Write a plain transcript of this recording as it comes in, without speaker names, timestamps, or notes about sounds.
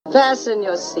Fasten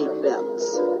your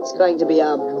seatbelts. It's going to be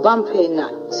a bumpy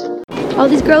night. All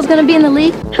these girls gonna be in the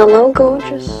league? Hello,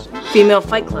 gorgeous. Female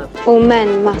Fight Club. All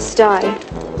men must die,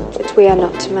 but we are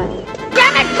not men.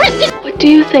 Damn it, Kristen! What do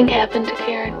you think happened to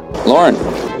Karen? Lauren.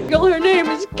 Her name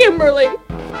is Kimberly.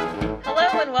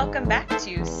 Hello and welcome back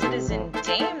to Citizen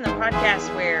Dame, the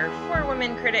podcast where four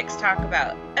women critics talk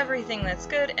about everything that's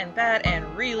good and bad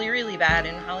and really, really bad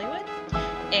in Hollywood.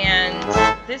 And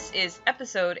this is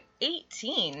episode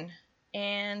 18.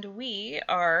 And we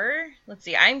are,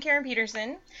 I'm Karen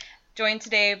Peterson, joined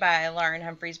today by Lauren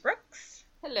Humphreys-Brooks.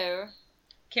 Hello.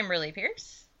 Kimberly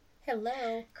Pierce.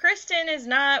 Hello. Kristen is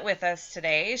not with us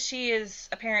today. She is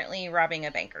apparently robbing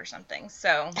a bank or something.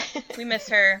 So we miss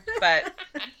her, but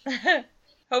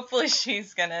hopefully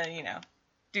she's gonna,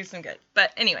 do some good.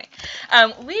 But anyway,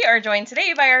 we are joined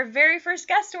today by our very first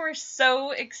guest, and we're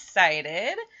so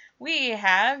excited. We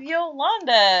have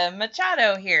Yolanda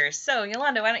Machado here. So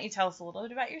Yolanda, why don't you tell us a little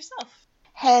bit about yourself?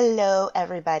 Hello,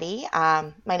 everybody.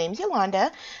 My name's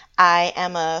Yolanda. I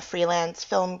am a freelance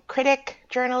film critic,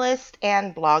 journalist,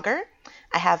 and blogger.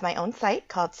 I have my own site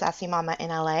called Sassy Mama in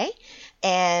LA,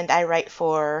 and I write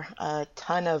for a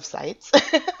ton of sites.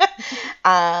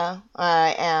 I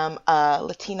am a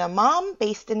Latina mom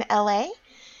based in LA.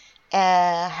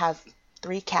 I have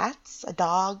 3 cats, a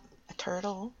dog, a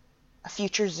turtle, a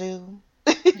future zoo.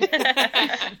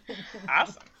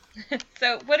 Awesome.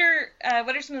 So what are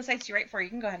some of the sites you write for? You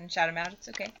can go ahead and shout them out. It's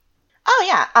okay. Oh,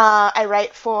 yeah. I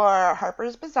write for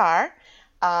Harper's Bazaar,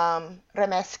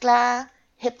 Remezcla,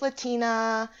 Hip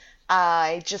Latina.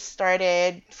 I just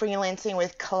started freelancing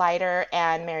with Collider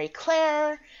and Mary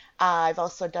Claire. I've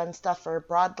also done stuff for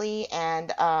Broadly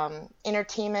and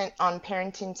entertainment on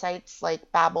parenting sites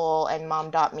like Babbel and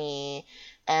Mom.me.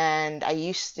 And I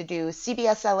used to do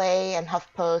CBS LA and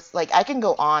HuffPost. I can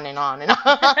go on and on and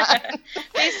on.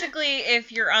 Basically,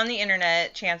 if you're on the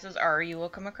internet, chances are you will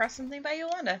come across something by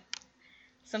Yolanda.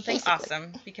 Something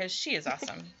awesome, because she is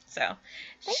awesome. So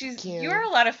you're a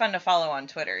lot of fun to follow on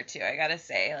Twitter too, I gotta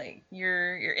say.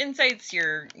 Your insights,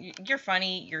 you're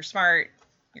funny, you're smart,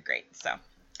 you're great. So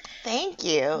thank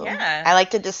you. Yeah. I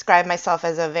like to describe myself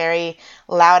as a very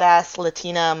loud-ass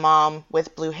Latina mom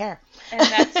with blue hair. And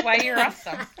that's why you're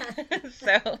awesome.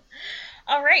 So,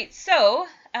 all right. So,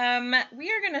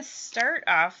 we are going to start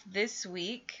off this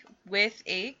week with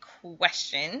a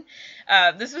question.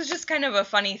 This was just kind of a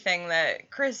funny thing that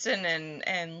Kristen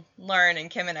and Lauren and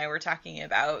Kim and I were talking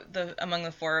about among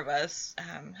the four of us.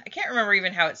 I can't remember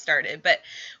even how it started, but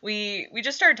we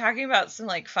just started talking about some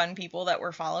fun people that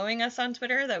were following us on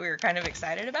Twitter that we were kind of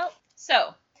excited about.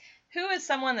 So, who is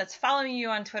someone that's following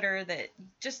you on Twitter that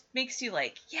just makes you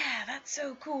yeah, that's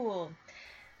so cool?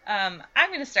 I'm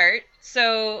going to start.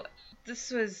 So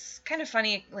this was kind of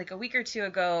funny. A week or two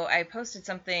ago, I posted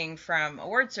something from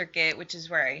Award Circuit, which is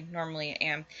where I normally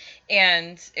am.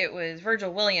 And it was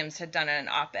Virgil Williams had done an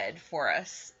op-ed for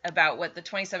us about what the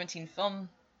 2017 film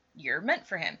year meant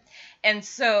for him. And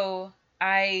so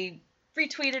I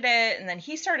retweeted it, and then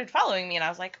he started following me, and I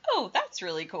was like, oh, that's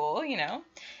really cool,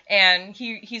 and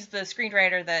he's the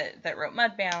screenwriter that wrote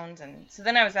Mudbound. And so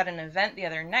then I was at an event the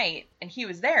other night, and he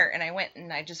was there, and I went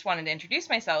and I just wanted to introduce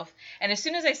myself, and as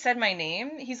soon as I said my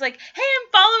name, he's like, hey,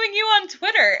 I'm following you on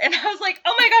Twitter. And I was like,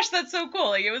 oh my gosh, that's so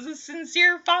cool. It was a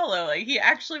sincere follow. He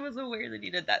actually was aware that he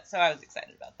did that, so I was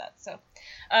excited about that. So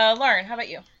Lauren, how about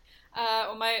you?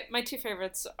 Well, my 2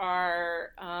 favorites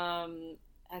are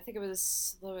I think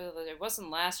it wasn't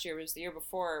last year, it was the year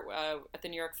before, at the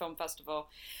New York Film Festival.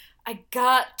 I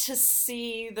got to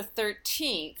see The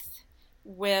 13th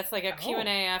with a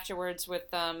Q&A afterwards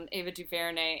with Ava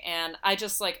DuVernay, and I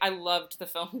just I loved the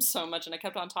film so much, and I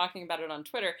kept on talking about it on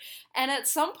Twitter. And at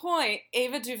some point,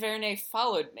 Ava DuVernay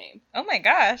followed me. Oh my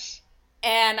gosh.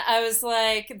 And I was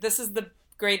like, this is the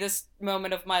greatest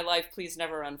moment of my life, please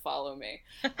never unfollow me.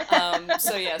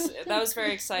 So yes, that was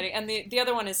very exciting. And the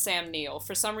other one is Sam Neill.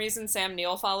 For some reason, Sam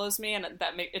Neill follows me, and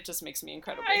it just makes me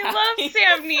incredibly happy. I love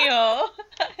Sam Neill.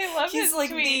 I love his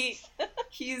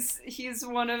tweets. He's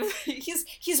one of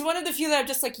the few that I'm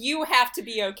just you have to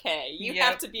be okay. You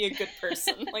have to be a good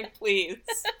person. Please.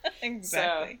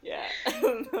 Exactly. So, yeah.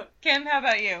 Kim, how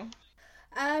about you?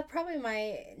 Probably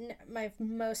my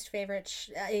most favorite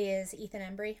is Ethan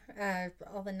Embry.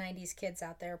 All the 90s kids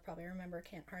out there probably remember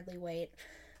Can't Hardly Wait.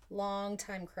 Long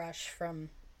time crush from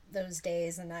those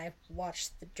days, and I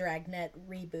watched the Dragnet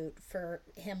reboot for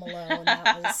him alone.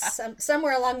 That was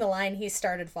somewhere along the line he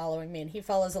started following me, and he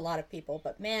follows a lot of people,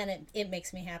 but man, it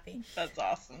makes me happy. That's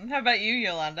awesome. How about you,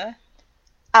 Yolanda?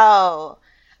 Oh,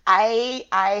 I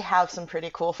have some pretty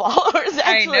cool followers,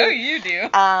 actually. I know you do.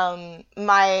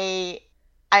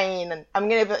 I'm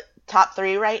going to top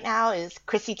 3 right now is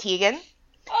Chrissy Teigen.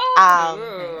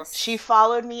 Oh, She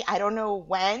followed me, I don't know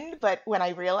when, but when I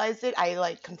realized it, I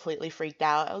like completely freaked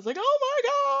out. I was like, oh my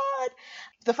God.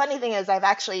 The funny thing is, I've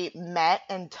actually met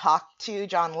and talked to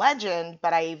John Legend,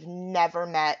 but I've never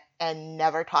met and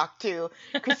never talked to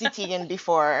Chrissy Teigen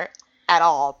before at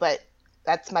all. But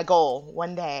that's my goal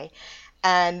one day.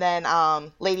 And then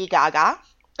Lady Gaga.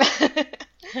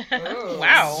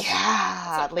 Wow.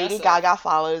 Yeah, Lady Gaga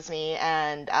follows me,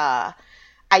 and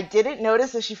I didn't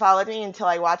notice that she followed me until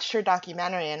I watched her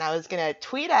documentary, and I was gonna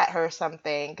tweet at her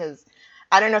something because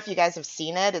I don't know if you guys have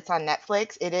seen it. It's on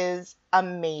Netflix. It is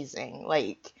amazing,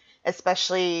 like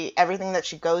especially everything that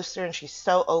she goes through, and she's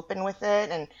so open with it.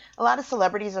 And a lot of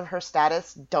celebrities of her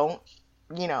status don't,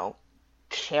 you know,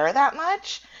 share that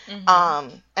much.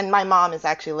 And my mom is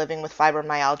actually living with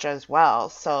fibromyalgia as well,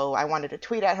 so I wanted to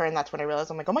tweet at her, and that's when I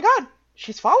realized, I'm like, oh my God,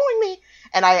 she's following me.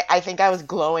 And I think I was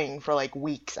glowing for like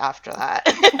weeks after that.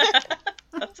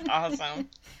 That's awesome.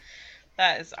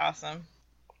 That is awesome.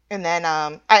 And then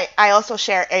I also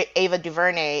share Ava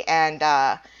DuVernay, and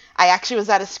I actually was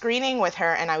at a screening with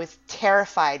her, and I was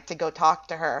terrified to go talk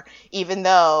to her, even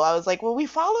though I was like, well, we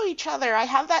follow each other. I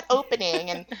have that opening.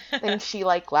 And then she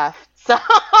like left. So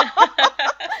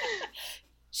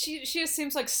She just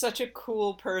seems like such a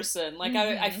cool person. Like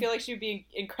I feel like she'd be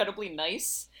incredibly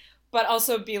nice, but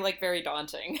also be like very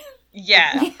daunting.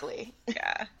 Yeah. Exactly.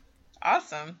 Yeah.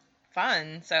 Awesome.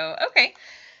 Fun. So, okay.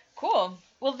 Cool.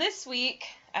 Well, this week,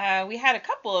 we had a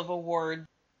couple of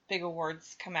big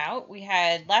awards come out. We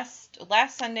had last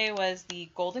Sunday was the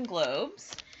Golden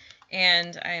Globes,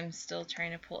 and I'm still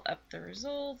trying to pull up the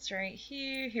results right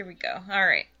here. Here we go. All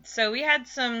right. So we had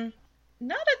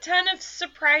not a ton of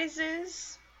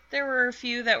surprises. There were a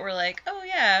few that were like, oh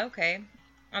yeah, okay.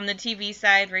 On the TV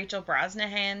side, Rachel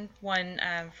Brosnahan won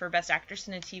for Best Actress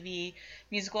in a TV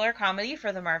Musical or Comedy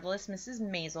for The Marvelous Mrs.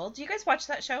 Maisel. Do you guys watch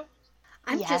that show?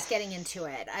 I'm just getting into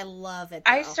it. I love it,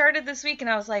 I started this week and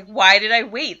I was like, why did I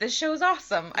wait? This show's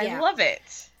awesome. I love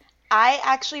it. I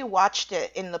actually watched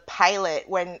it in the pilot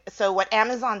so what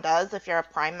Amazon does, if you're a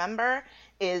Prime member,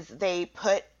 is they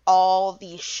put all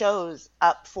the shows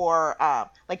up for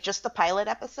like just the pilot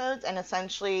episodes, and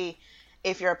essentially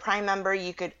if you're a Prime member,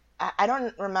 you could, I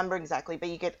don't remember exactly, but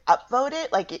you could upvote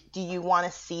it. Like, do you want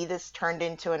to see this turned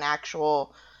into an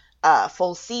actual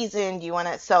full season? Do you want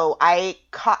to? So I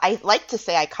like to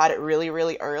say I caught it really,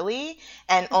 really early,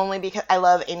 and only because I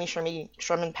love Amy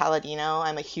Sherman Palladino.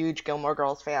 I'm a huge Gilmore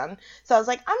Girls fan, so I was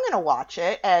like, I'm gonna watch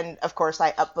it, and of course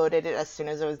I upvoted it as soon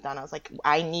as it was done. I was like,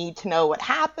 I need to know what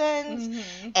happens,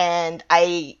 and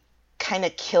I kind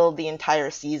of killed the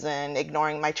entire season,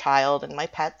 ignoring my child and my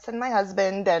pets and my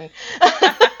husband, and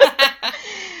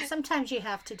sometimes you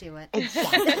have to do it.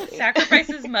 Exactly.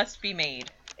 Sacrifices must be made.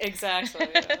 Exactly.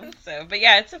 Yeah. But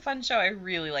yeah, it's a fun show. I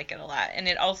really like it a lot. And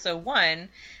it also won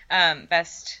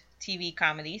Best TV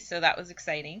Comedy, so that was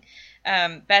exciting.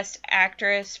 Best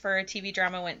Actress for a TV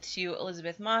Drama went to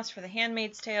Elizabeth Moss for The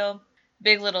Handmaid's Tale.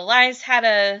 Big Little Lies had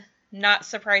a not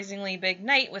surprisingly big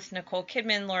night with Nicole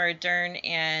Kidman, Laura Dern,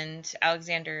 and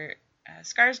Alexander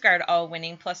Skarsgård all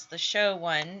winning, plus the show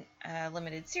won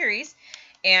limited series.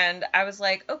 And I was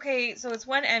like, okay, so it's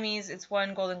won Emmys, it's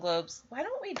won Golden Globes. Why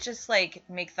don't we just, like,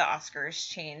 make the Oscars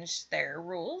change their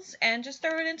rules and just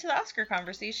throw it into the Oscar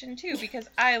conversation, too? Because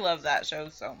I love that show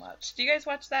so much. Do you guys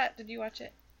watch that? Did you watch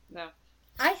it? No.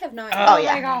 I have not. Oh,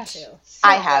 yeah. My gosh. So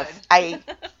I have.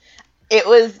 It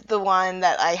was the one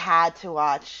that I had to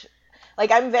watch. Like,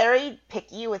 I'm very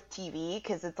picky with TV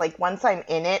because it's like once I'm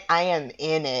in it, I am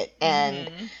in it.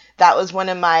 And that was one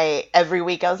of my, every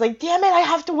week I was like, damn it, I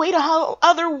have to wait a whole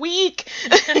other week.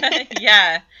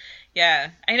 Yeah.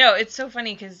 I know. It's so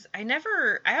funny because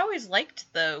I always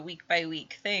liked the week by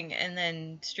week thing. And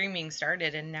then streaming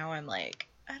started and now I'm like,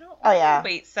 I don't want to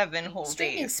wait 7 whole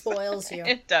Streaming days. spoils you.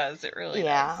 It does. It really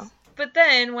does. But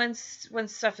then when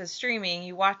stuff is streaming,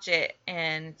 you watch it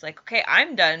and it's like, okay,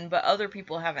 I'm done, but other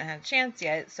people haven't had a chance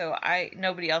yet, so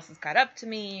nobody else has caught up to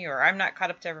me, or I'm not caught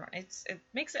up to everyone. It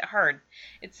makes it hard.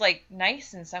 It's like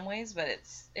nice in some ways, but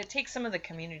it takes some of the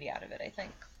community out of it, I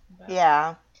think. But...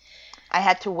 Yeah, I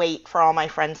had to wait for all my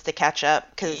friends to catch up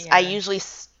because I usually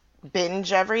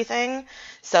binge everything.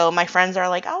 So my friends are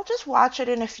like, I'll just watch it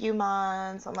in a few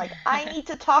months. I'm like, I need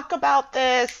to talk about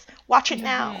this. Watch it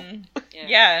now.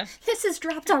 Yeah. This has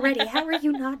dropped already. How are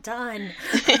you not done?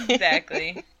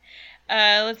 Exactly.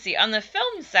 Let's see. On the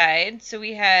film side, so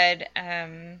we had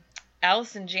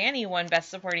Allison Janney won Best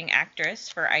Supporting Actress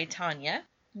for I, Tonya,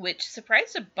 which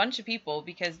surprised a bunch of people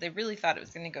because they really thought it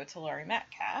was going to go to Laurie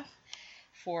Metcalf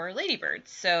for Lady Bird.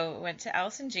 So it went to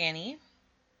Allison Janney.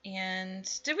 And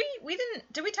did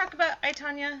we talk about I,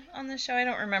 Tonya on the show? I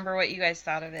don't remember what you guys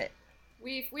thought of it.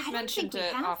 We've I don't mentioned think we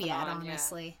it have off and yet, on,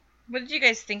 honestly. What did you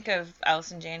guys think of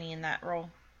Allison Janney in that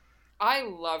role? I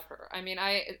love her. I mean,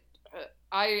 I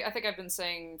think I've been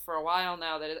saying for a while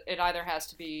now that it either has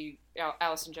to be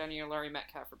Allison Janney or Laurie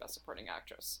Metcalf for Best Supporting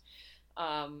Actress.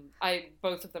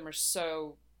 Both of them are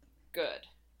so good.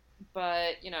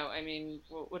 But, I mean,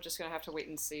 we're just going to have to wait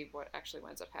and see what actually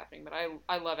winds up happening. But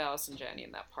I love Allison Janney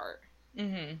in that part.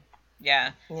 Mm-hmm.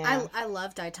 Yeah. I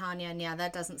loved Tanya, and yeah,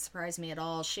 that doesn't surprise me at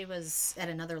all. She was at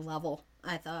another level,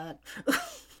 I thought.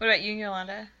 What about you,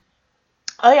 Yolanda?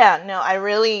 Oh yeah, no, I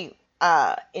really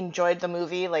enjoyed the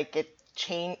movie. Like, it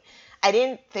changed. I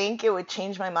didn't think it would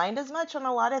change my mind as much on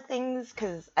a lot of things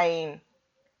because I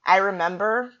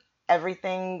remember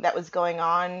everything that was going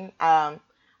on.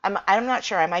 I'm not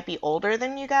sure. I might be older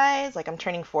than you guys. Like, I'm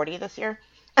turning 40 this year.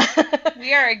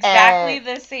 We are exactly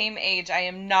the same age. I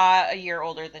am not a year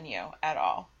older than you at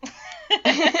all.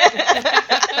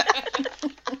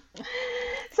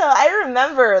 So I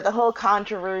remember the whole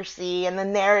controversy and the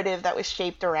narrative that was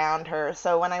shaped around her.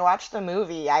 So when I watched the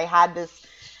movie, I had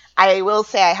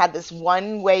this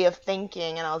one way of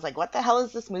thinking, and I was like, what the hell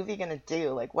is this movie going to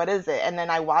do? Like, what is it? And then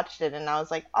I watched it, and I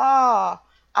was like, oh,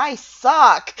 I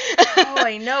suck. Oh,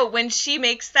 I know. When she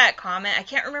makes that comment, I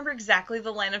can't remember exactly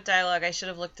the line of dialogue. I should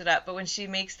have looked it up. But when she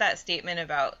makes that statement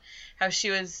about how she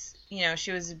was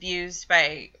abused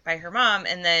by her mom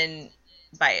and then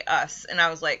by us, and I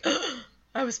was like, oh,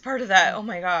 I was part of that. Oh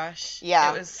my gosh.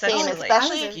 Yeah. It was such same, a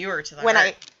especially skewer to the when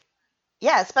heart.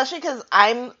 especially because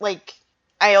I'm like,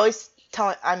 I always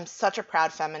tell I'm such a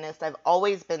proud feminist. I've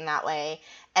always been that way,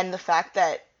 and the fact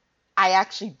that I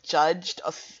actually judged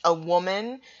a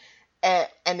woman, and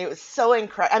it was so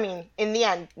incredible. I mean, in the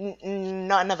end,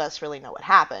 none of us really know what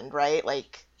happened, right?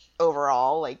 Like,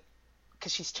 overall, like,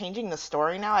 because she's changing the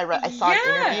story now. I saw an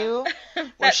interview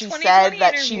where she said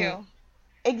that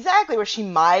where she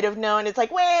might have known. It's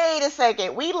like, wait a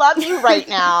second, we love you right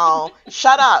now.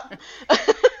 Shut up.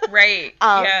 Right.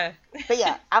 Yeah. But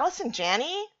yeah, Allison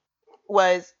Janney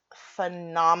was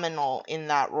phenomenal in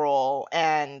that role,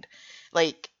 and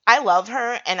like, I love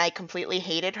her, and I completely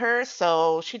hated her,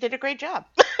 so she did a great job.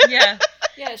 Yeah.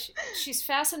 Yeah, she's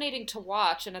fascinating to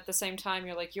watch, and at the same time,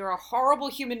 you're like, you're a horrible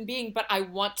human being, but I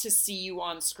want to see you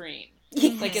on screen.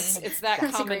 Like, it's that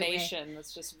combination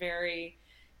that's just very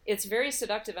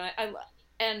seductive,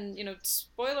 and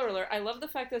spoiler alert, I love the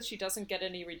fact that she doesn't get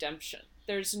any redemption.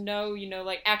 There's no,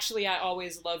 like, actually, I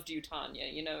always loved you, Tanya.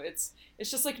 It's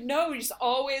just like, no, she's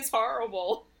always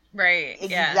horrible. Right.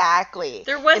 Exactly. Yeah.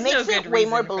 There was it makes no good it way reason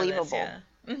more for believable. this, yeah.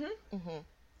 Mm-hmm. Mm-hmm.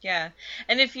 Yeah.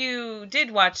 And if you did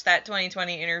watch that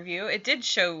 2020 interview, it did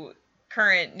show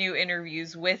current new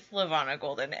interviews with LaVonna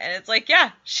Golden, and it's like,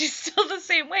 yeah, she's still the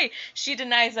same way. She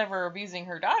denies ever abusing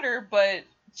her daughter, but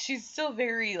she's still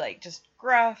very, like, just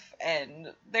gruff,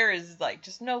 and there is, like,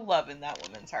 just no love in that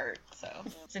woman's heart. So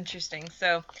it's interesting.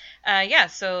 So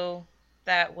so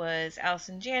that was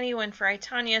Allison Janney, one for I,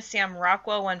 Tonya. Sam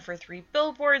Rockwell, one for 3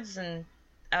 Billboards and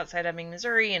outside Ebbing,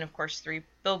 Missouri. And of course, 3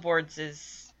 Billboards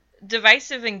is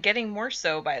divisive and getting more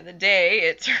so by the day,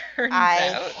 it turns out.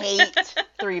 I hate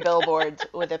 3 Billboards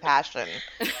with a passion.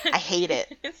 I hate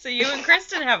it. So you and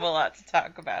Kristen have a lot to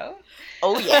talk about.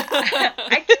 Oh yeah.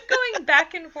 I keep going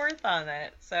back and forth on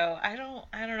it, so I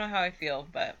don't know how I feel,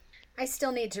 but I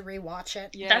still need to rewatch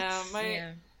it. Yeah,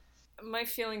 my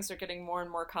feelings are getting more and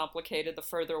more complicated the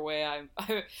further away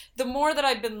the more that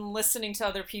I've been listening to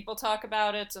other people talk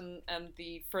about it, and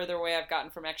the further away I've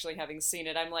gotten from actually having seen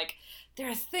it. I'm like, there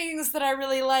are things that I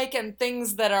really like and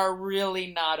things that are really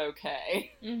not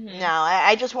okay. Mm-hmm. No,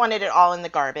 I just wanted it all in the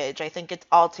garbage. I think it's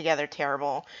altogether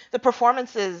terrible. The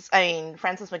performances, I mean,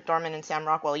 Frances McDormand and Sam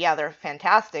Rockwell, yeah, they're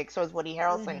fantastic. So is Woody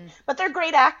Harrelson. But they're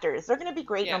great actors. They're going to be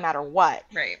great no matter what.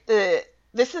 Right.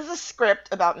 This is a script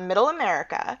about middle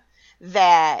America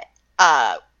that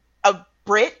a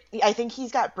Brit, I think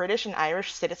he's got British and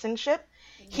Irish citizenship.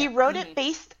 Yeah. He wrote it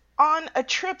based on a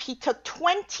trip he took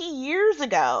 20 years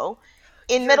ago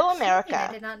in Middle America.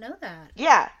 I did not know that.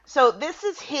 Yeah. So this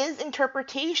is his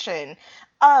interpretation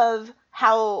of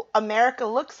how America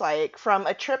looks like from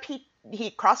a trip he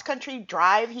cross-country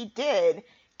drive he did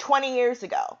 20 years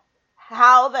ago.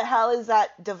 How the hell is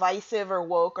that divisive or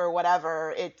woke or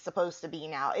whatever it's supposed to be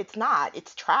now? It's not.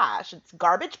 It's trash. It's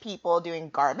garbage people doing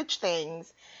garbage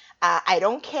things. I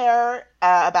don't care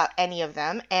about any of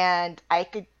them, and I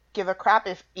could give a crap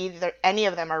if either any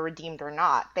of them are redeemed or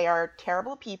not. They are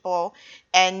terrible people,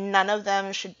 and none of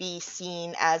them should be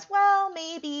seen as, well,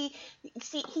 maybe,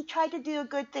 see, he tried to do a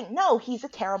good thing. No, he's a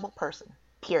terrible person.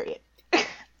 Period.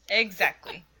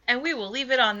 Exactly. And we will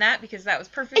leave it on that because that was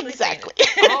perfectly Exactly.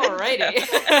 Alrighty.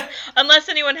 So, unless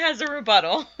anyone has a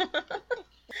rebuttal.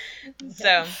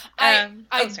 So,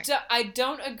 I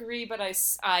don't agree, but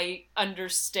I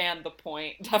understand the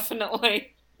point,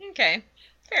 definitely. Okay,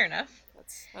 fair enough.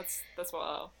 That's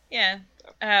well. Yeah.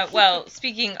 Well,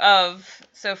 speaking of,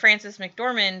 so Frances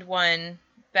McDormand won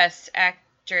Best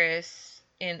Actress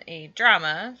in a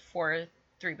Drama for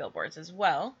 3 Billboards as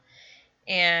well,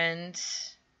 and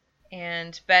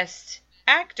Best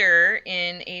Actor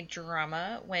in a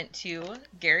Drama went to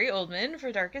Gary Oldman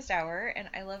for Darkest Hour, and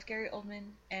I love Gary Oldman,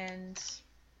 and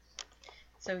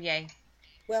so yay.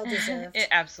 Well deserved. It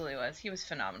absolutely was. He was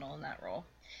phenomenal in that role.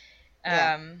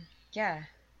 Yeah.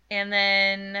 And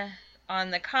then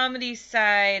on the comedy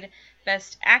side,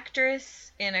 Best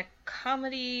Actress in a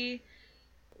Comedy.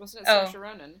 Wasn't it Saoirse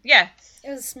Ronan? Yeah.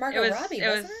 It was Margot Robbie,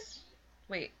 wasn't it?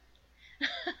 Wait.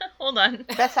 Hold on.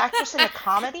 Best Actress in a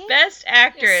Comedy? Best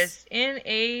Actress in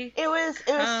a It was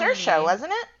Saoirse,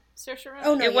 wasn't it? Saoirse Ronan.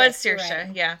 Oh, no, it was yes, you're Saoirse,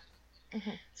 right. yeah.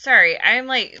 Mhm. Sorry, I'm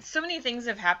like, so many things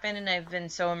have happened and I've been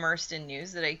so immersed in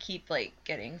news that I keep like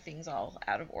getting things all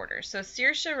out of order. So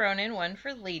Saoirse Ronan won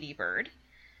for Lady Bird,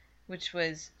 which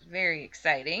was very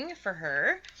exciting for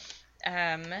her.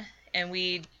 And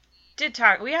we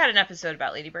had an episode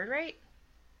about Lady Bird, right?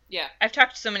 Yeah. I've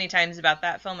talked so many times about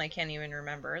that film I can't even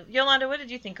remember. Yolanda, what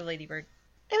did you think of Lady Bird?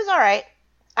 It was all right.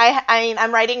 I mean,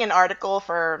 I'm writing an article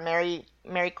for Mary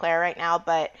Claire right now,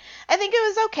 but I think it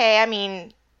was okay. I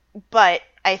mean, but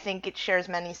I think it shares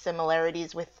many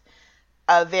similarities with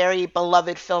a very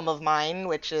beloved film of mine,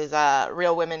 which is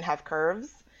Real Women Have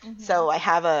Curves. Mm-hmm. So I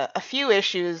have a few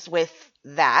issues with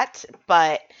that,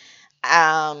 but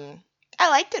I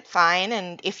liked it fine.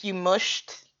 And if you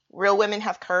mushed Real Women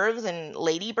Have Curves and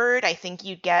Lady Bird, I think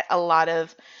you'd get a lot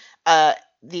of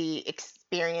the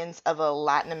experience of a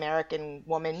Latin American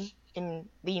woman in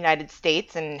the United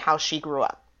States and how she grew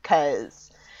up. Because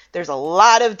there's a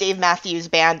lot of Dave Matthews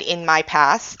Band in my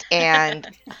past and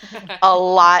a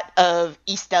lot of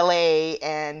East LA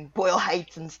and Boyle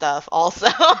Heights and stuff also.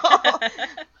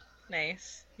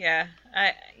 Nice. Yeah.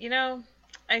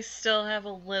 I still have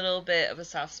a little bit of a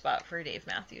soft spot for Dave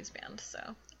Matthews Band,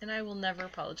 and I will never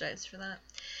apologize for that.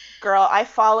 Girl, I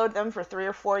followed them for 3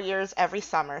 or 4 years every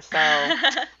summer, so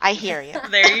I hear you.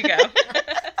 There you go.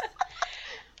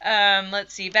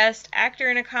 Let's see. Best Actor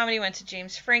in a Comedy went to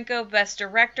James Franco. Best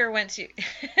Director went to...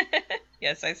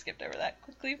 Yes, I skipped over that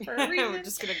quickly for a reason. We're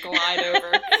just going to glide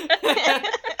over.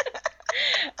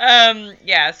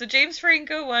 Yeah, so James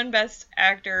Franco won Best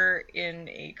Actor in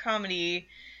a Comedy,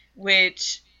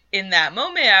 which in that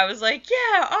moment I was like,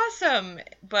 yeah, awesome.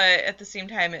 But at the same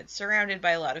time, it's surrounded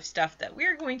by a lot of stuff that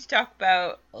we're going to talk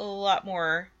about a lot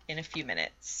more in a few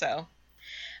minutes. So,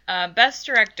 Best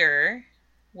Director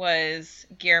was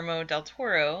Guillermo del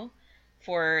Toro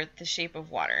for The Shape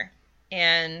of Water.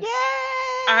 And Yay!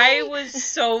 I was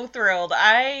so thrilled.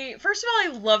 First of all,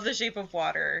 I love The Shape of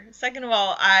Water. Second of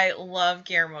all, I love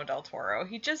Guillermo del Toro.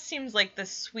 He just seems like the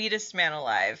sweetest man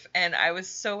alive, and I was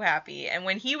so happy. And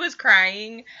when he was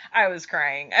crying, I was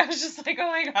crying. I was just like, oh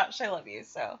my gosh, I love you.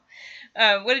 So,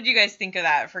 what did you guys think of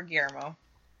that for Guillermo?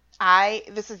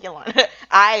 This is Yolanda.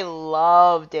 I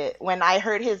loved it. When I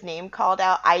heard his name called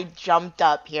out, I jumped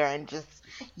up here and just,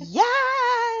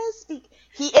 yes!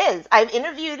 He is. I've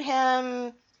interviewed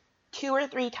him 2 or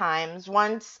 3 times.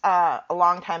 Once a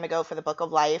long time ago for The Book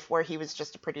of Life, where he was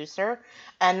just a producer.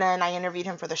 And then I interviewed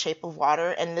him for The Shape of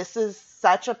Water. And this is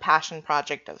such a passion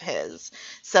project of his.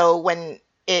 So when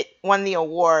it won the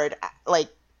award, like,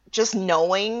 just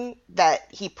knowing that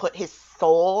he put his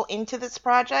soul into this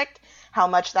project, how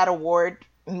much that award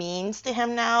means to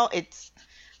him now,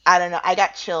 I don't know, I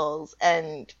got chills.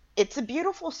 And it's a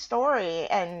beautiful story.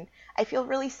 And I feel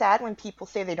really sad when people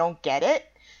say they don't get it,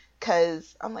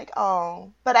 because I'm like,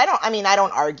 oh. But I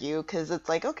don't argue, because it's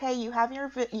like, okay, you have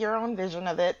your own vision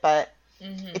of it, but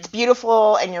it's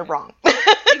beautiful and you're wrong.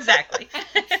 Exactly.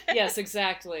 Yes,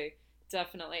 exactly.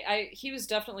 Definitely. He was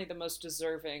definitely the most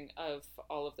deserving of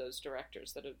all of those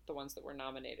directors, that are the ones that were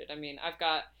nominated. I mean, I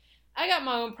got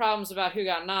my own problems about who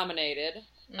got nominated.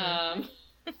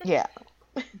 Yeah.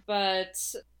 But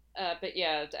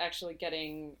yeah, actually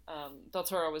getting Del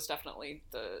Toro was definitely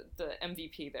the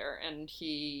MVP there, and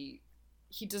he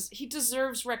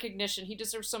deserves recognition. He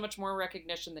deserves so much more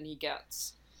recognition than he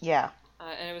gets. Yeah.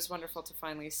 And it was wonderful to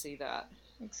finally see that.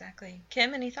 Exactly.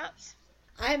 Kim, any thoughts?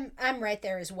 I'm right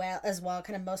there as well.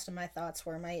 Kind of most of my thoughts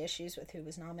were my issues with who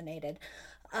was nominated.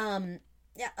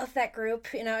 Yeah, of that group,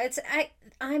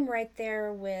 I'm right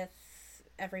there with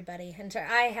everybody. And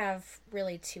I have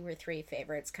really 2 or 3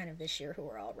 favorites kind of this year who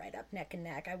are all right up neck and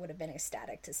neck. I would have been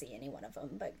ecstatic to see any one of them,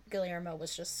 but Guillermo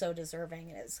was just so deserving,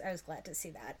 and I was glad to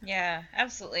see that. Yeah,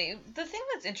 absolutely. The thing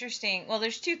that's interesting, well,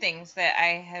 there's 2 things that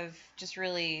I have just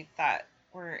really thought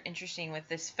were interesting with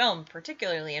this film,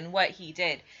 particularly, and what he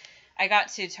did. I got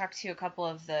to talk to a couple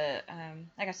of the,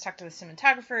 I got to talk to the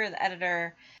cinematographer, the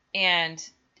editor, and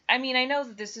I mean, I know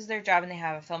that this is their job and they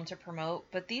have a film to promote,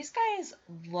 but these guys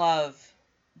love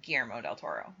Guillermo del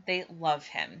Toro. They love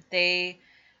him. They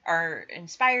are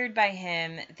inspired by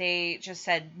him. They just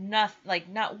said not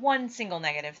one single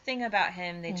negative thing about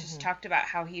him. They just talked about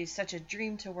how he's such a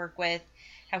dream to work with,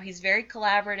 how he's very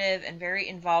collaborative and very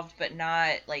involved, but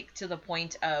not like to the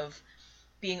point of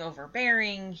being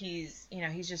overbearing. He's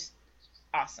just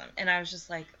awesome. And I was just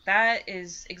like, that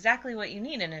is exactly what you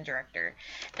need in a director.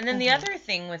 And then the other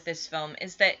thing with this film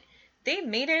is that they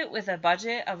made it with a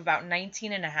budget of about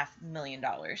 $19.5 million.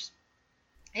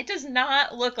 It does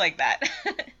not look like that.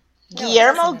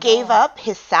 Guillermo gave up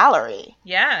his salary.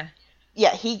 Yeah.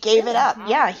 Yeah, he gave it up.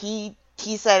 Yeah, he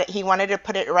said he wanted to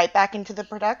put it right back into the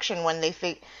production when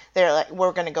they're like,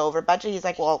 we're going to go over budget. He's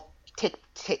like, well,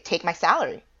 take my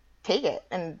salary. Take it.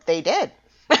 And they did.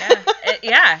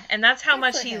 Yeah, and that's how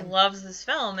much he loves this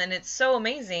film, and it's so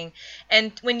amazing.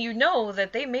 And when you know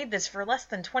that they made this for less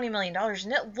than $20 million,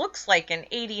 and it looks like an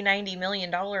 $80-90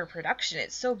 million production,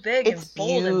 it's so big and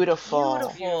bold beautiful. And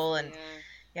beautiful, and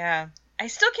yeah, I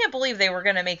still can't believe they were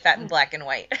going to make that in black and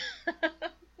white.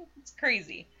 It's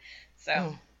crazy.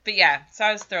 So, but yeah, so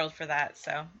I was thrilled for that.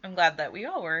 So I'm glad that we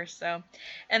all were. So,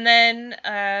 and then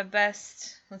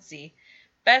best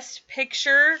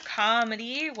picture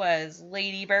comedy was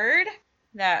Lady Bird.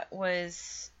 That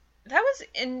was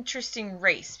interesting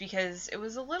race because it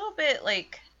was a little bit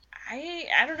like,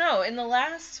 I don't know, in the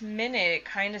last minute it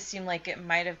kind of seemed like it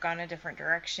might have gone a different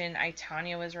direction.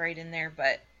 Tanya was right in there,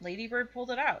 but Lady Bird pulled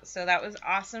it out. So that was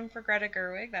awesome for Greta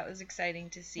Gerwig. That was exciting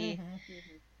to see.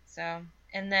 So,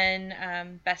 and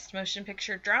then best motion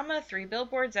picture drama, 3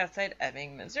 Billboards Outside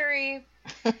Ebbing, Missouri.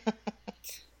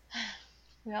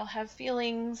 We all have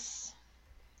feelings.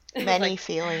 Many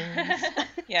feelings.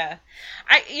 Yeah.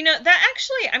 That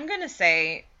actually, I'm going to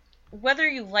say, whether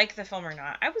you like the film or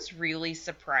not, I was really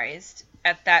surprised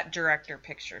at that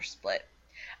director-picture split.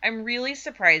 I'm really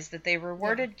surprised that they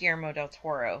rewarded Guillermo del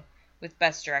Toro with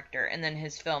Best Director, and then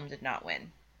his film did not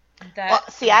win.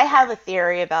 I have a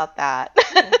theory about that.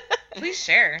 Please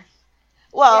share.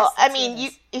 Well, yes, I mean,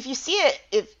 if you see it,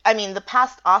 the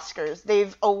past Oscars,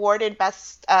 they've awarded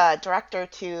Best Director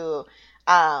to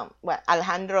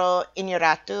Alejandro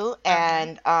Inarritu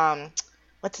and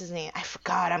what's his name? I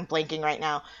forgot. I'm blanking right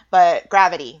now. But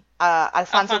Gravity,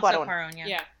 Alfonso Cuarón.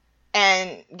 Yeah.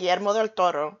 And Guillermo del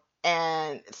Toro.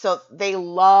 And so they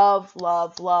love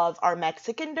our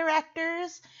Mexican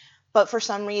directors, but for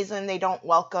some reason they don't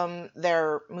welcome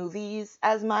their movies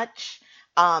as much.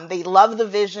 They love the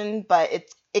vision, but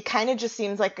it kind of just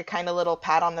seems like a kind of little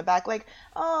pat on the back, like,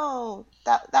 oh,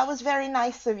 that was very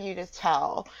nice of you to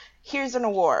tell. Here's an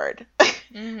award.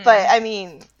 But I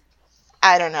mean,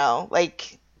 I don't know.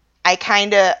 Like,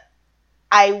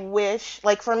 I wish,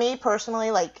 like, for me personally,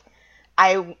 like,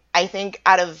 I think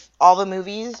out of all the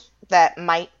movies that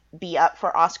might be up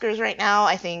for Oscars right now,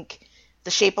 I think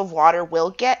The Shape of Water will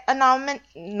get a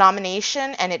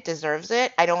nomination, and it deserves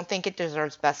it. I don't think it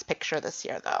deserves Best Picture this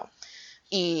year, though.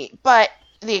 But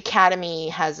the Academy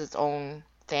has its own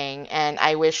thing, and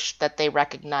I wish that they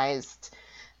recognized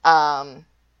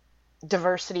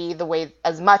diversity the way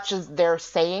as much as they're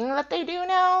saying that they do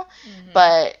now.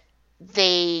 But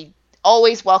they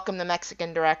always welcome the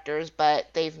Mexican directors,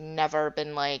 but they've never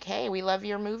been like, hey, we love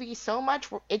your movie so much,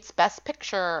 it's Best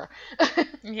Picture.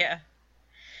 Yeah,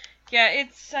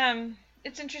 it's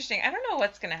interesting. I don't know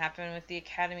what's going to happen with the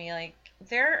Academy. Like,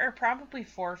 there are probably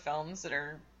 4 films that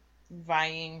are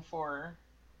vying for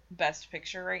Best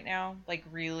Picture right now, like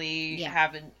really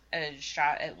having a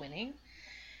shot at winning.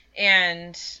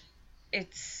 And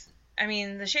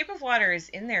The Shape of Water is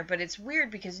in there, but it's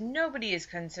weird because nobody is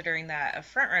considering that a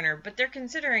frontrunner, but they're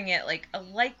considering it like a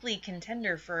likely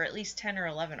contender for at least 10 or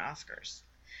 11 Oscars.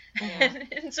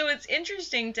 And so it's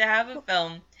interesting to have a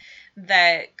film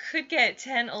that could get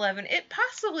 10, 11, it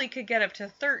possibly could get up to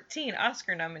 13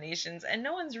 Oscar nominations, and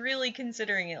no one's really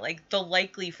considering it like the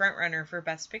likely frontrunner for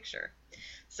Best Picture.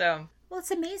 So, well,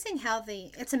 it's amazing how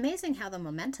the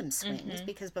momentum swings,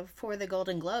 because before the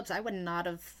Golden Globes, I would not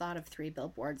have thought of 3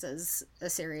 Billboards as a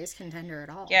serious contender at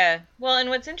all. Yeah. Well, and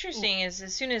what's interesting is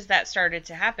as soon as that started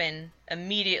to happen,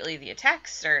 immediately the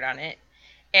attacks started on it.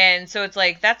 And so it's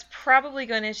like, that's probably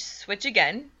going to switch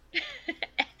again.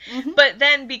 But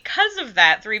then because of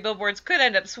that, Three Billboards could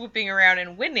end up swooping around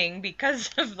and winning because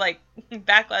of like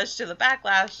backlash to the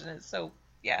backlash, and it's so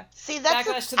yeah. See, that's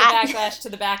backlash to the backlash to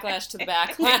the backlash to the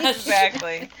backlash.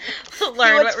 Exactly.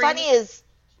 Lauren, what's funny is,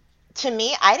 to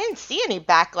me, I didn't see any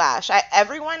backlash.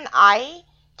 Everyone I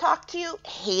talked to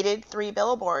hated Three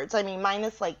Billboards. I mean,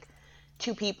 minus like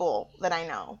 2 people that I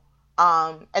know.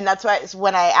 And that's why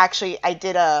when I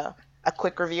did a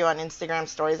quick review on Instagram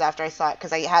stories after I saw it,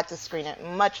 because I had to screen it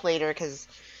much later because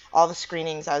all the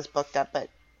screenings I was booked up.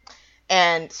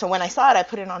 And so when I saw it, I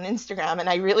put it on Instagram, and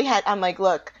I'm like,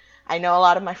 look, I know a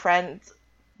lot of my friends,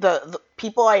 the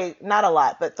people not a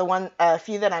lot, but a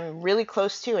few that I'm really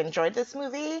close to enjoyed this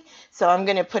movie. So I'm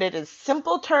going to put it as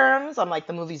simple terms. I'm like,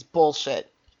 the movie's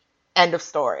bullshit. End of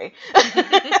story.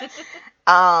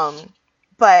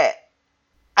 But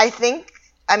I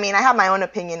have my own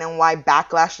opinion on why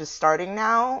backlash is starting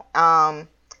now. And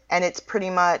it's pretty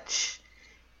much,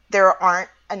 there aren't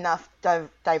enough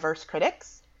diverse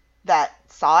critics that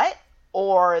saw it,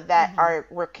 or that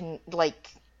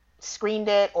screened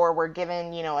it, or were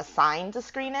given, a sign to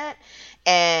screen it.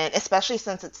 And especially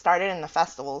since it started in the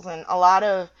festivals, and a lot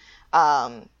of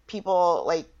people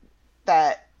like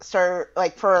that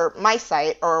for my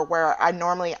site, or where I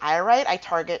write, I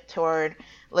target toward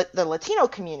the Latino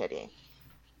community.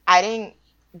 I didn't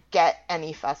get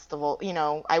any festival,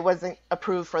 I wasn't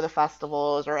approved for the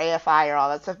festivals or AFI or all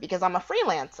that stuff because I'm a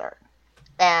freelancer.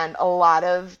 And a lot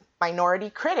of minority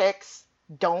critics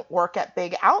don't work at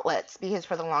big outlets because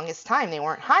for the longest time they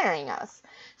weren't hiring us.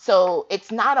 So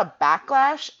it's not a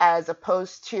backlash, as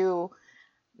opposed to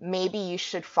maybe you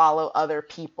should follow other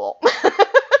people.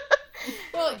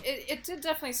 Well, it did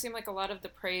definitely seem like a lot of the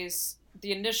praise,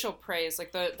 the initial praise,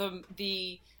 like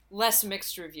the less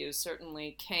mixed reviews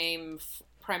certainly came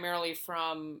primarily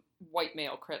from white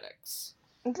male critics.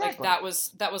 Exactly. Like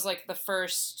that was like the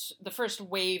first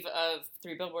wave of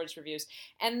Three Billboards reviews,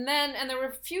 and there were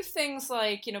a few things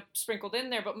like sprinkled in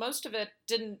there, but most of it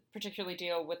didn't particularly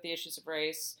deal with the issues of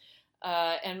race,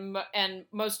 and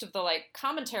most of the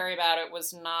commentary about it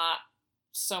was not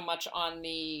so much on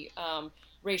the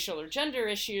racial or gender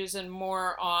issues, and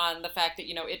more on the fact that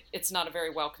it's not a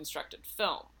very well constructed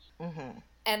film. Mm-hmm.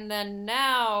 And then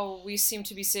now we seem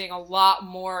to be seeing a lot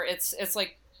more. It's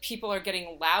like people are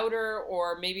getting louder,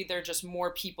 or maybe they're just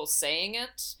more people saying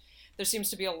it. There seems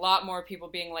to be a lot more people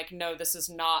being like, no, this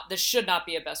should not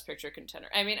be a Best Picture contender.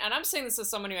 I mean, and I'm saying this as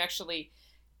someone who actually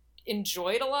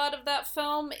enjoyed a lot of that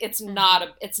film. It's not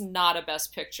a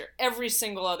Best Picture. Every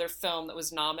single other film that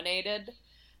was nominated,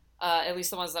 at least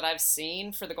the ones that I've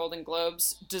seen for the Golden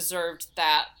Globes, deserved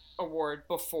that award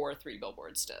before Three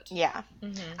Billboards did. Yeah.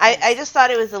 Mm-hmm. I just thought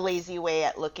it was a lazy way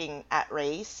at looking at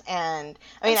race. And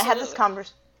I mean, Absolutely.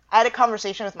 I had a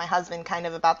conversation with my husband kind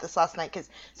of about this last night, because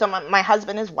my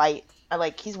husband is white.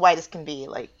 He's white as can be,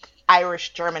 like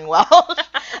Irish, German, Welsh.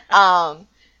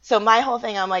 So my whole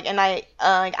thing, I'm like, and I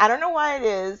don't know why it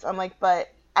is. I'm like,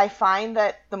 but I find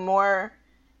that the more,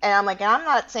 and I'm like, and I'm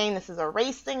not saying this is a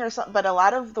race thing or something, but a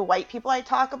lot of the white people I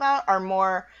talk about are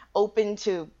more open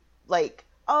to like,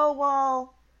 oh,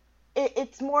 well,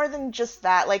 it's more than just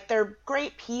that. Like, they're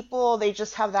great people. They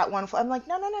just have that one. I'm like,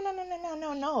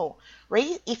 no.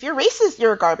 If you're racist,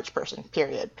 you're a garbage person,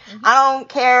 period. Mm-hmm. I don't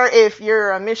care if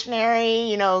you're a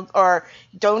missionary, or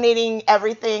donating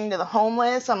everything to the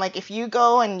homeless. I'm like, if you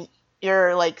go and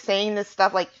you're like saying this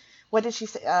stuff, like, what did she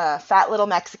say? Fat little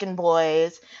Mexican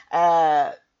boys.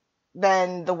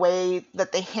 Then the way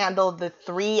that they handled the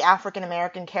 3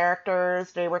 African-American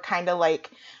characters, they were kind of like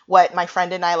what my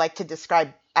friend and I like to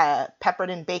describe peppered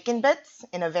in bacon bits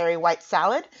in a very white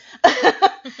salad.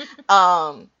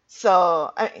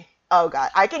 Oh God,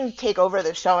 I can take over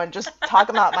the show and just talk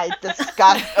about my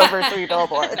disgust over Three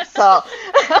Billboards. So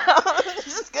I'm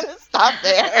just going to stop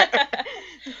there.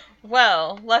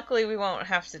 Well, luckily we won't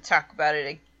have to talk about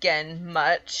it again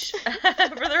much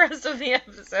for the rest of the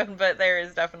episode, but there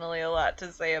is definitely a lot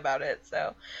to say about it.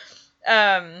 So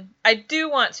I do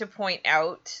want to point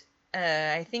out,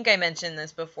 I think I mentioned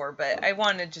this before, but I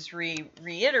want to just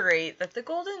reiterate that the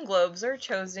Golden Globes are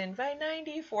chosen by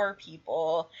 94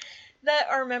 people that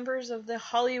are members of the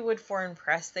Hollywood Foreign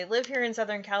Press. They live here in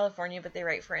Southern California, but they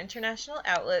write for international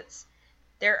outlets.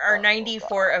 There are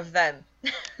 94 of them.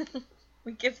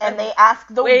 We give them, and they ask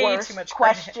the way worst too much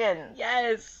questions.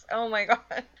 Yes. Oh my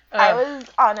God. I was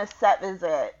on a set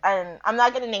visit, and I'm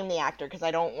not going to name the actor because I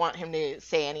don't want him to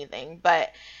say anything, but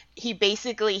he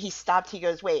stopped. He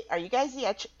goes, wait, are you guys the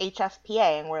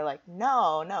HFPA? And we're like,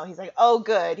 no. He's like, oh,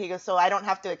 good. He goes, so I don't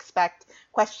have to expect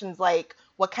questions like,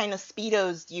 what kind of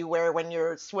Speedos do you wear when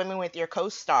you're swimming with your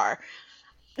co-star?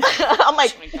 I'm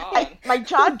like, Oh my God. my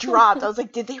jaw dropped. I was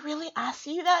like, did they really ask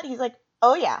you that? He's like,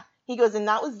 oh yeah. He goes, and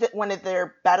that was one of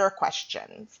their better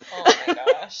questions. Oh my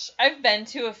gosh. I've been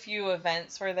to a few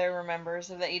events where there were members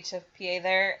of the HFPA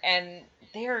there, and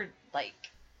they're like,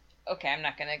 okay, I'm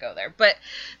not going to go there, but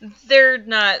they're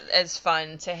not as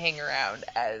fun to hang around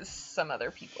as some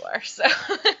other people are, so.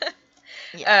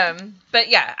 Yeah. But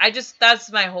yeah,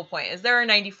 that's my whole point, is there are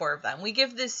 94 of them. We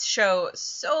give this show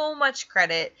so much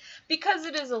credit because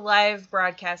it is a live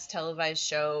broadcast televised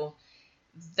show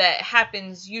that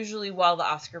happens usually while the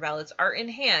Oscar ballots are in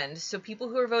hand. So people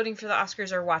who are voting for the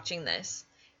Oscars are watching this.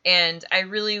 And I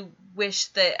really wish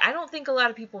that, I don't think a lot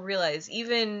of people realize,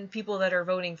 even people that are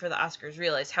voting for the Oscars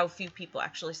realize how few people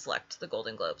actually select the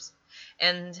Golden Globes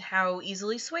and how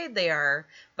easily swayed they are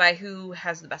by who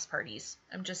has the best parties.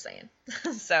 I'm just saying.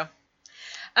 So,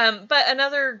 but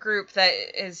another group that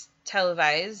is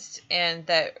televised and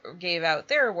that gave out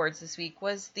their awards this week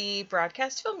was the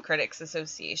Broadcast Film Critics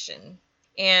Association.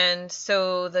 And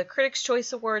so the Critics'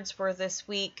 Choice Awards were this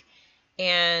week,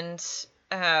 and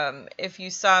if you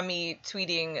saw me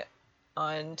tweeting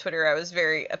on Twitter, I was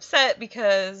very upset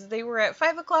because they were at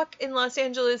 5 o'clock in Los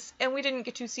Angeles, and we didn't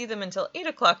get to see them until 8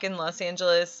 o'clock in Los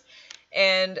Angeles.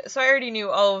 And so I already knew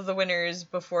all of the winners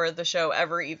before the show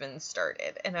ever even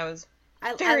started, and I was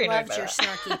I very loved annoyed by your that.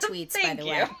 snarky tweets, by Thank the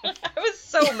you. way. I was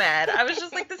so mad. I was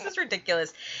just like, this is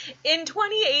ridiculous. In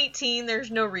 2018,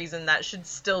 there's no reason that should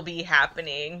still be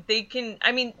happening. You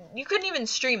couldn't even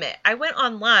stream it. I went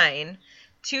online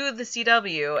to the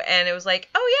CW, and it was like,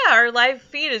 oh yeah, our live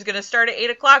feed is going to start at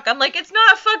 8 o'clock. I'm like, it's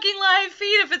not a fucking live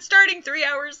feed if it's starting 3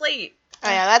 hours late. Oh,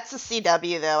 yeah, that's the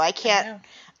CW, though. I can't...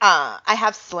 I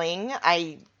have Sling.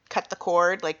 I cut the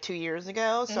cord like 2 years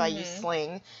ago, so I use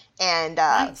Sling. And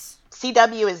Nice.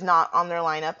 CW is not on their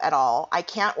lineup at all. I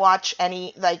can't watch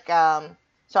any,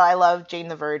 so I love Jane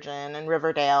the Virgin and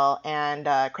Riverdale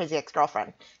and Crazy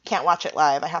Ex-Girlfriend. Can't watch it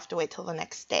live. I have to wait till the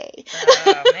next day.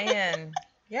 Oh, man.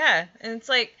 Yeah, and it's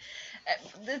like,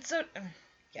 it's so,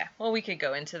 yeah, well, we could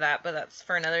go into that, but that's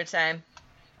for another time.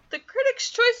 The Critics'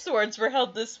 Choice Awards were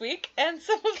held this week, and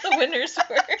some of the winners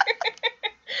were...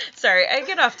 Sorry, I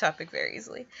get off topic very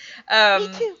easily. Me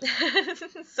too.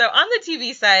 So on the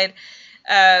TV side,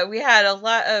 we had a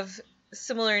lot of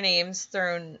similar names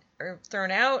thrown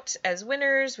out as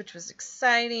winners, which was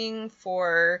exciting.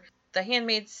 For The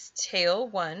Handmaid's Tale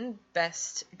won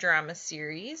Best Drama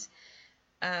Series.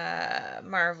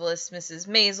 Marvelous Mrs.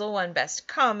 Maisel won Best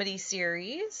Comedy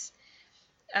Series.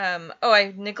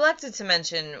 I neglected to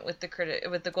mention with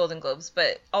the Golden Globes,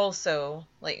 but also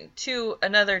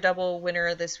another double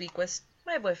winner this week was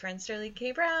my boyfriend Sterling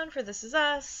K. Brown for This Is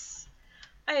Us.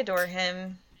 I adore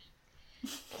him.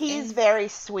 He's very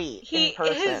sweet in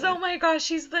person. He is. Oh my gosh,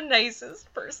 he's the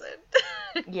nicest person.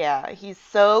 Yeah, he's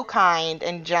so kind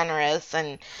and generous,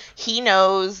 and he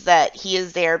knows that he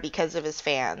is there because of his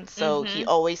fans. So he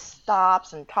always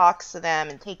stops and talks to them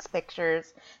and takes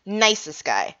pictures. Nicest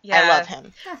guy. Yeah. I love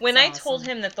him. When I awesome. told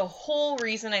him that the whole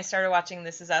reason I started watching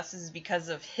This Is Us is because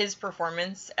of his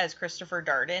performance as Christopher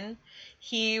Darden,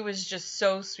 he was just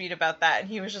so sweet about that. And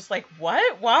he was just like,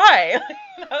 what? Why?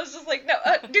 I was just like, no,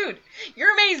 dude,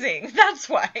 you're amazing. That's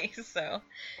why. So,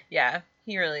 yeah,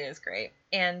 he really is great.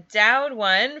 Ann Dowd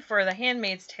won for The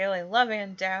Handmaid's Tale. I love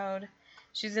Ann Dowd.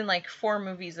 She's in 4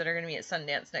 movies that are going to be at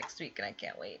Sundance next week, and I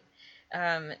can't wait.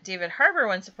 David Harbour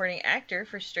won Supporting Actor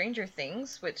for Stranger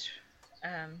Things, which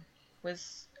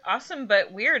was awesome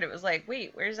but weird. It was like,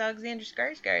 wait, where's Alexander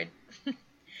Skarsgård?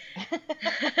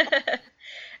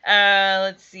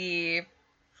 Let's see.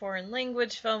 Foreign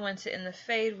language film went to In the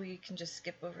Fade. We can just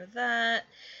skip over that.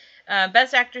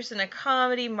 Best Actress in a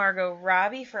Comedy, Margot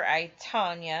Robbie for I,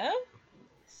 Tonya.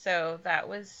 So that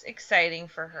was exciting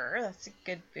for her. That's a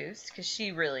good boost because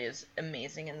she really is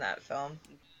amazing in that film.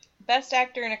 Best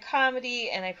Actor in a Comedy,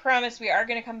 and I promise we are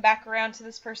going to come back around to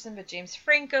this person, but James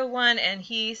Franco won, and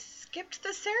he skipped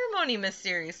the ceremony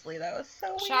mysteriously. That was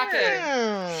so weird.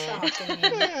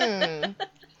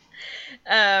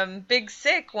 Shocking. Big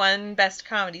Sick won Best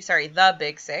Comedy. Sorry, The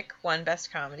Big Sick won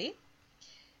Best Comedy.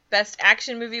 Best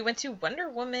Action Movie went to Wonder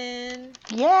Woman.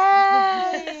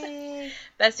 Yay!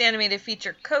 Best Animated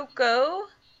Feature, Coco,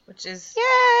 which is... Yay!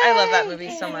 I love that movie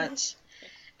so much.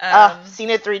 Seen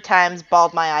it 3 times,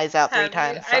 bawled my eyes out 3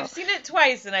 times. So. I've seen it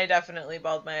twice, and I definitely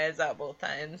bawled my eyes out both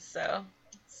times, so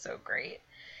it's so great.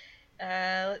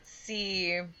 Let's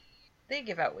see. They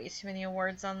give out way too many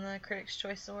awards on the Critics'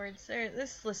 Choice Awards.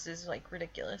 This list is,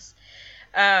 ridiculous.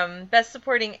 Best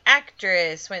Supporting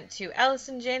Actress went to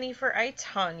Allison Janney for I,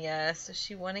 Tonya, so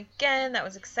she won again. That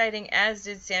was exciting, as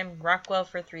did Sam Rockwell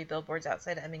for 3 Billboards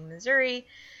Outside Ebbing, Missouri.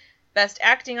 Best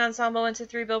Acting Ensemble went to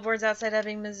Three Billboards Outside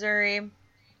Ebbing, Missouri.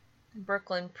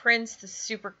 Brooklyn Prince, the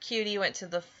super cutie, went to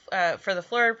the for the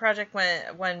Florida Project,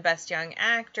 won Best Young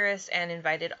Actress, and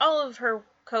invited all of her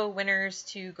co-winners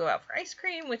to go out for ice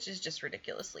cream, which is just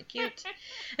ridiculously cute.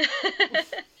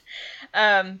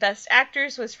 Best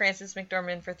Actress was Frances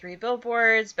McDormand for Three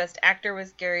Billboards. Best Actor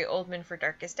was Gary Oldman for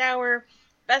Darkest Hour.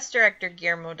 Best Director,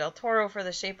 Guillermo del Toro for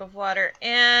The Shape of Water.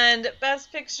 And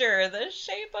Best Picture, The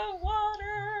Shape of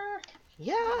Water.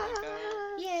 Yeah.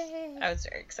 Yay! I was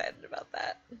very excited about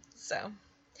that. So,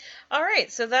 all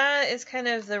right. So that is kind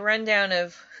of the rundown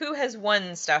of who has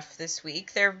won stuff this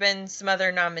week. There have been some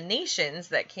other nominations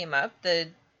that came up. The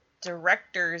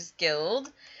Directors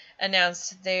Guild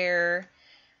announced their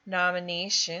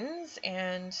nominations,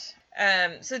 and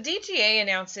so DGA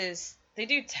announces, they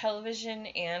do television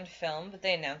and film, but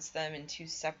they announce them in two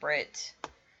separate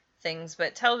things.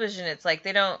 But television, it's like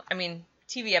they don't, I mean,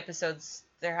 TV episodes,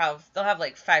 they'll have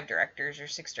like 5 directors or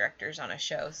 6 directors on a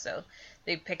show, so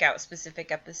they pick out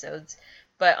specific episodes.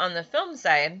 But on the film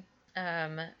side,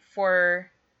 for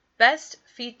best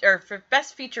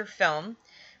feature film,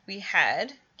 we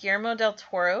had Guillermo del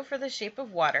Toro for The Shape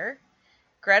of Water,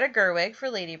 Greta Gerwig for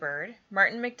Lady Bird,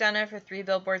 Martin McDonagh for Three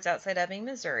Billboards Outside Ebbing,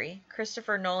 Missouri,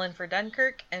 Christopher Nolan for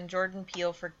Dunkirk, and Jordan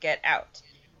Peele for Get Out.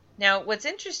 Now, what's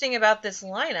interesting about this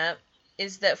lineup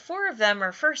is that 4 of them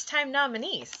are first-time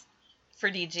nominees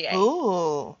for DGA.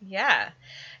 Ooh. Yeah.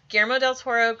 Guillermo del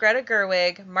Toro, Greta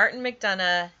Gerwig, Martin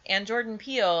McDonagh, and Jordan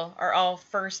Peele are all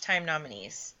first-time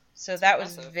nominees. So that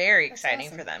was very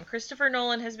exciting for them. Christopher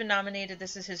Nolan has been nominated.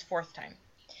 This is his 4th time.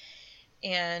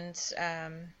 And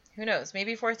who knows?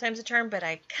 Maybe 4th time's a charm, but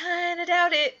I kind of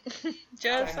doubt it.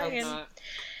 Just saying.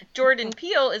 Jordan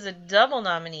Peele is a double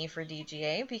nominee for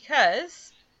DGA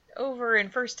because over in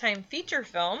first-time feature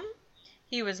film,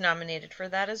 he was nominated for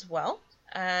that as well.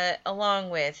 Along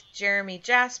with Jeremy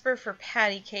Jasper for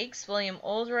Patty Cakes, William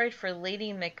Oldroyd for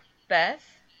Lady Macbeth,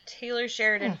 Taylor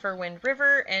Sheridan for Wind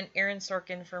River, and Aaron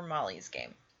Sorkin for Molly's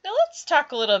Game. Now let's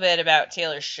talk a little bit about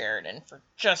Taylor Sheridan for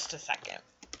just a second.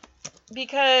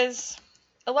 Because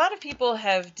a lot of people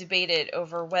have debated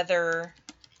over whether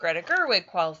Greta Gerwig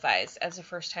qualifies as a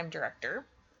first-time director.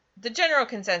 The general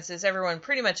consensus, everyone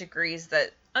pretty much agrees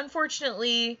that,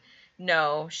 unfortunately,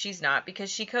 no, she's not,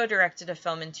 because she co-directed a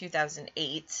film in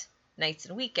 2008, Nights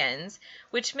and Weekends,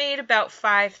 which made about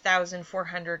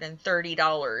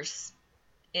 $5,430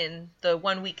 in the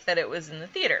 1 week that it was in the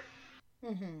theater.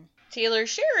 Mm-hmm. Taylor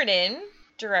Sheridan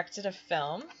directed a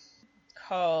film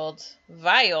called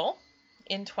Vile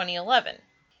in 2011.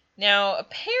 Now,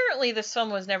 apparently this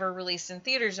film was never released in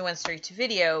theaters and went straight to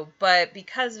video, but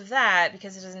because of that,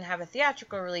 because it doesn't have a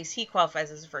theatrical release, he qualifies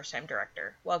as a first-time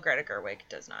director, while Greta Gerwig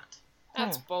does not.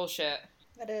 That's bullshit.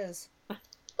 That is.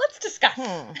 Let's discuss.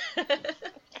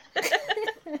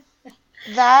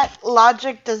 That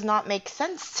logic does not make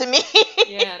sense to me.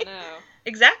 Yeah, no.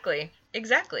 Exactly.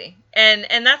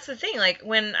 And that's the thing, like,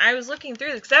 when I was looking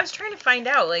through this, because I was trying to find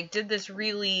out, like, did this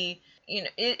really,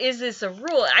 is this a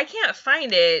rule? I can't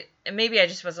find it, and maybe I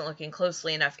just wasn't looking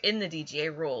closely enough in the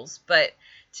DGA rules, but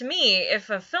to me, if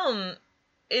a film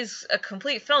is a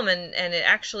complete film and it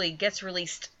actually gets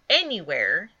released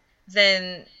anywhere,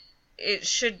 then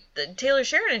Taylor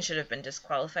Sheridan should have been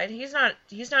disqualified. He's not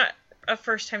a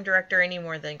first-time director any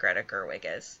more than Greta Gerwig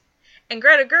is. And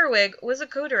Greta Gerwig was a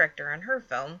co-director on her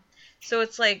film. So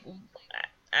it's like,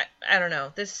 I don't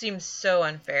know. This seems so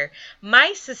unfair.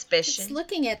 My suspicion... Just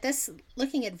looking at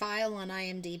Vile on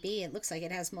IMDb, it looks like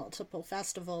it has multiple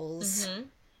festivals. Mm-hmm.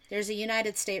 There's a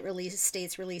United States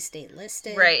release date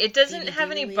listed. Right. It doesn't DVD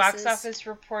have any releases. box office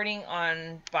reporting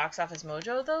on Box Office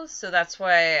Mojo, though, so that's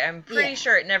why I'm pretty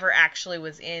sure it never actually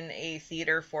was in a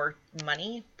theater for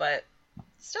money, but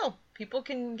still, people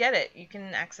can get it. You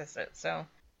can access it, so...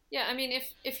 Yeah, I mean,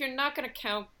 if you're not going to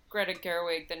count Greta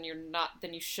Gerwig, then you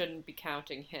shouldn't be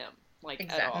counting him,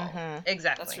 at all. Mm-hmm.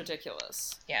 Exactly. That's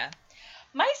ridiculous. Yeah.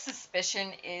 My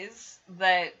suspicion is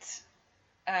that,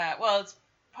 it's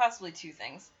possibly 2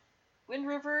 things. Wind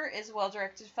River is a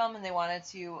well-directed film, and they wanted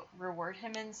to reward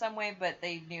him in some way, but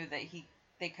they knew that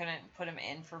they couldn't put him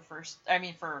in for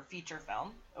a feature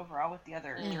film overall with the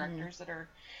other directors that are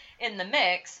in the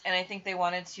mix, and I think they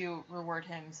wanted to reward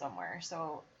him somewhere.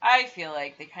 So I feel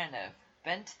like they kind of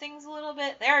bent things a little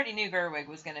bit. They already knew Gerwig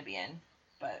was going to be in,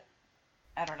 but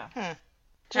I don't know. I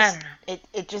don't know.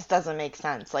 It just doesn't make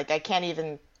sense. Like, I can't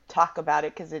even talk about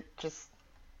it because it just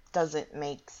doesn't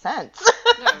make sense.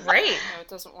 No, right. No, it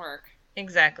doesn't work.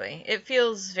 Exactly. It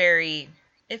feels very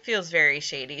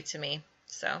shady to me.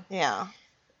 So yeah.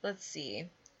 Let's see.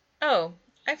 Oh,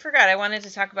 I forgot. I wanted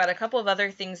to talk about a couple of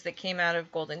other things that came out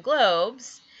of Golden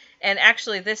Globes, And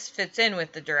actually, this fits in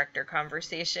with the director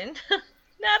conversation.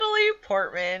 Natalie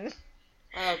Portman.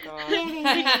 Oh, God.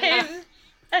 became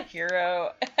a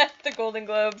hero at the Golden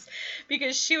Globes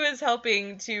because she was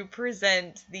helping to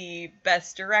present the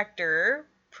Best Director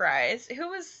prize. Who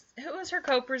was her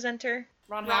co-presenter?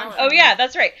 Ron Howard. Oh, yeah,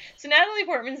 that's right. So Natalie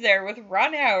Portman's there with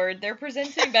Ron Howard. They're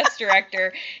presenting Best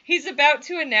Director. He's about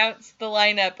to announce the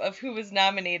lineup of who was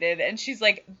nominated, and she's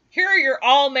like, here are your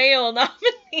all-male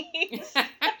nominees.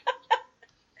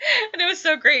 And it was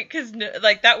so great because,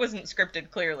 like, that wasn't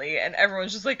scripted, clearly, and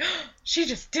everyone's just like, oh, she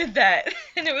just did that.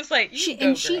 And it was like,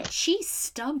 she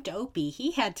stumped Opie.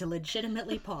 He had to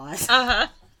legitimately pause. Uh-huh.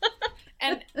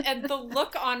 And the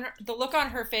look on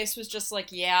her face was just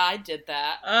like, yeah, I did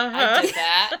that. Uh-huh. I did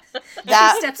that.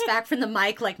 She steps back from the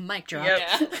mic like mic drop. Yep.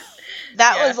 Yeah.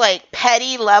 That was like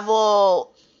petty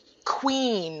level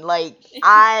queen. Like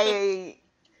I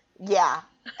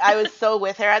was so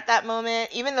with her at that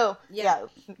moment, even though,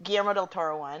 Guillermo del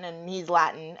Toro won, and he's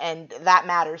Latin, and that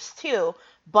matters too.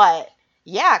 But,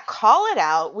 yeah, call it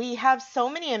out. We have so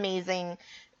many amazing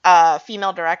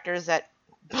female directors that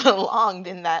belonged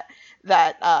in that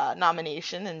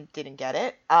nomination and didn't get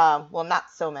it. Well,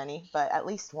 not so many, but at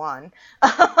least one.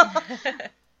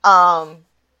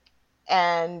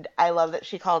 And I love that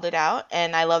she called it out,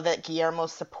 and I love that Guillermo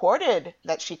supported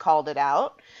that she called it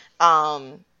out.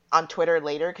 On Twitter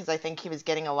later, because I think he was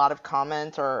getting a lot of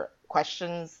comments or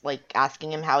questions, like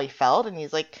asking him how he felt, and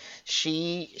he's like,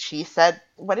 she said,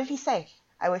 what did he say?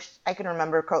 I wish I could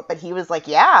remember a quote, but he was like,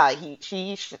 yeah,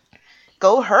 she should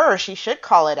go her. She should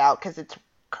call it out because it's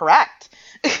correct.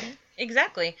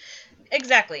 Exactly.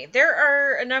 There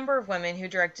are a number of women who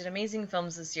directed amazing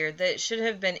films this year that should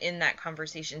have been in that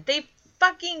conversation. They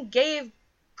fucking gave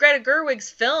Greta Gerwig's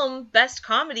film Best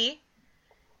Comedy.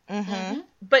 Mm-hmm.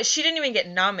 But she didn't even get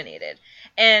nominated.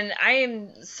 And I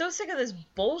am so sick of this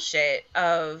bullshit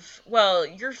of, well,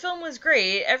 your film was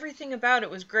great, everything about it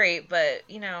was great, but,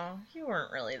 you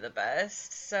weren't really the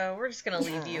best, so we're just going to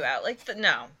leave you out. Like,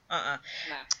 no.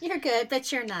 You're good,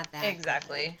 but you're not that.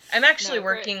 Exactly. I'm actually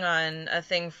working on a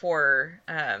thing for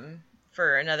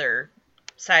another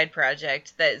side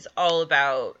project that is all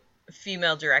about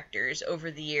female directors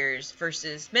over the years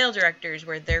versus male directors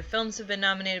where their films have been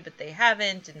nominated but they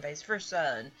haven't, and vice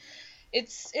versa, and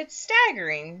it's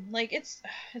staggering. Like, it's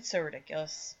so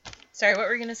ridiculous. Sorry, what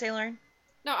were you gonna say, Lauren?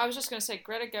 No, I was just gonna say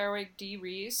Greta Gerwig, Dee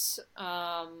Reese,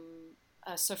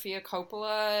 Sofia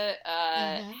Coppola.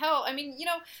 Hell, I mean, you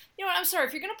know what? I'm sorry,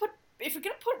 if you're gonna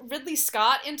put Ridley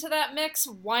Scott into that mix,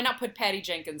 why not put Patty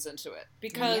Jenkins into it?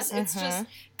 Because it's just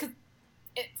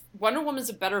Wonder Woman's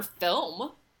a better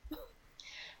film.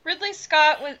 Ridley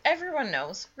Scott everyone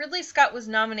knows, Ridley Scott was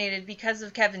nominated because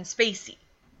of Kevin Spacey.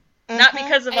 Not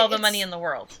because of all the money in the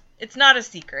world. It's not a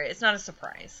secret. It's not a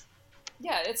surprise.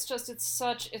 Yeah, it's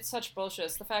such bullshit.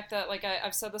 It's the fact that, like,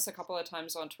 I've said this a couple of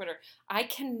times on Twitter, I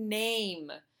can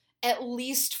name at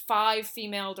least 5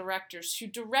 female directors who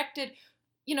directed,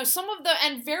 some of the,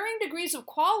 and varying degrees of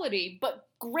quality, but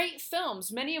great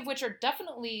films, many of which are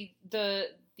definitely the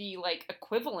like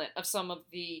equivalent of some of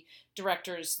the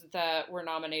directors that were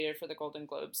nominated for the Golden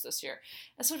Globes this year.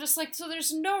 And so so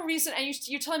there's no reason, and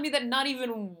you're telling me that not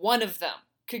even one of them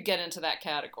could get into that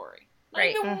category. Not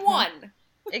even one.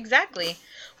 Exactly.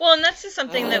 Well, and that's just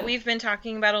something that we've been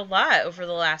talking about a lot over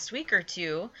the last week or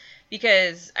two,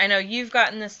 because I know you've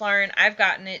gotten this, Lauren, I've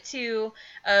gotten it too,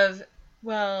 of,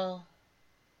 well,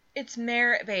 it's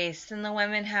merit-based and the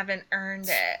women haven't earned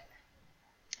it.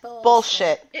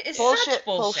 Bullshit. It's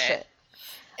bullshit.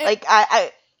 Like,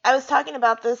 I was talking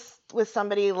about this with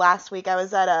somebody last week. I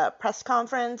was at a press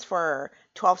conference for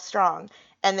 12 Strong,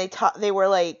 and they were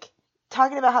like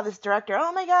talking about how this director,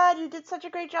 oh my god, you did such a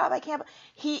great job.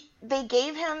 They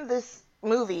gave him this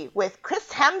movie with Chris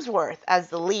Hemsworth as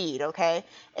the lead, okay?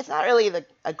 It's not really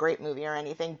a great movie or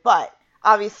anything, but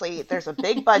obviously there's a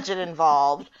big budget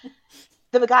involved.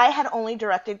 The guy had only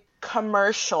directed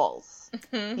commercials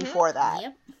before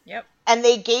that. Yep. And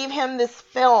they gave him this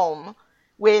film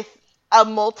with a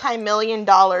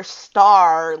multi-million-dollar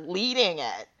star leading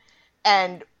it.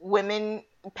 And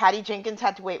Patty Jenkins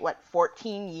had to wait,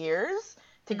 14 years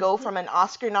to go from an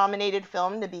Oscar-nominated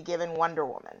film to be given Wonder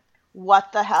Woman.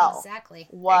 What the hell? Exactly.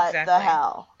 What the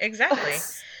hell? Exactly.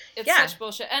 It's such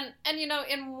bullshit. And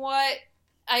in what...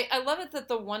 I love it that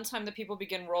the one time that people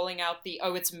begin rolling out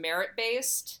it's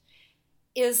merit-based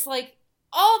is like,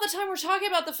 all the time we're talking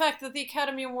about the fact that the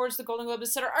Academy Awards, the Golden Globes,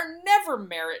 etc., are never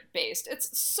merit-based.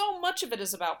 It's so much of it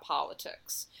is about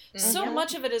politics. So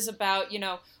much of it is about,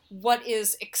 what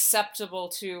is acceptable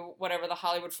to whatever the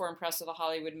Hollywood Foreign Press or the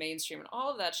Hollywood mainstream and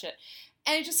all of that shit.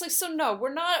 And it's just like, so no,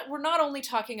 we're not only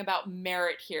talking about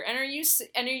merit here. And are you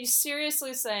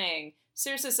seriously saying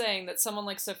that someone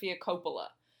like Sofia Coppola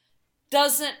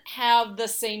doesn't have the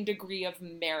same degree of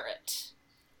merit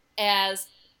as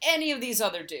any of these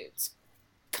other dudes?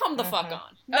 Come the fuck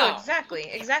on. No. Oh,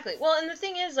 exactly. Well, and the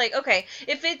thing is, like, okay,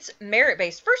 if it's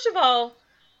merit-based, first of all,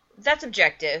 that's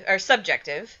objective, or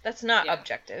subjective. That's not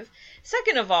objective.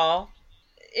 Second of all,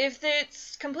 if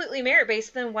it's completely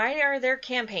merit-based, then why are there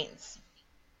campaigns?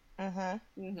 I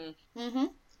mean,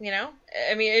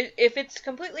 if it's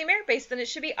completely merit-based, then it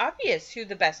should be obvious who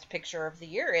the best picture of the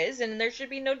year is, and there should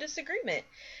be no disagreement.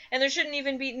 And there shouldn't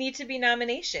even need to be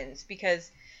nominations,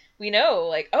 because we know,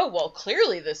 like, oh, well,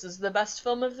 clearly this is the best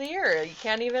film of the year. You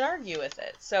can't even argue with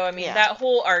it. So, I mean, that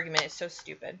whole argument is so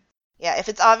stupid. Yeah, if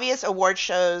it's obvious, award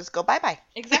shows go bye-bye.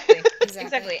 Exactly.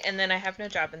 Exactly. And then I have no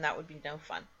job, and that would be no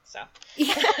fun. So.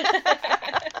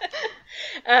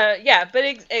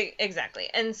 Exactly.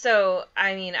 And so,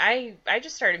 I mean, I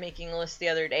just started making a list the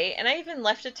other day, and I even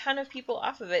left a ton of people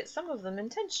off of it, some of them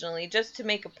intentionally, just to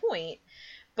make a point.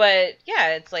 But,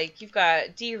 yeah, it's like, you've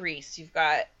got Dee Reese, you've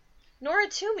got Nora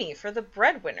Toomey for The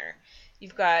Breadwinner.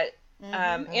 You've got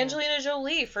Angelina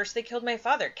Jolie, First They Killed My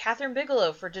Father. Kathryn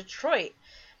Bigelow for Detroit.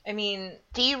 I mean...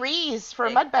 Dee Reese for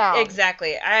Mudbound.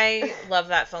 Exactly. I love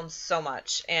that film so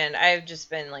much. And I've just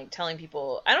been, like, telling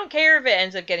people, I don't care if it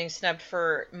ends up getting snubbed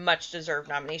for much-deserved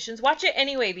nominations. Watch it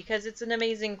anyway, because it's an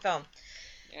amazing film.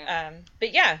 Yeah.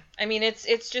 But yeah, I mean,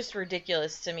 it's just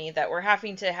ridiculous to me that we're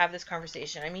having to have this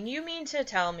conversation. I mean, you mean to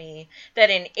tell me that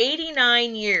in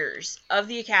 89 years of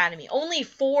the Academy, only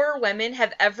 4 women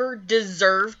have ever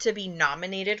deserved to be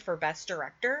nominated for Best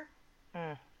Director?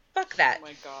 Fuck that. Oh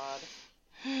my god.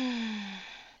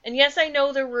 And yes, I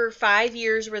know there were 5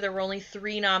 years where there were only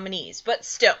 3 nominees, but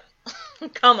still,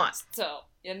 come on. Still,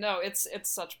 it's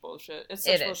such bullshit. It's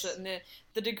such bullshit, and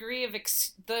the degree of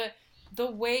the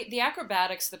way, the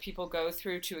acrobatics that people go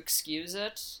through to excuse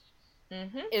it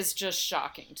is just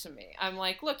shocking to me. I'm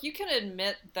like, look, you can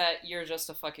admit that you're just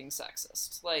a fucking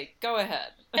sexist. Like, go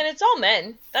ahead. And it's all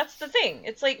men. That's the thing.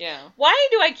 It's like, why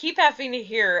do I keep having to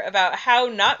hear about how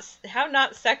not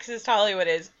sexist Hollywood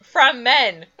is from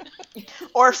men?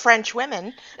 Or French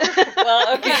women.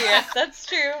 Well, okay, yes, that's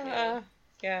true.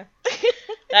 Yeah.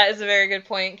 That is a very good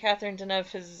point. Catherine Deneuve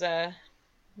has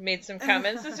made some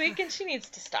comments this week, and she needs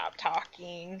to stop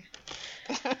talking.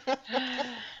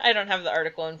 I don't have the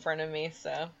article in front of me,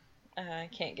 so I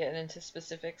can't get into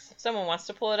specifics. If someone wants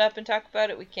to pull it up and talk about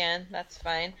it, we can. That's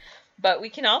fine. But we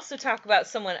can also talk about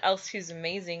someone else who's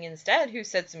amazing instead, who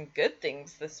said some good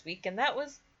things this week, and that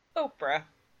was Oprah.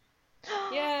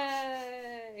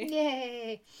 Yay!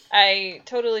 Yay! I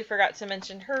totally forgot to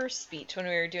mention her speech when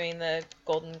we were doing the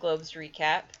Golden Globes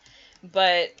recap.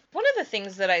 But one of the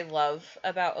things that I love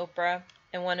about Oprah,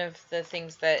 and one of the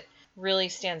things that really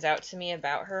stands out to me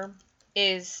about her,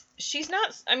 is she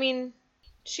says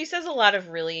a lot of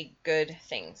really good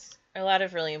things, a lot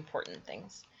of really important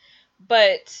things.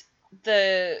 But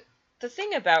the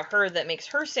thing about her that makes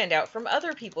her stand out from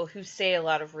other people who say a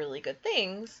lot of really good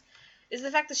things is the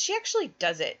fact that she actually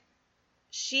does it.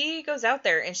 She goes out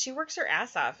there and she works her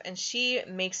ass off, and she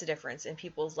makes a difference in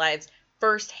people's lives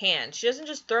firsthand. She doesn't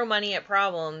just throw money at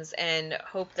problems and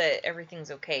hope that everything's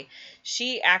okay.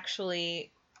 She actually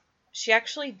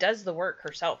does the work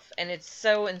herself, and it's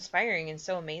so inspiring and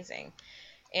so amazing.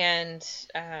 And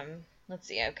let's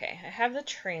see. Okay, I have the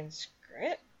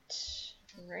transcript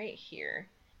right here,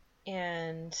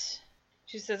 and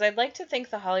she says, "I'd like to thank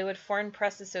the Hollywood Foreign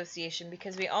Press Association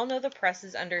because we all know the press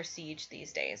is under siege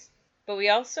these days. But we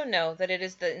also know that it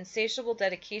is the insatiable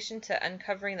dedication to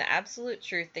uncovering the absolute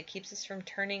truth that keeps us from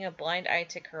turning a blind eye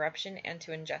to corruption and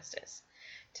to injustice.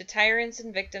 To tyrants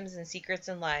and victims and secrets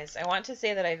and lies, I want to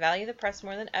say that I value the press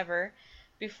more than ever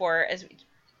before as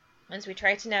we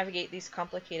try to navigate these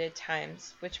complicated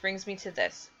times. Which brings me to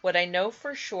this. What I know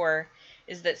for sure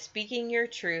is that speaking your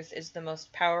truth is the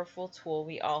most powerful tool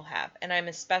we all have, and I'm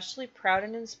especially proud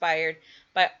and inspired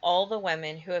by all the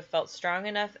women who have felt strong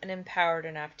enough and empowered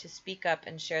enough to speak up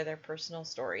and share their personal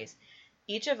stories.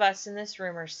 Each of us in this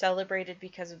room are celebrated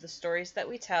because of the stories that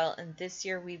we tell, and this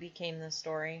year we became the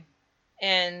story."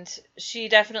 And she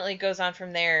definitely goes on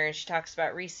from there, and she talks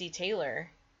about Reese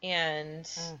Taylor, and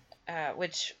that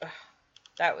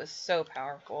was so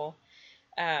powerful.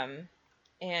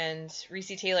 And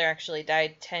Reese Taylor actually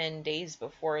died 10 days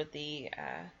before the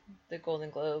Golden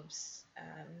Globes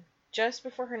just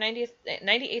before her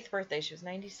 98th birthday. She was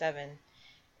 97.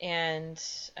 And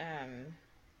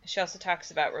she also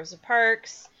talks about Rosa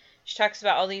Parks. She talks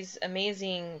about all these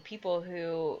amazing people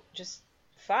who just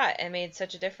fought and made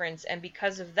such a difference. And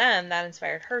because of them, that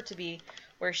inspired her to be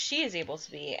where she is able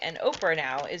to be. And Oprah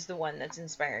now is the one that's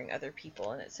inspiring other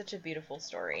people. And it's such a beautiful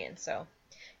story. And so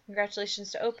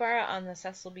congratulations to Oprah on the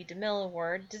Cecil B. DeMille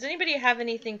Award. Does anybody have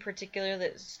anything particular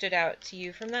that stood out to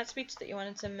you from that speech that you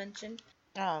wanted to mention?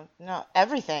 Oh, no,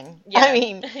 everything. Yeah. I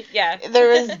mean, yeah.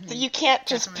 You can't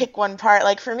just pick one part.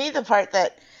 Like, for me, the part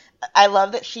that I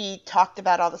love that she talked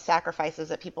about all the sacrifices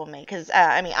that people make. Because,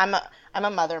 I mean, I'm a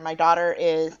mother. My daughter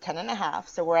is 10 and a half,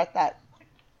 so we're at that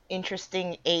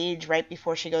interesting age right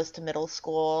before she goes to middle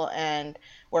school and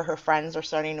where her friends are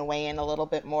starting to weigh in a little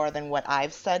bit more than what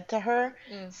I've said to her.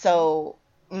 Mm-hmm. So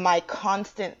my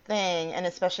constant thing, and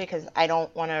especially because I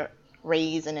don't want to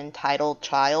raise an entitled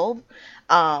child,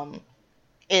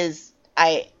 is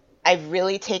I've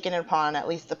really taken it upon, at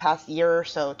least the past year or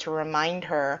so, to remind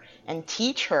her and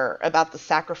teach her about the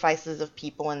sacrifices of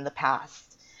people in the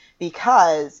past.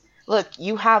 Because, look,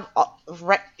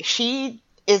 she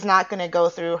is not going to go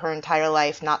through her entire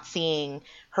life not seeing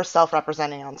herself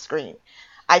represented on screen.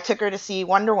 I took her to see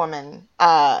Wonder Woman,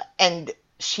 and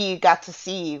she got to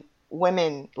see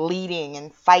women leading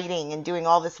and fighting and doing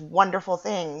all this wonderful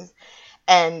things.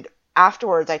 And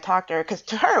afterwards, I talked to her, because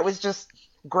to her it was just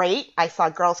great. I saw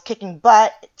girls kicking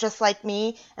butt just like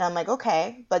me, and I'm like,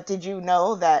 okay, but did you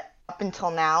know that up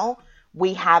until now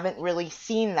we haven't really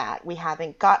seen that? We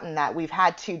haven't gotten that. We've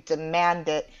had to demand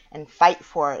it and fight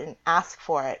for it and ask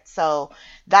for it. So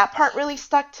that part really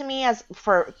stuck to me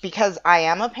because I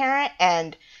am a parent,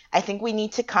 and I think we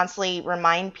need to constantly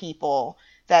remind people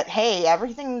that, hey,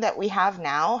 everything that we have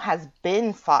now has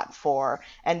been fought for,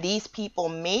 and these people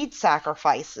made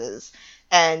sacrifices,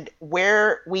 and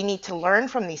where we need to learn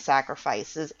from these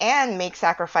sacrifices and make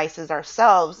sacrifices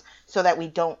ourselves so that we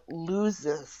don't lose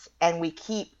this and we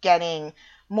keep getting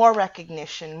more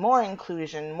recognition, more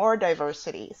inclusion, more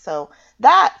diversity. So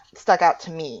that stuck out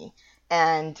to me,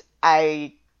 and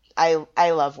I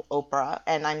love Oprah,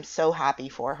 and I'm so happy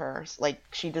for her. Like,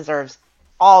 she deserves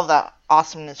all the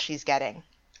awesomeness she's getting.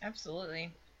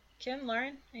 Absolutely. Kim,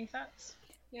 Lauren, any thoughts?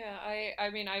 Yeah, I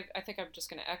mean, I think I'm just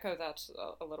going to echo that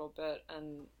a little bit.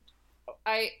 And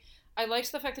I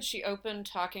liked the fact that she opened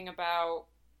talking about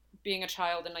being a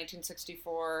child in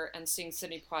 1964 and seeing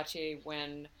Sidney Poitier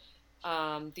win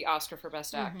the Oscar for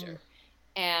Best Actor.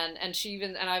 And she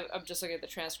even, and I'm just looking at the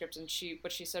transcript, and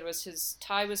what she said was his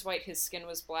tie was white, his skin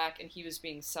was black, and he was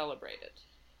being celebrated.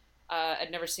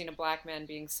 I'd never seen a black man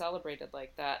being celebrated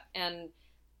like that. And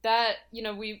that, you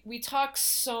know, we talk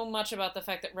so much about the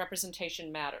fact that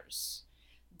representation matters,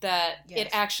 that it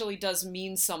actually does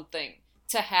mean something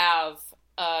to have,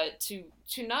 to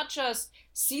not just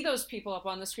see those people up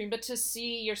on the screen, but to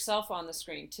see yourself on the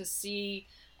screen, to see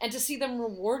them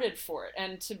rewarded for it,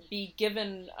 and to be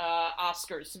given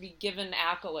Oscars, to be given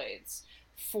accolades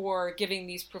for giving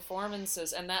these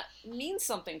performances. And that means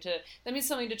something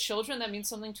to children, that means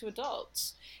something to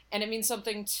adults, and it means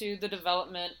something to the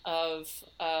development of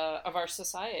our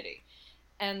society.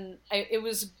 And it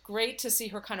was great to see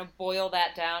her kind of boil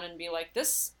that down and be like,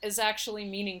 this is actually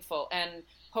meaningful, and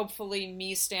hopefully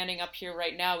me standing up here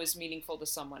right now is meaningful to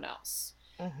someone else.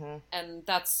 Mm-hmm. And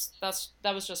that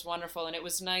was just wonderful. And it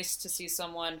was nice to see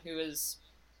someone who is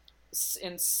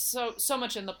in so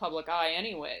much in the public eye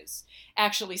anyways,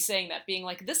 actually saying that, being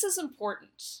like, this is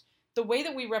important. The way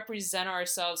that we represent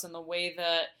ourselves and the way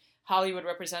that Hollywood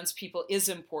represents people is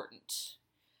important.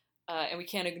 And we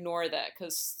can't ignore that,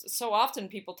 because so often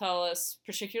people tell us,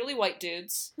 particularly white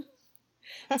dudes,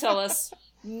 tell us,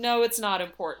 no, it's not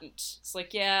important. It's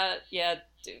like, yeah,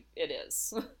 dude, it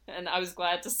is. And I was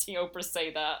glad to see Oprah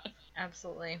say that.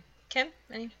 Absolutely. Kim,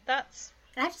 any thoughts?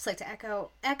 I'd just like to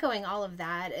echoing all of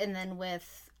that, and then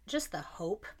with just the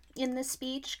hope in the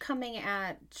speech coming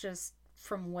at just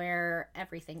from where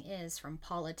everything is, from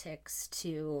politics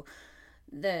to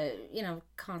the,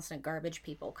 constant garbage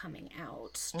people coming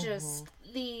out. Mm-hmm. Just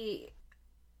the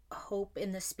hope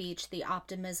in the speech, the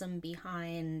optimism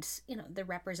behind, the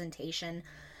representation,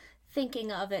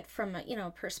 thinking of it from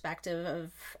a, perspective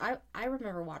of, I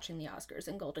remember watching the Oscars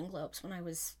and Golden Globes when I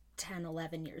was 10,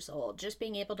 11 years old, just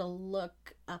being able to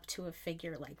look up to a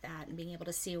figure like that and being able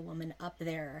to see a woman up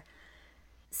there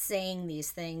saying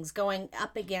these things, going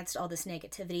up against all this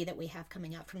negativity that we have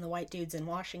coming out from the white dudes in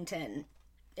Washington.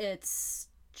 It's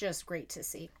just great to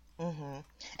see. Mm-hmm.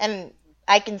 And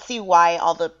I can see why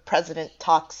all the president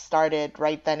talks started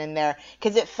right then and there,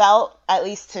 because it felt, at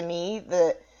least to me,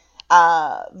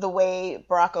 the way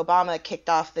Barack Obama kicked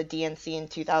off the DNC in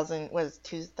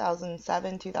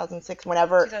 2007, 2006,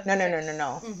 whenever. 2006.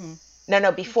 No. Mm-hmm.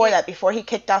 No, before that, before he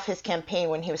kicked off his campaign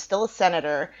when he was still a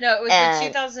senator. No, it was the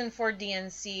 2004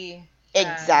 DNC.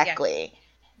 Exactly.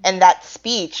 And that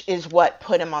speech is what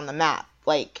put him on the map.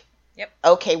 Like, yep.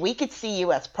 Okay, we could see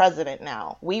you as president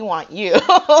now. We want you.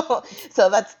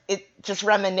 So it just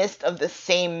reminisced of the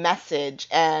same message.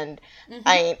 And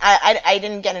I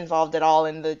didn't get involved at all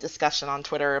in the discussion on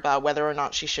Twitter about whether or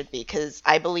not she should be, because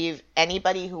I believe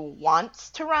anybody who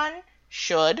wants to run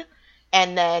should.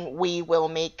 And then we will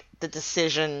make the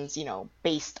decisions,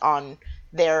 based on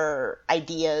their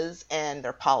ideas and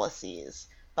their policies.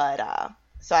 But,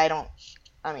 so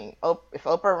if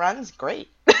Oprah runs, great.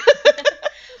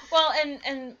 Well,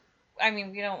 and I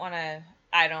mean,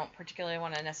 I don't particularly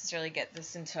want to necessarily get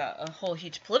this into a whole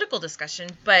huge political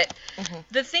discussion, but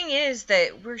the thing is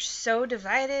that we're so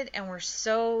divided and we're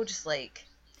so just like,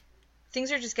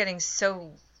 things are just getting so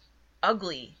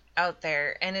ugly out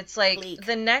there. And it's like Bleak.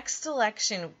 The next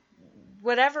election,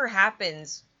 whatever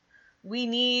happens, we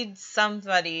need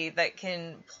somebody that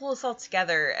can pull us all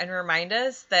together and remind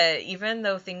us that even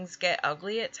though things get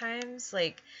ugly at times,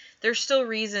 like, there's still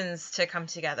reasons to come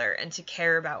together and to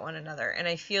care about one another. And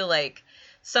I feel like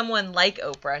someone like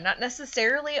Oprah, not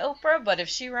necessarily Oprah, but if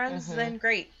she runs, then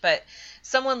great. But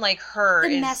someone like her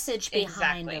The is... message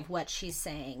behind exactly. of what she's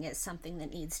saying is something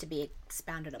that needs to be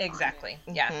expounded upon. Exactly,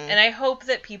 yeah. And I hope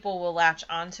that people will latch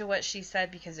onto what she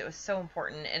said, because it was so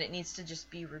important, and it needs to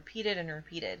just be repeated and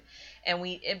repeated. And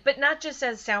but not just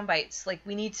as sound bites. Like,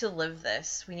 we need to live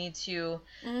this. We need to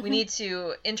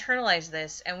internalize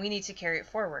this, and we need to carry it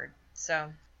forward.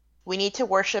 So... We need to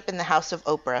worship in the house of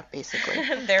Oprah, basically.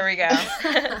 There we go.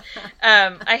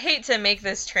 I hate to make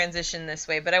this transition this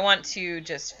way, but I want to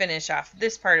just finish off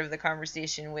this part of the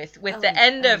conversation with the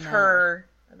end of her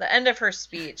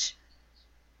speech,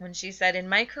 when she said, "In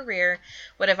my career,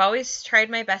 what I've always tried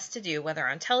my best to do, whether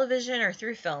on television or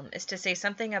through film, is to say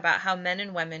something about how men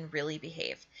and women really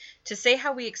behave. To say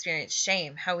how we experience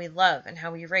shame, how we love and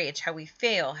how we rage, how we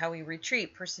fail, how we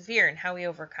retreat, persevere, and how we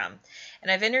overcome.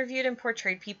 And I've interviewed and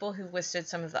portrayed people who've withstood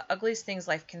some of the ugliest things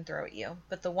life can throw at you.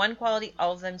 But the one quality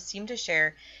all of them seem to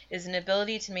share is an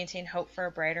ability to maintain hope for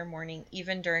a brighter morning,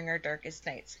 even during our darkest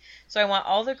nights. So I want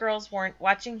all the girls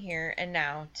watching here and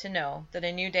now to know that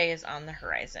a new day is on the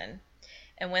horizon.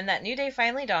 And when that new day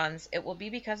finally dawns, it will be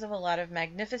because of a lot of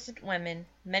magnificent women,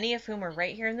 many of whom are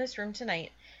right here in this room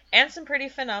tonight, and some pretty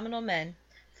phenomenal men,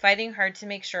 fighting hard to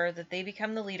make sure that they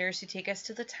become the leaders who take us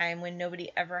to the time when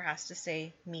nobody ever has to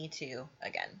say me too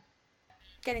again."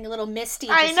 Getting a little misty.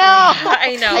 I know.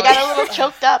 I know. I got a little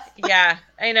choked up. Yeah,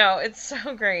 I know. It's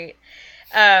so great.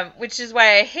 Which is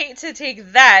why I hate to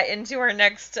take that into our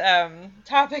next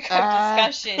topic of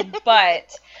discussion,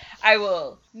 but I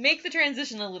will make the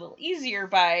transition a little easier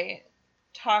by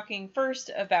talking first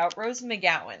about Rose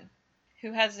McGowan,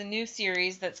 who has a new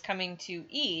series that's coming to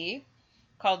E!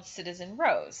 Called Citizen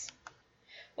Rose.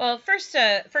 Well, first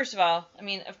of all, I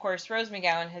mean, of course, Rose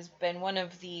McGowan has been one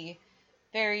of the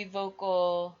very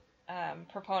vocal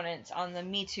proponents on the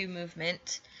Me Too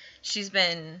movement. She's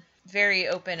been very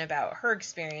open about her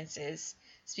experiences,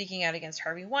 speaking out against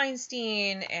Harvey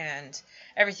Weinstein and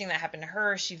everything that happened to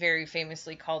her. She very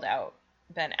famously called out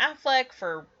Ben Affleck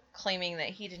for claiming that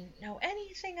he didn't know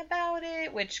anything about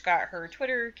it, which got her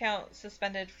Twitter account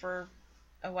suspended for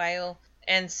a while.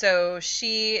 And so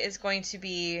she is going to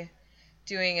be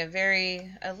doing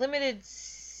a limited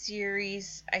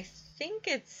series. I think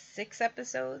it's 6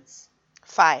 episodes.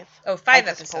 5. Oh, 5 I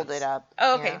episodes. just pulled it up.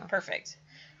 Oh, okay, Yeah. Perfect.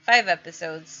 5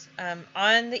 episodes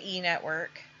on the E!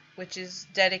 Network, which is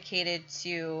dedicated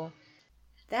to...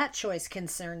 That choice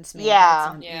concerns me. Yeah.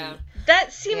 That's on Yeah. E!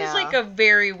 That seems Yeah. like a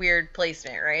very weird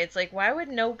placement, right? It's like, why would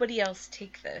nobody else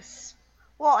take this?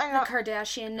 Well, I The know.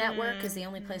 Kardashian Network is the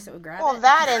only place that would grab Well, it.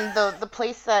 that and the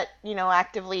place that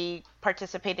actively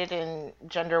participated in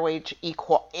gender wage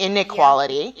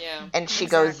inequality, Yeah. and she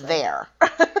goes there.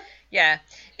 Yeah.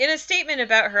 In a statement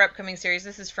about her upcoming series,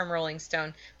 this is from Rolling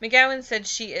Stone, McGowan said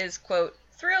she is, quote,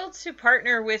 thrilled to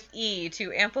partner with E!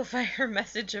 To amplify her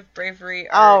message of bravery,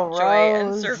 art, joy, and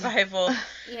Rose. survival. I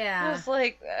Yeah. was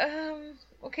like,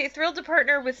 okay, thrilled to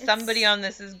partner with somebody on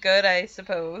this is good, I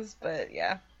suppose, but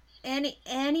yeah.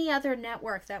 Any other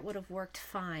network that would have worked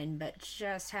fine, but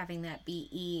just having that be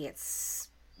E! It's...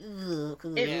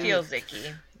 It feels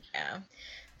icky, yeah.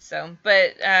 So,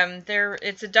 but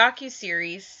it's a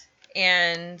docu-series,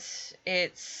 and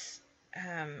it's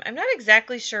I'm not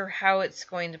exactly sure how it's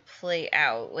going to play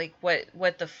out, like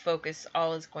what the focus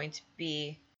all is going to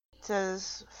be. It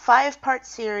says 5-part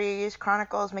series,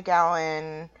 chronicles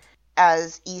McGowan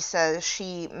as E says,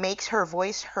 she makes her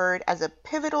voice heard as a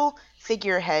pivotal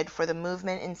figurehead for the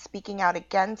movement in speaking out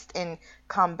against and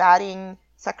combating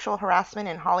sexual harassment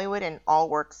in Hollywood and all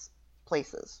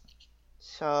workplaces.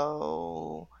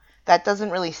 So that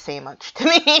doesn't really say much to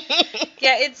me.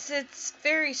 Yeah, it's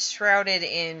very shrouded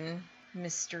in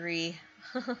mystery.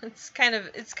 It's kind of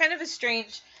a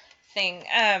strange thing.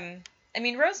 I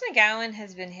mean, Rose McGowan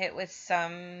has been hit with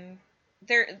some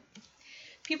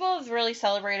people have really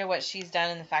celebrated what she's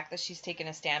done and the fact that she's taken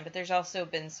a stand, but there's also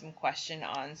been some question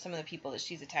on some of the people that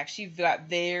she's attacked. She got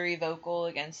very vocal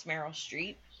against Meryl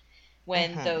Streep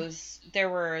when there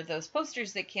were those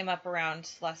posters that came up around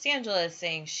Los Angeles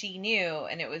saying she knew,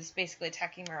 and it was basically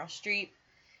attacking Meryl Streep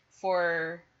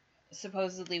for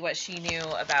supposedly what she knew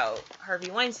about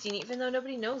Harvey Weinstein, even though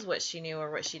nobody knows what she knew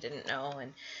or what she didn't know.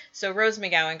 And so Rose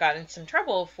McGowan got in some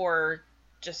trouble for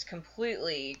just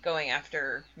completely going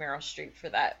after Meryl Streep for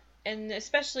that. And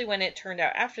especially when it turned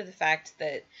out after the fact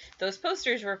that those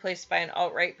posters were placed by an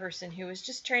alt-right person who was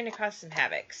just trying to cause some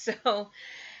havoc. So,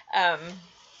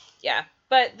 yeah.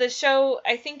 But the show,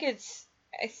 I think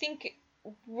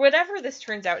whatever this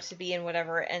turns out to be and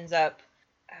whatever it ends up,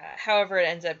 however it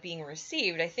ends up being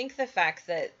received, I think the fact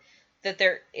that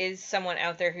there is someone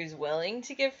out there who's willing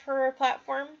to give her a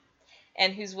platform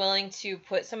and who's willing to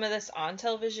put some of this on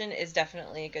television is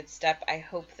definitely a good step. I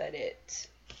hope that it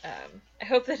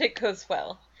goes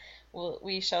well.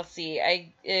 We shall see.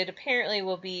 It apparently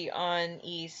will be on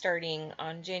E! Starting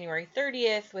on January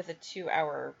 30th with a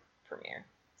 2-hour premiere.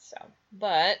 So,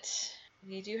 but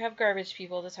we do have Garbage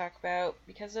People to talk about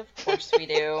because of course we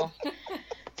do.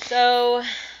 So,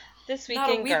 this weekend,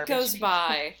 not a week Garbage goes People.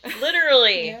 by.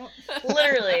 Literally.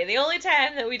 Literally. The only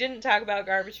time that we didn't talk about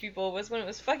Garbage People was when it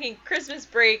was fucking Christmas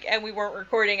break and we weren't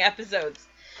recording episodes.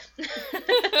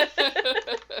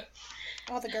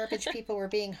 All the Garbage People were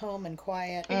being home and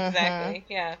quiet. Exactly,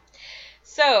 yeah.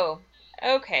 So,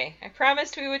 okay. I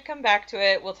promised we would come back to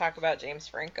it. We'll talk about James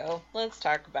Franco. Let's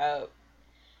talk about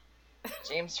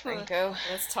James Franco.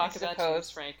 Let's talk about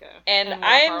James Franco. And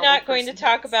I'm not going to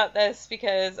talk about this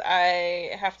because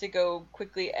I have to go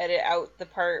quickly edit out the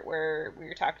part where we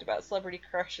were talking about celebrity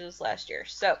crushes last year.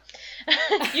 So,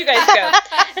 you guys go.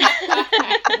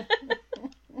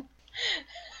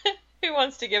 Who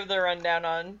wants to give the rundown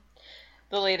on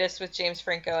the latest with James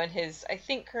Franco and his, I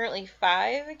think, currently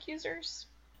 5 accusers?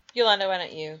 Yolanda, why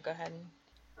don't you go ahead?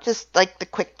 Just like the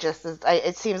quick gist is,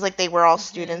 it seems like they were all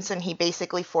students, and he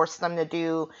basically forced them to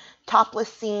do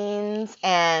topless scenes,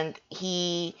 and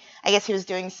I guess he was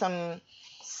doing some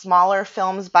smaller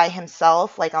films by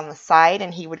himself, like on the side,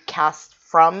 and he would cast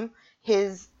from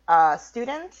his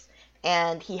students,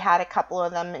 and he had a couple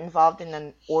of them involved in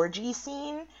an orgy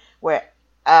scene where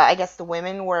I guess the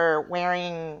women were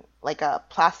wearing like a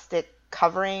plastic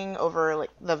covering over like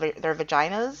their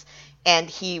vaginas, and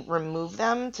he removed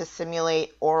them to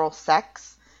simulate oral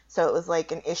sex. So it was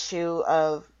like an issue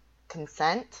of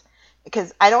consent,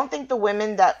 because I don't think the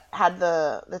women that had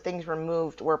the things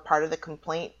removed were part of the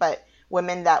complaint, but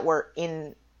women that were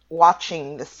in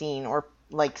watching the scene or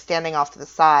like standing off to the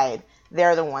side,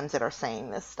 they're the ones that are saying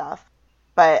this stuff.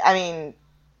 But I mean,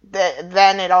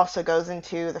 then it also goes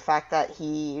into the fact that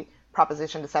he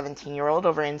propositioned a 17-year-old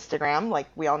over Instagram. Like,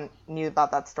 we all knew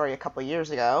about that story a couple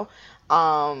years ago.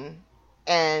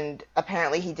 And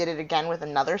apparently he did it again with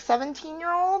another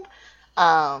 17-year-old.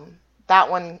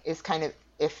 That one is kind of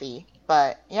iffy.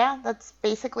 But yeah, that's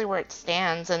basically where it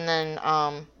stands. And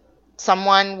then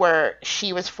someone where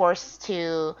she was forced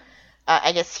to,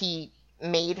 I guess he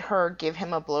made her give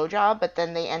him a blowjob, but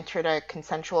then they entered a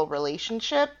consensual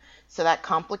relationship. So that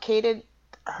complicated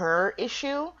her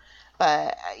issue.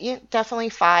 But yeah, definitely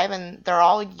 5, and they're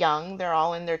all young. They're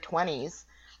all in their 20s.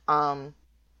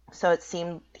 So it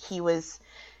seemed he was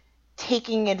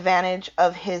taking advantage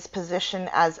of his position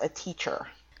as a teacher.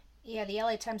 Yeah, the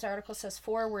LA Times article says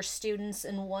 4 were students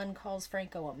and 1 calls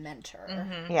Franco a mentor.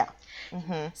 Mm-hmm. Yeah.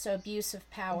 Mm-hmm. So abuse of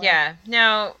power. Yeah.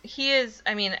 Now, he is,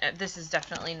 I mean, this is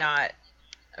definitely not,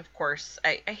 of course,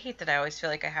 I hate that I always feel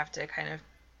like I have to kind of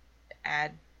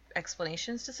add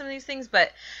explanations to some of these things,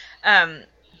 but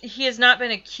he has not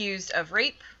been accused of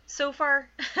rape so far.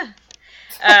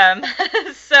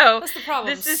 So that's the problem.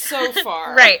 This is so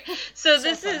far, right. So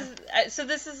this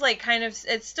is like kind of,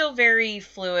 it's still very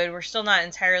fluid. We're still not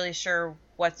entirely sure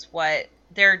what's what.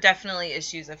 There are definitely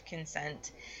issues of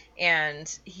consent,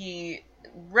 and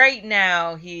right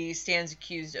now he stands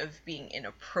accused of being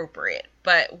inappropriate.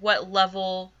 But what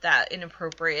level that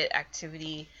inappropriate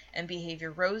activity and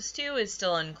behavior rose to is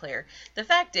still unclear. The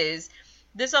fact is,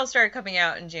 this all started coming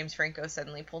out, and James Franco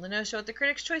suddenly pulled a no-show at the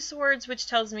Critics' Choice Awards, which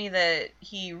tells me that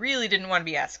he really didn't want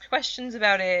to be asked questions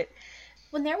about it.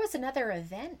 When there was another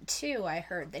event, too, I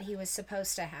heard that he was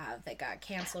supposed to have that got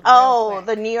canceled.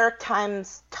 The New York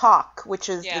Times Talk, which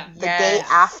is the day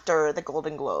after the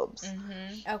Golden Globes.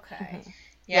 Mm-hmm. Okay.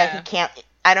 Yeah, he can't.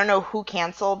 I don't know who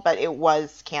canceled, but it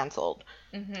was canceled.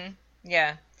 Mm-hmm.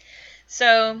 Yeah.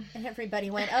 So. And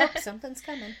everybody went, oh, something's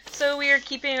coming. So we are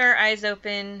keeping our eyes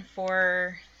open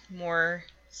for more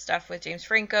stuff with James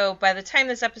Franco. By the time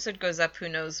this episode goes up, who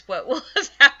knows what will have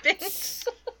happened.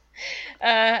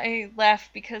 I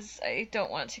laugh because I don't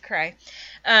want to cry.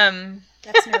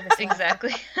 That's nervous.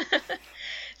 Exactly.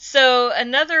 So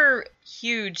another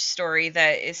huge story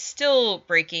that is still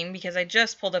breaking, because I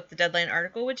just pulled up the Deadline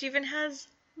article, which even has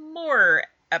more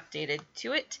updated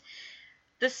to it.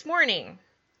 This morning,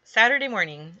 Saturday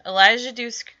morning, Elijah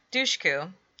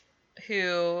Dushku,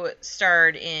 who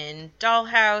starred in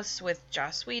Dollhouse with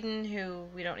Joss Whedon, who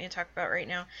we don't need to talk about right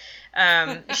now,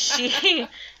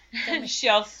 she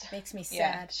also makes me sad.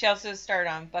 Yeah, she also starred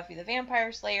on Buffy the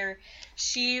Vampire Slayer.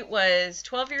 She was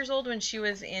 12 years old when she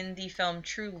was in the film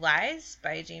True Lies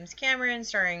by James Cameron,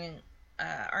 starring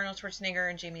Arnold Schwarzenegger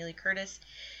and Jamie Lee Curtis.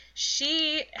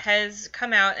 She has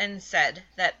come out and said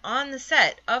that on the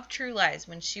set of True Lies,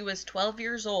 when she was 12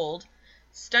 years old,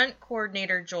 stunt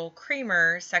coordinator Joel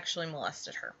Kramer sexually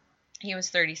molested her. He was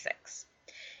 36.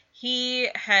 He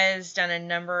has done a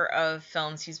number of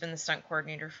films. He's been the stunt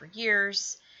coordinator for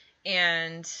years,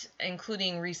 and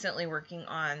including recently working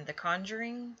on The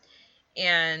Conjuring.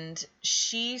 And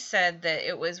she said that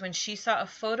it was when she saw a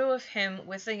photo of him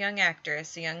with a young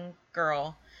actress, a young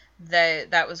girl,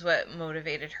 that was what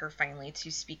motivated her finally to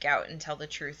speak out and tell the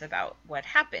truth about what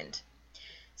happened.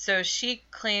 So she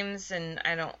claims, and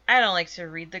I don't like to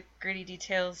read the gritty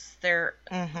details. The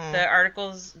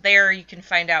articles there, you can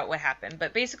find out what happened.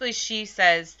 But basically she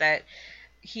says that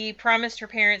he promised her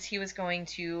parents he was going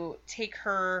to take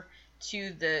her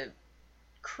to the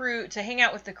crew, to hang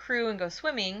out with the crew and go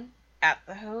swimming at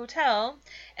the hotel,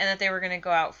 and that they were going to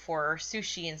go out for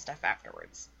sushi and stuff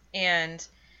afterwards. And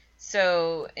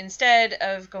so instead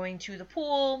of going to the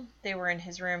pool, they were in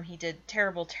his room. He did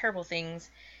terrible, terrible things.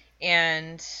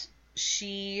 And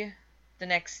she, the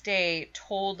next day,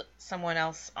 told someone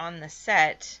else on the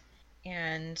set.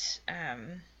 And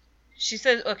she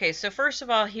says, okay, so first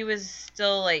of all, he was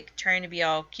still like trying to be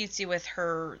all cutesy with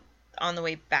her on the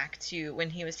way back to when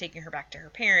he was taking her back to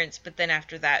her parents. But then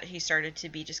after that, he started to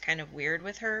be just kind of weird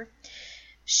with her.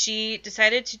 She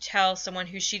decided to tell someone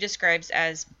who she describes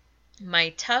as my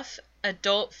tough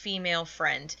adult female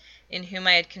friend, in whom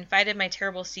I had confided my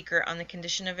terrible secret on the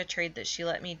condition of a trade that she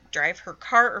let me drive her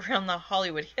car around the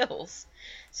Hollywood Hills.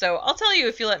 So I'll tell you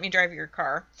if you let me drive your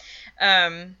car.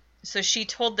 So she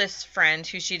told this friend,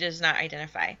 who she does not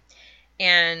identify.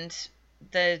 And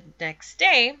the next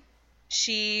day,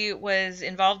 she was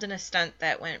involved in a stunt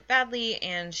that went badly,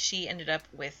 and she ended up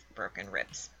with broken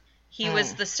ribs. He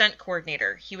was the stunt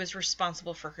coordinator. He was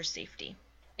responsible for her safety.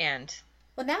 And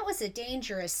well, that was a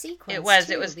dangerous sequence. It was.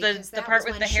 Too, it was the part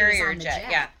with the Harrier jet.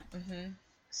 Yeah. Mm-hmm.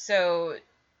 So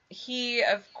he,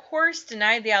 of course,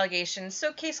 denied the allegations.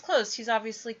 So case closed. He's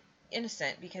obviously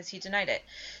innocent because he denied it.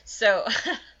 So,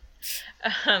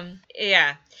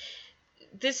 yeah,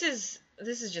 this is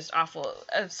just awful.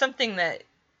 Something that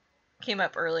came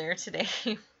up earlier today.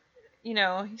 You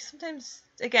know, sometimes,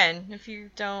 again, if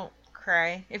you don't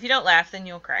laugh, then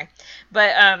you'll cry.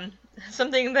 But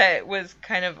something that was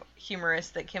kind of humorous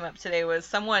that came up today was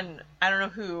someone, I don't know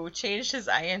who, changed his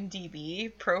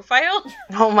IMDb profile.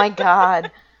 Oh my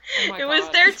god. It was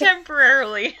there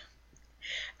temporarily.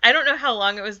 I don't know how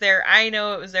long it was there. I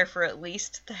know it was there for at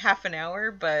least half an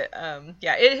hour, but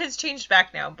yeah, it has changed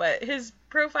back now. But his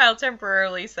profile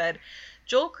temporarily said,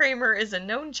 Joel Kramer is a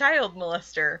known child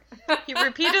molester. He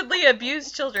repeatedly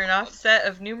abused children off set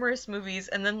of numerous movies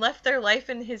and then left their life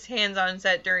in his hands on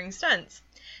set during stunts.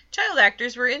 Child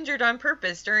actors were injured on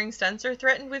purpose during stunts or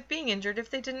threatened with being injured if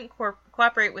they didn't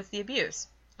cooperate with the abuse.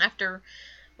 After,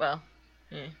 well,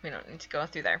 we don't need to go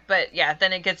through there. But yeah,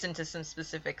 then it gets into some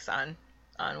specifics on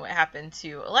what happened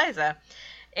to Eliza.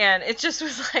 And it just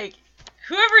was like,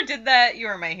 whoever did that, you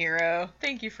are my hero.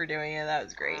 Thank you for doing it. That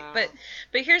was great. Wow.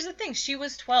 But here's the thing. She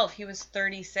was 12. He was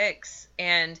 36.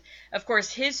 And, of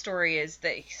course, his story is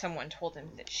that someone told him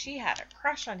that she had a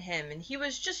crush on him. And he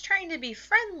was just trying to be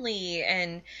friendly.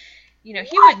 And, you know,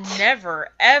 he would never,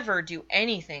 ever do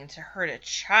anything to hurt a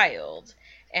child.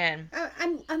 And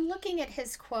I'm looking at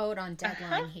his quote on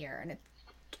Deadline here. And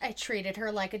I treated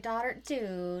her like a daughter.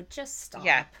 Dude, just stop.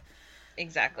 Yeah,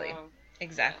 exactly.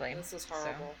 Exactly. Yeah, this is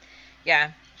horrible. So,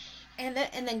 yeah.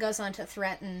 And then goes on to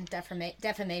threaten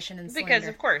defamation and slander. Because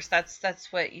of course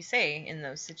that's what you say in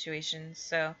those situations.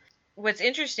 So what's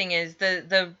interesting is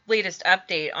the latest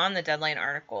update on the Deadline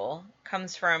article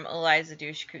comes from Eliza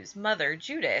Dushku's mother,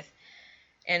 Judith.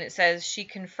 And it says she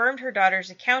confirmed her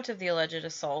daughter's account of the alleged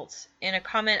assault. In a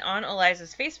comment on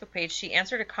Eliza's Facebook page, she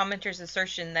answered a commenter's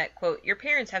assertion that, quote, "Your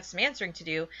parents have some answering to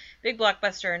do. Big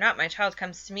blockbuster or not, my child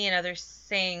comes to me and others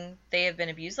saying they have been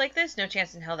abused like this. No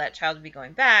chance in hell that child would be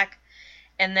going back."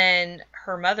 And then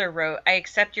her mother wrote, "I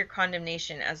accept your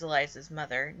condemnation as Eliza's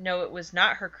mother. No, it was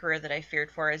not her career that I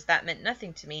feared for, as that meant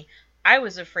nothing to me. I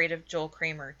was afraid of Joel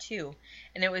Kramer, too.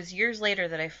 And it was years later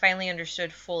that I finally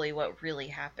understood fully what really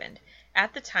happened.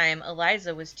 At the time,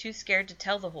 Eliza was too scared to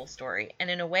tell the whole story, and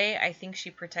in a way I think she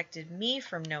protected me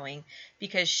from knowing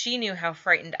because she knew how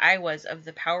frightened I was of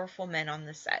the powerful men on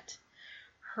the set.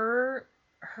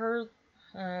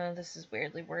 This is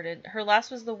weirdly worded. Her loss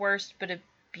was the worst, but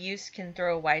abuse can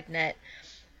throw a wide net.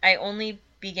 I only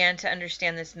began to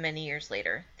understand this many years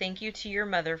later. Thank you to your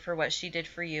mother for what she did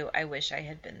for you. I wish I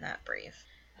had been that brave."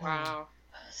 Wow.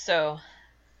 So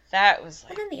that was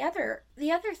like... But then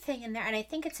the other thing in there, and I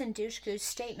think it's in Dushku's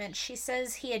statement, she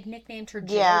says he had nicknamed her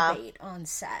Yeah. jailbait on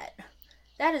set.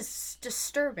 That is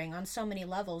disturbing on so many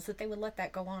levels that they would let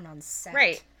that go on set.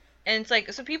 Right. And it's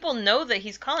like, so people know that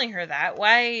he's calling her that.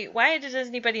 Why does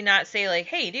anybody not say, like,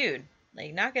 hey, dude,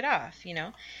 like, knock it off, you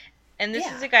know? And this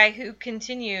is a guy who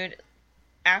continued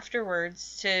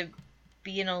afterwards to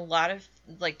be in a lot of,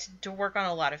 like, to work on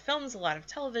a lot of films, a lot of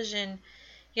television.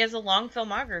 He has a long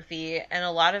filmography, and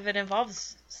a lot of it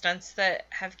involves stunts that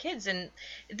have kids. And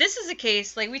this is a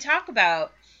case, like, we talk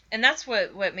about, and that's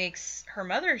what makes her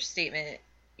mother's statement,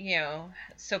 you know,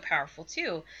 so powerful,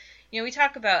 too. You know, we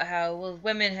talk about how, well,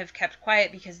 women have kept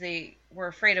quiet because they were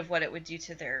afraid of what it would do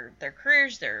to their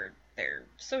careers, their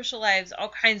social lives, all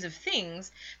kinds of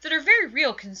things that are very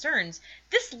real concerns.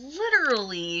 This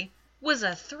literally was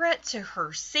a threat to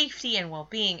her safety and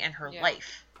well-being and her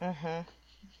life. Mm-hmm.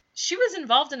 She was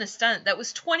involved in a stunt that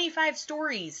was 25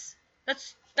 stories.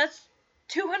 That's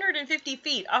 250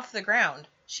 feet off the ground.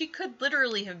 She could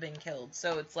literally have been killed.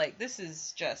 So it's like, this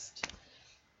is just,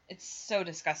 it's so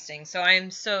disgusting. So I'm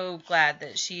so glad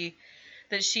that she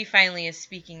finally is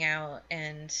speaking out.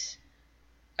 And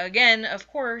again, of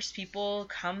course, people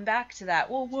come back to that.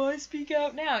 Well, why speak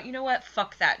out now? You know what?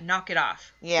 Fuck that. Knock it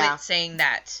off. Yeah. Quit saying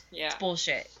that. Yeah. It's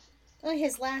bullshit. Well,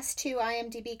 his last two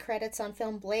IMDb credits on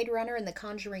film, Blade Runner and The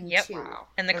Conjuring 2. Wow.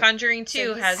 And The Conjuring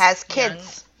 2 has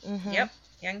kids. Young, Mm-hmm. Yep.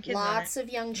 Young kids. Lots of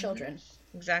young children.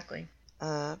 Exactly.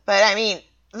 But I mean,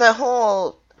 the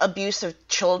whole abuse of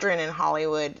children in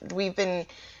Hollywood, we've been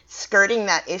skirting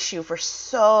that issue for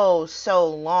so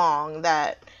long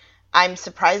that I'm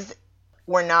surprised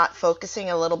we're not focusing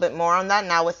a little bit more on that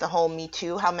now with the whole Me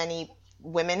Too. How many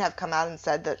women have come out and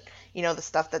said that, you know, the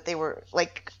stuff that they were,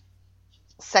 like,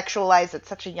 sexualized at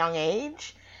such a young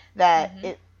age that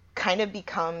it kind of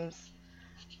becomes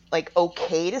like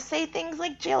okay to say things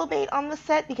like jailbait on the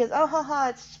set because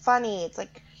it's funny. It's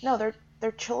like, no,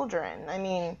 they're children. I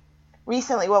mean,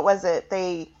 recently, what was it?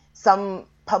 Some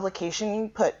publication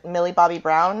put Millie Bobby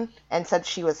Brown and said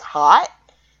she was hot.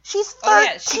 She's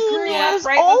 13 she grew years up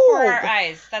right old. before our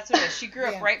eyes. That's what it is. She grew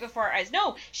up right before our eyes.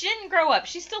 No, she didn't grow up.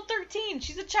 She's still 13.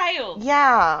 She's a child.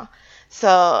 Yeah.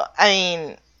 So, I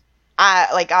mean,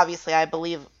 obviously I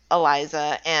believe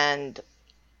Eliza, and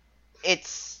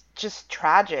it's just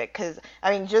tragic because,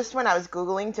 I mean, just when I was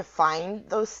Googling to find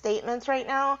those statements right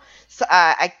now, so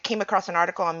I came across an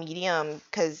article on Medium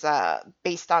because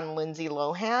based on Lindsay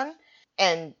Lohan,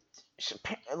 and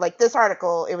like this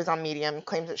article, it was on Medium,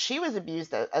 claims that she was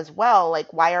abused as well.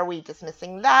 Like, why are we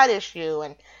dismissing that issue?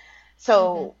 And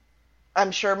so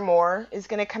I'm sure more is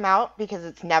going to come out because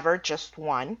it's never just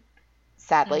one,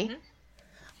 sadly.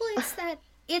 Well,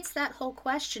 it's that whole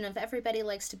question of everybody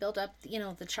likes to build up, you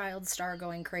know, the child star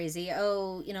going crazy.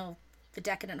 Oh, you know, the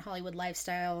decadent Hollywood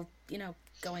lifestyle, you know,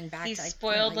 going back He's to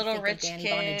spoiled little rich Danny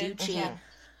kid. Bonaducci.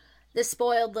 The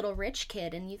spoiled little rich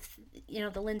kid, and you know,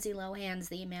 the Lindsay Lohans,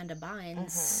 the Amanda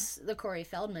Bynes, the Corey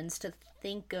Feldmans, to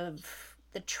think of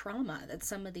the trauma that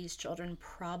some of these children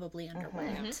probably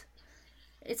underwent.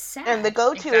 It's sad. And the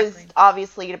go-to is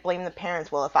obviously to blame the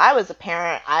parents. Well, if I was a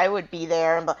parent, I would be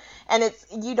there. And it's,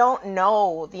 you don't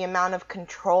know the amount of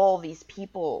control these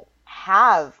people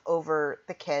have over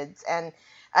the kids. And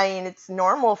I mean, it's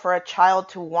normal for a child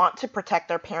to want to protect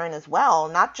their parent as well,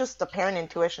 not just the parent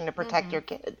intuition to protect your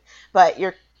kid, but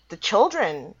the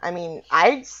children. I mean,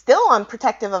 I still am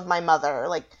protective of my mother.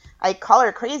 Like, I call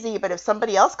her crazy, but if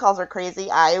somebody else calls her crazy,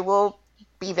 I will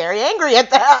be very angry at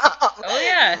them. Oh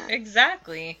yeah,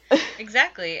 exactly.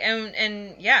 Exactly.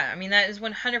 And yeah, I mean that is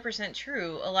 100%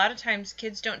 true. A lot of times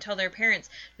kids don't tell their parents,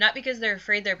 not because they're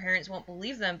afraid their parents won't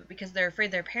believe them, but because they're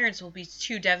afraid their parents will be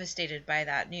too devastated by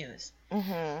that news.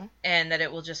 Mm-hmm. And that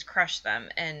it will just crush them.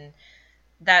 And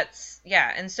that's,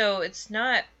 yeah, and so it's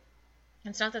not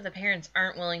that the parents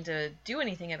aren't willing to do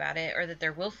anything about it or that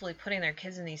they're willfully putting their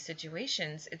kids in these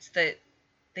situations. It's that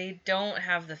they don't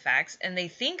have the facts, and they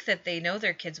think that they know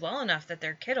their kids well enough that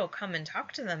their kid will come and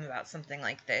talk to them about something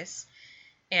like this,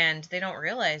 and they don't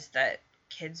realize that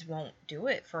kids won't do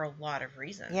it for a lot of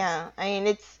reasons. Yeah, I mean,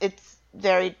 it's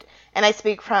very, and I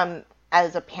speak from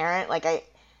as a parent, like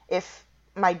if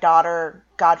my daughter,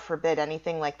 God forbid,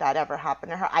 anything like that ever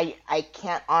happened to her, I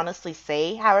can't honestly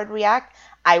say how I'd react.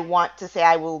 I want to say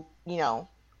I will,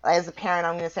 as a parent,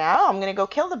 I'm going to say, oh, I'm going to go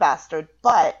kill the bastard,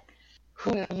 but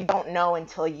you don't know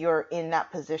until you're in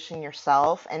that position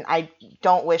yourself, and I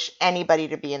don't wish anybody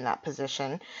to be in that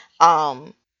position.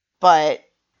 But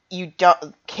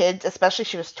kids, especially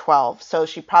she was 12, so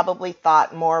she probably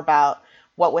thought more about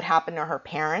what would happen to her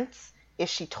parents if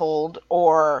she told,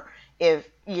 or if,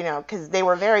 because they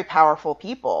were very powerful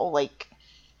people, like,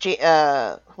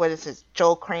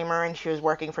 Joel Kramer, and she was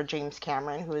working for James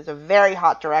Cameron, who was a very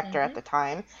hot director at the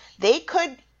time. They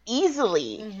could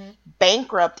easily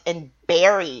bankrupt and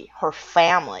bury her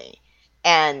family,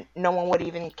 and no one would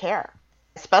even care,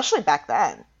 especially back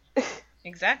then.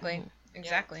 Exactly.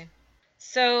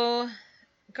 So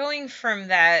going from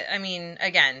that, I mean,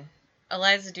 again,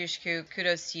 Eliza Dushku,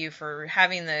 kudos to you for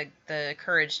having the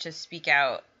courage to speak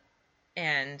out,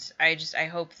 and I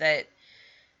hope that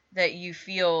you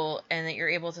feel and that you're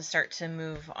able to start to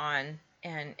move on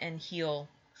and heal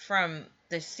from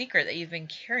this secret that you've been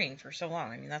carrying for so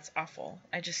long. I mean, that's awful.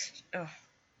 I'm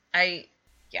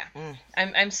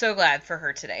so glad for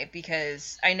her today,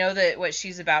 because I know that what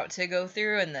she's about to go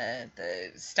through and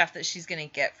the stuff that she's going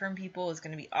to get from people is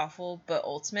going to be awful, but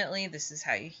ultimately this is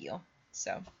how you heal.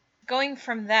 So going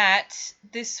from that,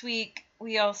 this week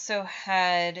we also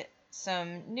had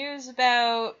some news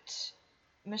about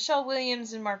Michelle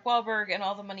Williams and Mark Wahlberg and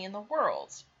All the Money in the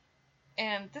World.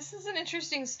 And this is an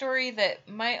interesting story that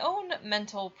my own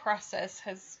mental process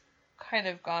has kind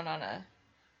of gone on a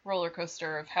roller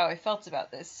coaster of how I felt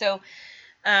about this. So,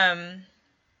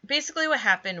 basically what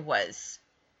happened was,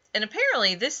 and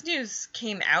apparently this news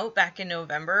came out back in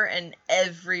November and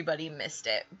everybody missed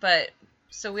it. But,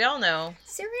 so we all know.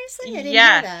 Seriously? I didn't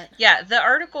hear that. Yeah, the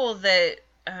article that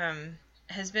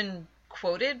has been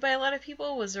quoted by a lot of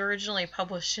people was originally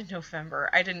published in November.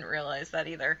 I didn't realize that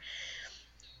either.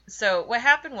 So what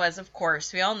happened was, of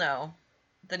course, we all know,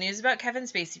 the news about Kevin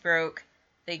Spacey broke.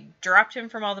 They dropped him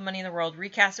from All the Money in the World,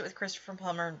 recast it with Christopher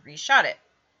Plummer, and reshot it.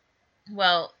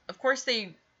 Well, of course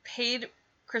they paid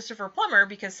Christopher Plummer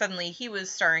because suddenly he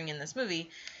was starring in this movie.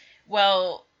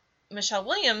 Well, Michelle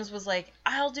Williams was like,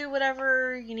 I'll do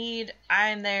whatever you need.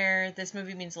 I'm there. This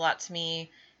movie means a lot to me,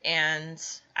 and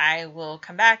I will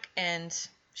come back. And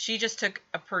she just took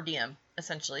a per diem,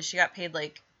 essentially. She got paid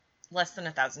like less than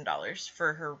 $1,000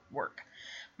 for her work.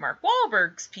 Mark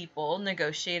Wahlberg's people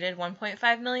negotiated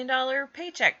 $1.5 million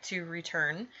paycheck to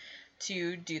return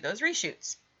to do those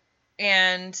reshoots.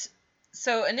 And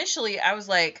so initially I was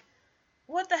like,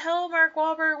 what the hell, Mark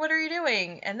Wahlberg? What are you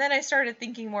doing? And then I started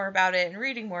thinking more about it and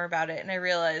reading more about it, and I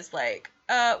realized, like,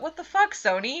 what the fuck,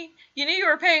 Sony? You knew you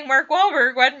were paying Mark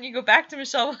Wahlberg. Why didn't you go back to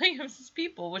Michelle Williams'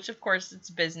 people? Which, of course, it's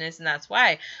business, and that's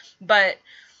why. But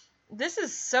this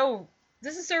is so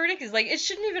ridiculous. Like, it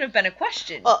shouldn't even have been a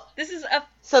question. Well, this is a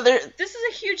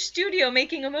huge studio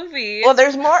making a movie. Well,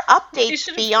 there's more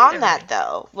updates beyond that,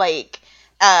 though. Like,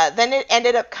 then it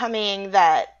ended up coming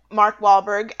that Mark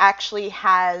Wahlberg actually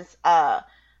has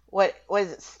what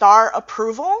was it, star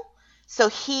approval. So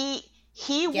he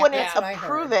wouldn't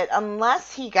approve it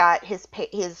unless he got his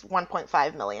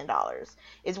 $1.5 million,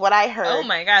 is what I heard. Oh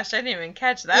my gosh, I didn't even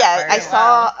catch that. Yeah, I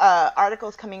saw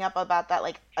articles coming up about that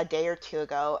like a day or two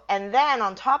ago. And then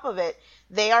on top of it,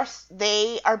 they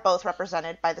are both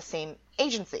represented by the same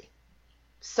agency.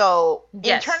 So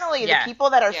internally, the people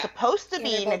that are supposed to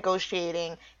be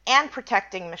negotiating and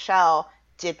protecting Michelle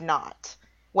did not,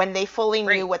 when they fully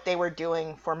knew what they were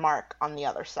doing for Mark on the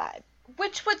other side.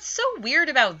 What's so weird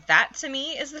about that to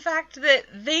me is the fact that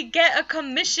they get a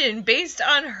commission based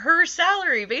on her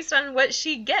salary, based on what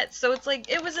she gets. So it's like,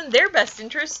 it was in their best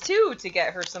interest too to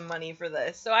get her some money for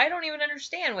this. So I don't even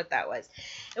understand what that was.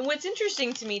 And what's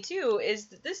interesting to me too is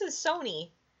that this is Sony,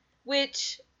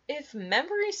 which, if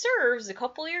memory serves, a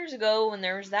couple years ago when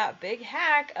there was that big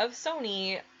hack of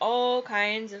Sony, all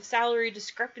kinds of salary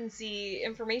discrepancy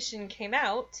information came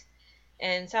out.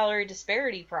 and salary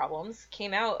disparity problems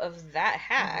came out of that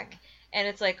hack. And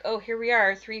it's like, oh, here we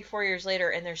are 3-4 years later,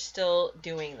 and they're still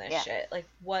doing this shit. Like,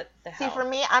 what the hell? See, for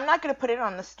me, I'm not going to put it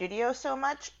on the studio so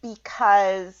much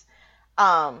because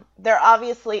they're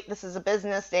obviously, this is a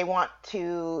business. They want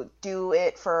to do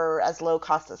it for as low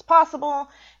cost as possible.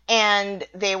 And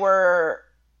they were,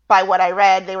 by what I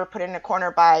read, they were put in a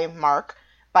corner by Mark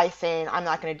by saying, I'm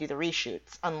not going to do the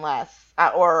reshoots unless,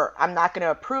 or I'm not going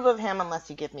to approve of him unless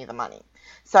you give me the money.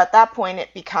 So at that point,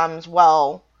 it becomes,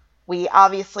 well, we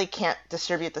obviously can't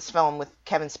distribute this film with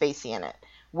Kevin Spacey in it.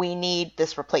 We need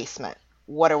this replacement.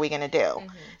 What are we going to do? Mm-hmm.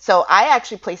 So I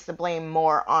actually placed the blame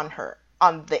more on her,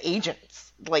 on the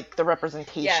agents, like the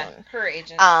representation. Yeah, her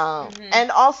agents.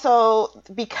 And also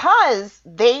because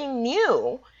they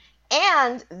knew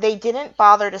and they didn't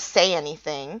bother to say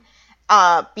anything.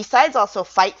 Besides also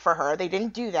fight for her. They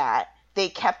didn't do that. They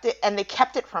kept it, and they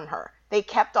kept it from her. They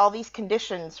kept all these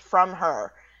conditions from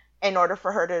her in order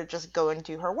for her to just go and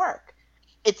do her work.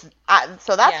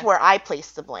 So that's where I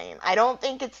place the blame. I don't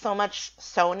think it's so much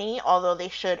Sony, although they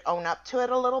should own up to it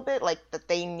a little bit, like that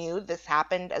they knew this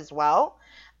happened as well.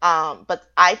 But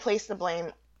I place the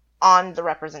blame on the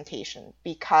representation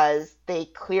because they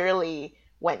clearly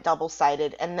went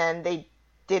double-sided, and then they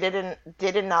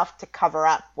did enough to cover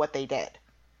up what they did.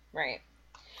 Right.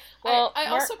 Well, I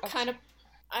also kind of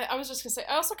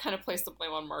placed the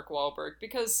blame on Mark Wahlberg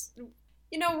because,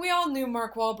 you know, we all knew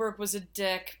Mark Wahlberg was a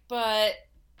dick, but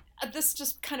this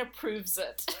just kind of proves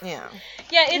it. Yeah.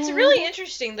 Yeah, it's really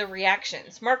interesting, the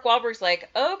reactions. Mark Wahlberg's like,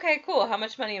 oh, okay, cool, how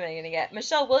much money am I going to get?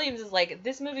 Michelle Williams is like,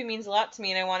 this movie means a lot to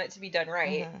me and I want it to be done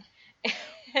right. Mm-hmm.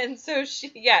 And so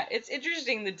it's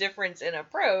interesting the difference in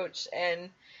approach. And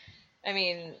I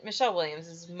mean, Michelle Williams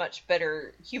is a much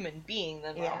better human being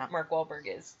than Mark Wahlberg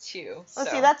is too. So.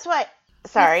 Well, see, that's why.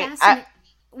 Sorry.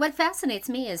 What fascinates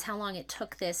me is how long it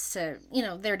took this to,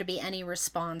 there to be any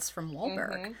response from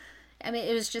Wahlberg. Mm-hmm. I mean,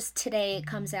 it was just today it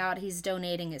comes out he's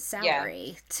donating his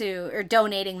salary or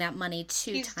donating that money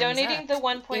to. He's donating the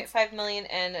 $1.5 million,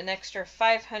 and an extra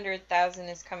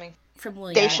 $500,000 is coming from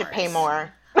William. They should pay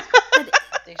more.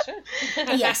 They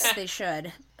should. Yes, they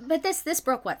should. But this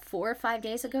broke 4 or 5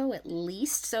 days ago at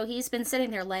least. So he's been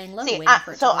sitting there laying low waiting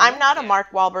for it. So I'm not a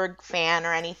Mark Wahlberg fan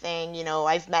or anything.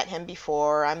 I've met him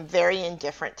before. I'm very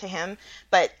indifferent to him,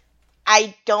 but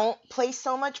I don't place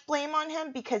so much blame on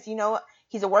him because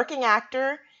he's a working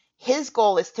actor. His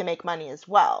goal is to make money as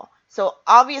well. So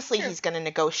obviously he's going to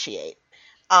negotiate,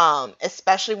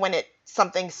 especially when it's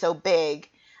something so big.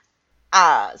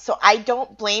 So I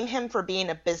don't blame him for being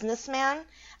a businessman,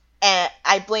 and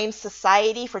I blame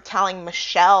society for telling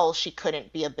Michelle she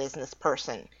couldn't be a business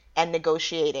person and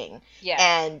negotiating. Yeah.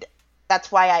 And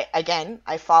that's why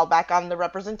I fall back on the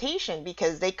representation,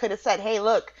 because they could have said, hey,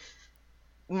 look,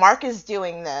 Mark is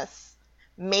doing this.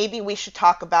 Maybe we should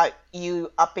talk about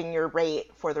you upping your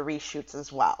rate for the reshoots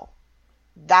as well.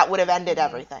 That would have ended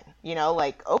everything.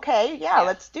 Okay,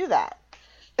 let's do that.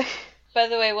 By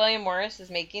the way, William Morris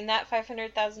is making that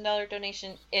 $500,000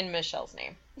 donation in Michelle's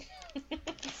name.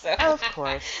 So. Of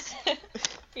course.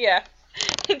 Yeah.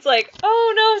 It's like,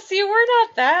 oh no, see, we're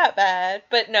not that bad.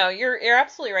 But no, you're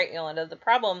absolutely right, Yolanda. The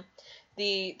problem,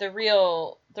 the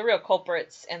real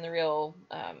culprits and the real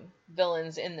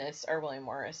villains in this are William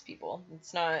Morris people.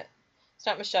 It's not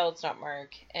Michelle, it's not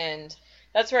Mark. And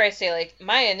that's where I say, like,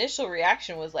 my initial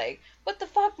reaction was like, what the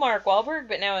fuck, Mark Wahlberg?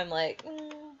 But now I'm like,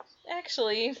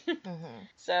 actually. Mm-hmm.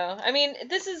 So, I mean,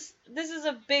 this is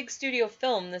a big studio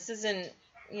film. This isn't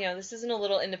a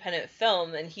little independent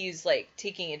film, and he's, like,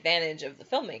 taking advantage of the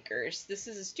filmmakers. This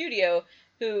is a studio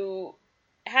who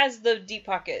has the deep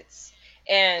pockets.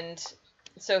 And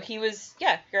so he was,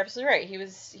 you're absolutely right. He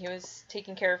was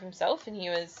taking care of himself, and he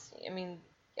was,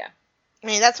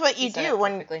 that's what you do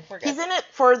when he's in it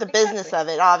for the business of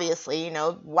it, obviously.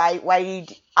 Why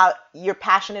you're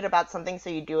passionate about something,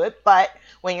 so you do it. But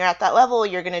when you're at that level,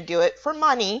 you're going to do it for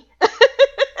money.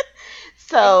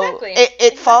 So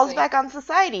it falls back on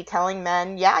society telling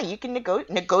men, you can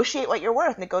negotiate what you're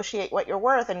worth,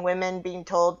 and women being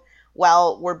told,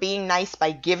 well, we're being nice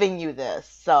by giving you this.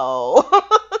 So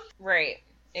right,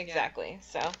 exactly.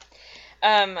 So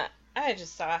I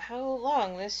just saw how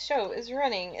long this show is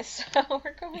running, so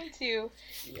we're going to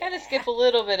kind of skip a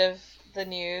little bit of the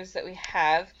news that we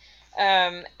have.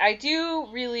 I do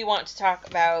really want to talk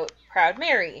about Proud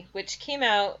Mary, which came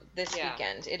out this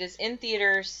weekend. It is in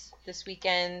theaters this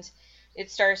weekend.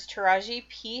 It stars Taraji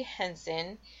P.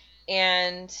 Henson,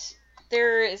 and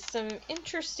there is some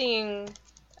interesting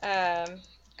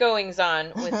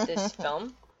goings-on with this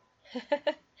film.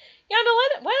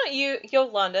 Yolanda, why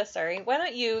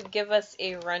don't you give us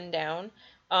a rundown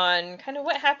on kind of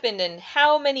what happened and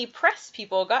how many press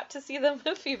people got to see the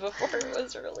movie before it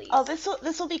was released. Oh,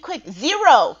 this will be quick.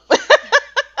 0.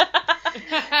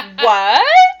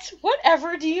 What?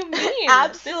 Whatever do you mean?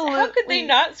 Absolutely. How could they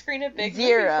not screen a big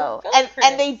 0. movie?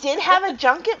 And they did have a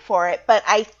junket for it, but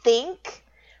I think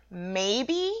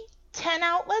maybe 10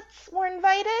 outlets were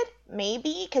invited.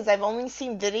 Maybe, because I've only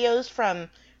seen videos from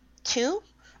 2.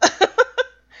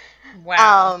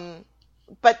 Wow.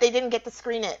 But they didn't get to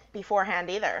screen it beforehand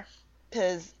either.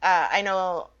 Because I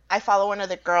know I follow one of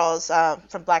the girls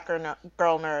from Black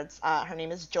Girl Nerds. Her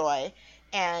name is Joy.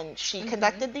 And she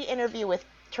conducted the interview with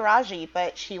Taraji,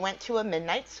 but she went to a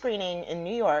midnight screening in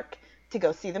New York to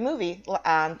go see the movie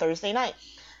on Thursday night.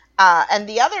 And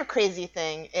the other crazy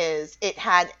thing is it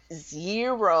had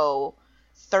 0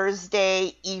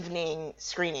 Thursday evening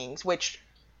screenings, which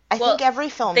I think every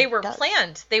film they were does.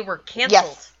 planned. They were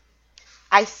canceled.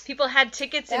 Yes. People had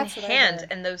tickets in hand,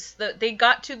 and they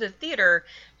got to the theater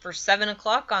for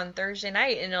 7:00 on Thursday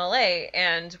night in LA,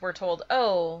 and were told,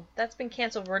 "Oh, that's been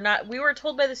canceled. We were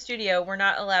told by the studio we're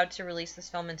not allowed to release this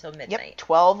film until midnight." Yep,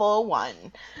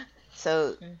 12:01.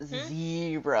 So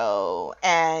 0.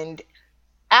 And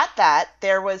at that,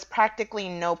 there was practically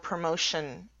no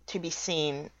promotion to be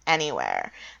seen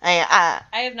anywhere. I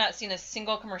have not seen a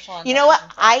single commercial on. You know what?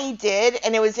 I did,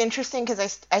 and it was interesting because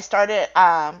I started.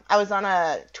 I was on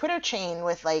a Twitter chain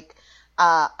with like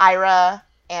Ira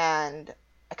and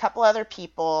a couple other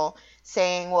people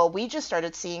saying, "Well, we just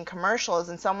started seeing commercials,"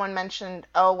 and someone mentioned,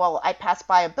 "Oh, well, I passed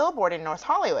by a billboard in North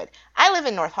Hollywood. I live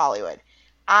in North Hollywood.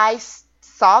 I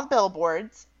saw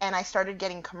billboards and I started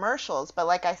getting commercials, but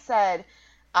like I said."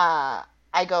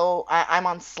 I'm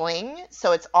on Sling,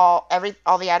 so it's all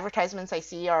the advertisements I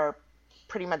see are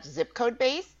pretty much zip code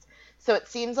based. So it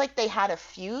seems like they had a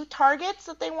few targets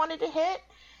that they wanted to hit,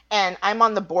 and I'm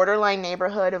on the borderline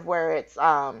neighborhood of where it's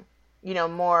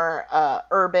more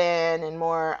urban and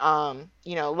more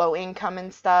low income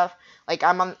and stuff. Like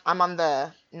I'm on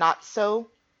the not so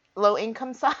low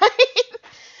income side,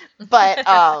 but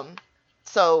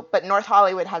but North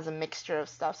Hollywood has a mixture of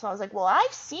stuff. So I was like, well,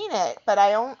 I've seen it, but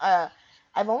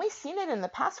I've only seen it in the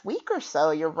past week or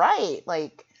so. You're right.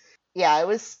 Like, yeah, it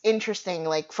was interesting.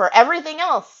 Like for everything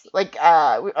else, like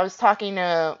I was talking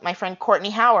to my friend Courtney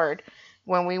Howard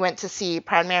when we went to see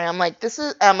Proud Mary. I'm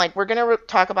like, we're gonna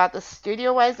talk about this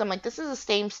studio wise. I'm like, this is the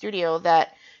same studio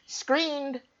that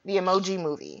screened the Emoji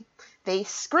Movie. They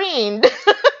screened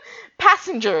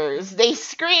Passengers. They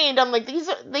screened. I'm like,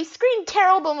 they screen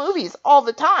terrible movies all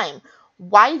the time.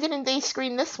 Why didn't they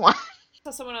screen this one? I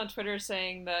saw someone on Twitter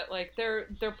saying that like they're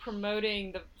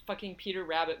promoting the fucking Peter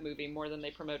Rabbit movie more than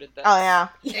they promoted this. Oh yeah,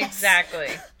 yes.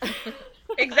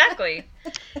 Exactly.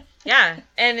 Yeah,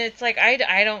 and it's like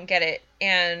I don't get it,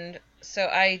 and so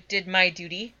I did my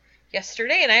duty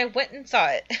yesterday, and I went and saw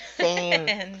it.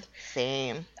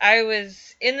 Same. I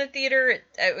was in the theater.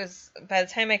 It was by the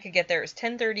time I could get there, it was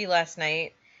 10:30 last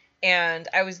night. And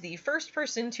I was the first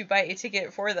person to buy a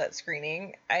ticket for that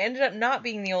screening. I ended up not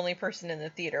being the only person in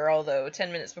the theater, although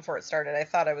 10 minutes before it started, I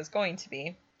thought I was going to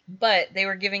be. But they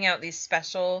were giving out these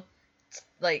special,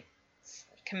 like,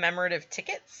 commemorative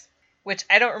tickets, which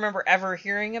I don't remember ever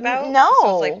hearing about. No. So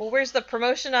I was like, well, where's the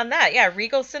promotion on that? Yeah,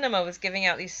 Regal Cinema was giving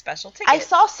out these special tickets. I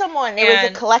saw someone, it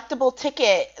was a collectible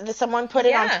ticket that someone put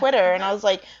it on Twitter, and I was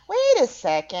like, wait a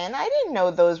second, I didn't know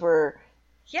those were...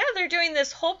 Yeah, they're doing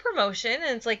this whole promotion,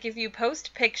 and it's like if you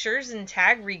post pictures and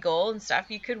tag Regal and stuff,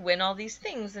 you could win all these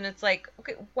things. And it's like,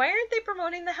 okay, why aren't they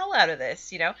promoting the hell out of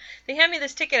this? You know, they hand me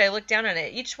this ticket, I look down on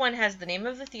it. Each one has the name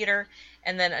of the theater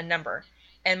and then a number.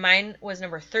 And mine was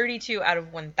number 32 out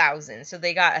of 1,000. So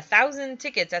they got 1,000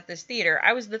 tickets at this theater.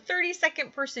 I was the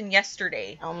 32nd person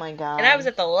yesterday. Oh my God. And I was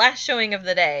at the last showing of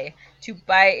the day to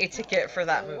buy a ticket for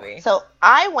that movie. So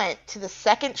I went to the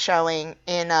second showing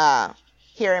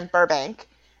here in Burbank.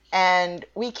 And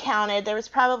we counted, there was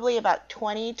probably about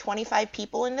 25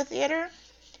 people in the theater,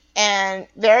 and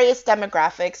various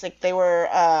demographics. Like, they were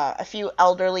a few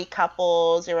elderly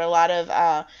couples, there were a lot of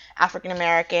African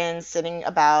Americans sitting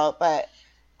about, but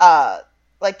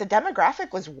like the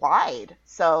demographic was wide.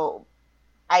 So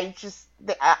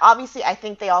obviously I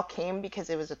think they all came because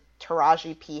it was a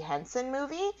Taraji P. Henson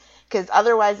movie, because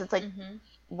otherwise it's like,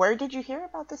 where did you hear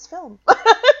about this film?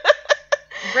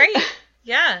 Right,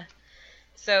 yeah.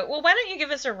 So, well, why don't you give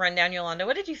us a rundown, Yolanda?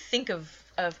 What did you think of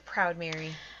Proud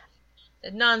Mary? A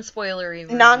non-spoilery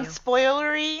review.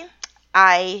 Non-spoilery,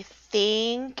 I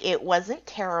think it wasn't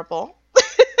terrible.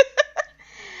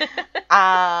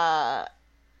 I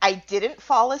didn't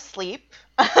fall asleep.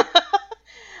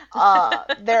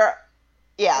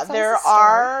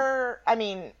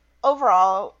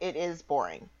 Overall, it is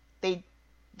boring.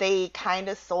 they kind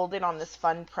of sold it on this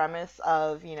fun premise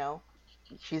of,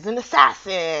 she's an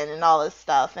assassin and all this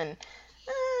stuff. And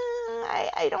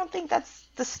I don't think that's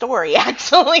the story,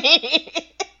 actually.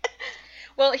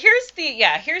 Well, here's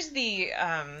the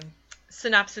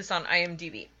synopsis on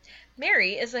IMDb.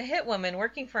 Mary is a hit woman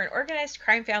working for an organized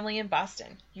crime family in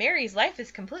Boston. Mary's life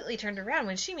is completely turned around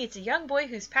when she meets a young boy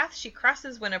whose path she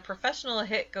crosses when a professional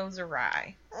hit goes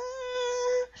awry.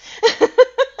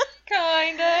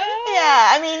 Kinda. Yeah,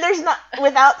 I mean, there's not,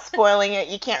 without spoiling it,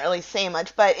 you can't really say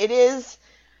much, but it is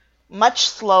much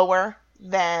slower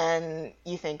than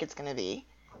you think it's going to be.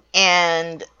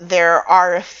 And there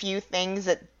are a few things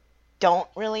that don't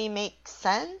really make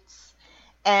sense.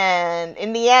 And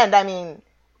in the end, I mean,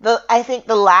 I think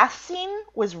the last scene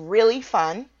was really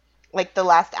fun, like the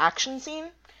last action scene.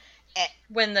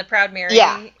 When the Proud Mary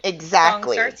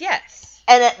exactly. song starts, yes.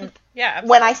 And yeah,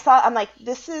 when I saw it, I'm like,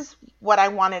 this is what I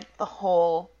wanted the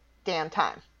whole damn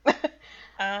time.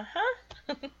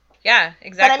 Uh-huh. Yeah,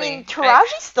 exactly. But I mean,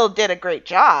 Taraji still did a great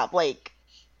job. Like,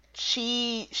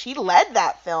 she led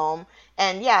that film,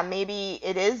 and yeah, maybe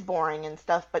it is boring and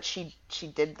stuff, but she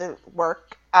did the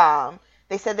work.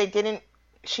 They said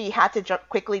she had to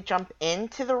quickly jump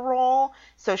into the role,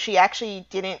 so she actually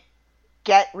didn't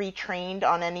get retrained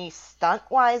on any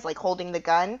stunt-wise, like holding the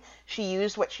gun. She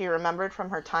used what she remembered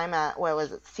from her time at, what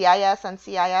was it,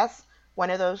 NCIS? One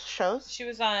of those shows? She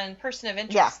was on Person of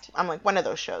Interest. Yeah, I'm like, one of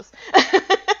those shows.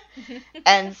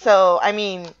 And so, I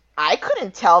mean, I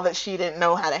couldn't tell that she didn't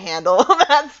know how to handle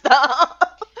that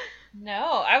stuff.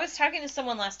 No, I was talking to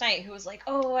someone last night who was like,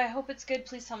 oh, I hope it's good,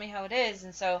 please tell me how it is.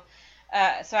 And so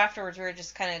afterwards we were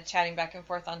just kind of chatting back and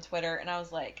forth on Twitter, and I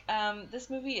was like, this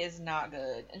movie is not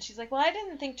good. And she's like, well, I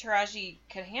didn't think Taraji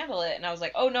could handle it. And I was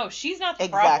like, oh no, she's not the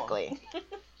problem.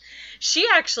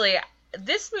 Exactly.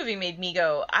 This movie made me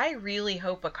go, I really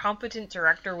hope a competent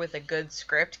director with a good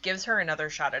script gives her another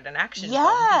shot at an action film,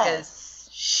 because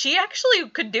she actually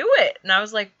could do it. And I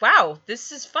was like, wow,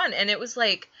 this is fun. And it was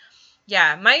like,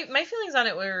 yeah, my feelings on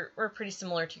it were pretty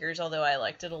similar to yours, although I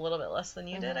liked it a little bit less than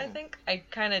you did, I think. I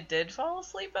kind of did fall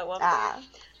asleep at one point.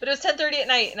 But it was 10:30 at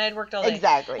night, and I'd worked all day.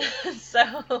 Exactly.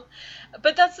 So,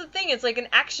 but that's the thing. It's like an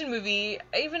action movie,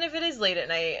 even if it is late at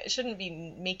night, it shouldn't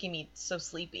be making me so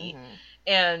sleepy.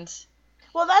 And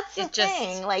well, that's the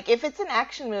thing. Like, if it's an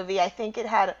action movie, I think it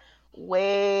had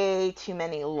way too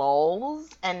many lulls,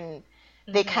 and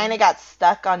they kind of got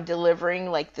stuck on delivering,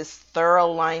 like, this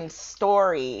thorough line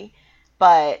story.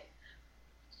 But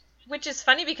which is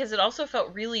funny because it also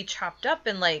felt really chopped up,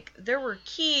 and like there were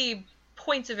key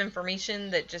points of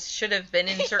information that just should have been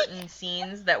in certain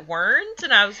scenes that weren't,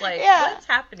 and I was like, what's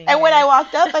happening and here? When I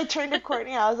walked up, I turned to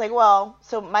Courtney, I was like, well,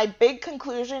 so my big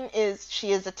conclusion is she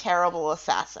is a terrible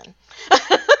assassin.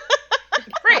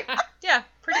 Right. Yeah,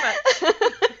 pretty much.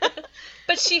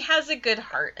 But she has a good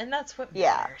heart, and that's what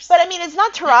matters. But I mean, it's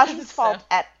not Taraji's fault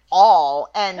at all.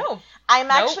 And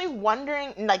I'm actually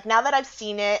wondering, like, now that I've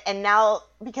seen it, and now,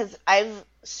 because I've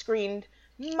screened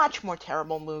much more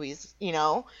terrible movies,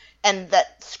 and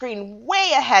that screen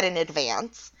way ahead in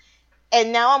advance.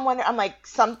 And now I'm wondering, I'm like,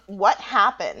 what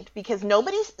happened? Because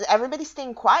everybody's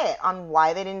staying quiet on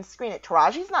why they didn't screen it.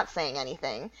 Taraji's not saying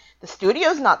anything. The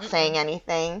studio's not saying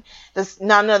anything.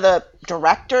 None of the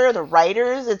director, the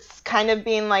writers, it's kind of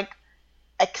being like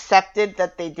accepted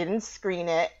that they didn't screen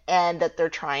it and that they're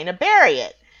trying to bury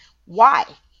it. Why?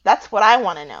 That's what I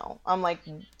want to know. I'm like,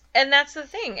 and that's the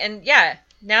thing. And yeah,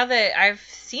 now that I've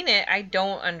seen it, I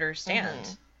don't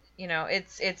understand.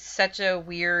 It's such a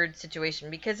weird situation,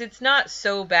 because it's not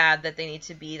so bad that they need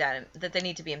to be that they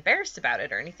need to be embarrassed about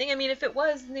it or anything. I mean, if it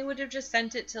was, then they would have just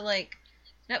sent it to like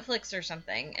Netflix or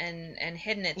something and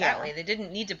hidden it that way. They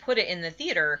didn't need to put it in the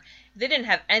theater. They didn't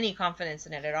have any confidence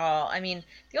in it at all. I mean,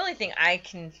 the only thing I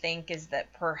can think is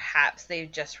that perhaps they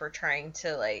just were trying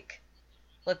to like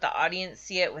let the audience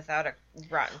see it without a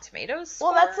Rotten Tomatoes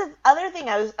score. Well, that's the other thing.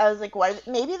 I was like, what?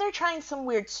 Maybe they're trying some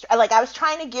weird. Like, I was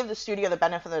trying to give the studio the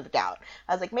benefit of the doubt.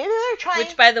 I was like, maybe they're trying.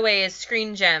 Which, by the way, is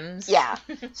Screen Gems. Yeah.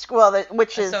 Well,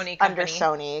 which is Sony under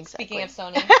Sony. Exactly. Speaking of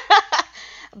Sony.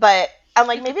 But I'm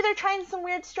like, maybe they're trying some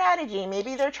weird strategy.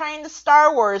 Maybe they're trying the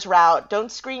Star Wars route.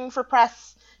 Don't screen for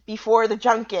press before the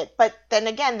junket. But then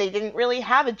again, they didn't really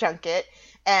have a junket.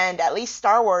 And at least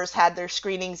Star Wars had their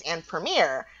screenings and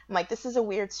premiere. I'm like, this is a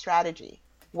weird strategy.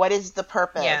 What is the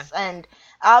purpose? Yeah. And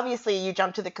obviously you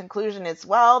jump to the conclusion it's,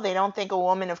 well, they don't think a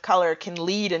woman of color can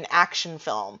lead an action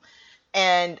film.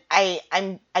 And I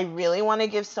really want to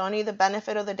give Sony the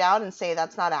benefit of the doubt and say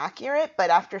that's not accurate. But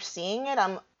after seeing it,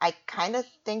 I kind of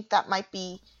think that might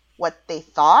be what they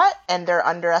thought. And they're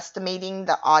underestimating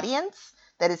the audience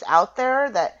that is out there,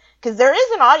 that because there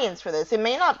is an audience for this. It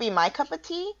may not be my cup of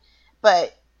tea,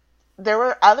 but there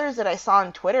were others that I saw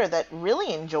on Twitter that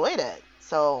really enjoyed it.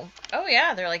 So. Oh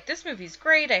yeah, they're like, this movie's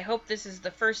great. I hope this is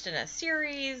the first in a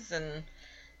series, and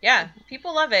yeah,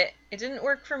 people love it. It didn't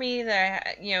work for me.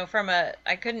 That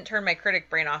I couldn't turn my critic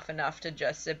brain off enough to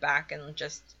just sit back and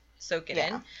just soak it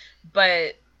in.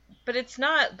 But it's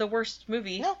not the worst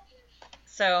movie. No.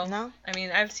 So, no. I mean,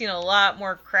 I've seen a lot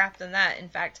more crap than that. In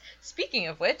fact, speaking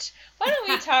of which, why don't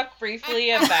we talk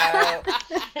briefly about...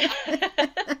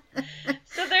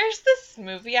 So there's this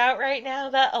movie out right now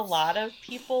that a lot of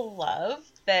people love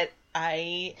that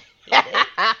I hated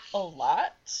a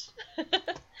lot.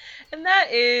 And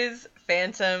that is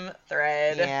Phantom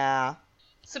Thread. Yeah.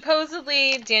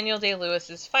 Supposedly Daniel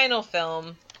Day-Lewis's final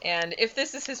film, and if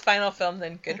this is his final film,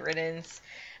 then good riddance.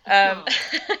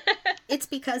 It's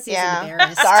because he's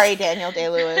embarrassed. Sorry, Daniel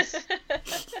Day-Lewis.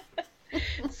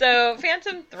 So,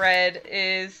 Phantom Thread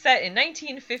is set in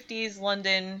 1950s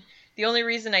London. The only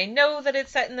reason I know that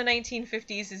it's set in the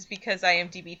 1950s is because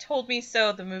IMDb told me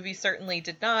so. The movie certainly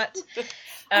did not.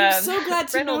 I'm so glad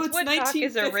to Reynolds know it's Woodcock 1950s.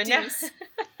 Is a renowned...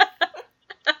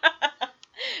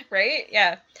 Right?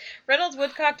 Yeah. Reynolds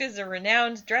Woodcock is a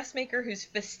renowned dressmaker whose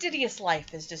fastidious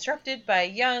life is disrupted by a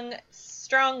young,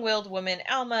 strong-willed woman,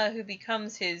 Alma, who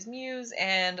becomes his muse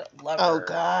and lover. Oh,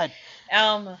 God.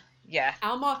 Alma, yeah.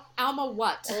 Alma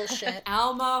what? Bullshit.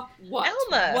 Alma what?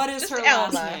 Alma. What is Just her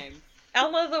Alma. last name?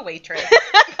 Alma the waitress.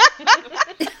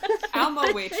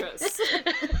 Alma waitress.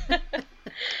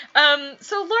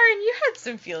 So Lauren, you had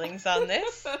some feelings on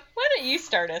this. Why don't you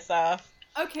start us off?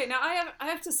 Okay, now I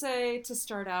have to say, to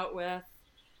start out with,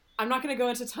 I'm not going to go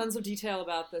into tons of detail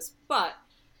about this, but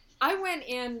I went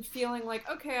in feeling like,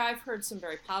 okay, I've heard some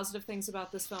very positive things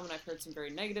about this film, and I've heard some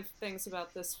very negative things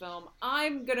about this film.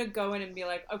 I'm going to go in and be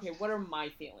like, okay, what are my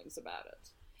feelings about it?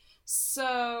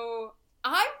 So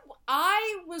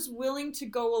I was willing to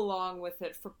go along with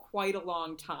it for quite a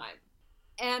long time.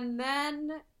 And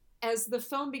then as the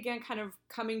film began kind of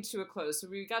coming to a close, so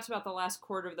we got to about the last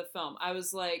quarter of the film, I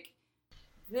was like,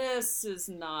 this is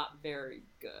not very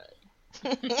good.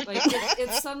 Like, it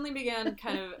suddenly began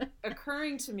kind of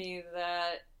occurring to me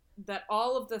that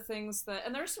all of the things that,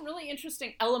 and there's some really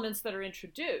interesting elements that are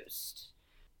introduced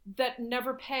that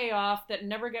never pay off, that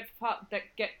never get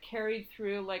carried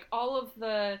through, like all of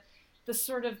the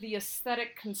sort of the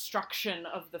aesthetic construction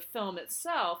of the film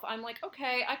itself. I'm like,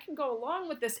 okay, I can go along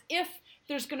with this if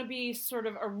there's going to be sort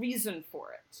of a reason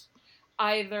for it.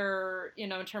 Either,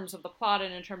 in terms of the plot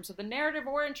and in terms of the narrative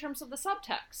or in terms of the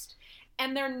subtext.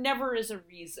 And there never is a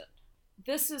reason.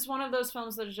 This is one of those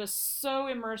films that is just so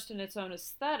immersed in its own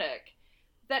aesthetic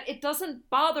that it doesn't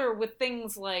bother with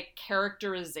things like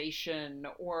characterization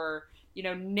or,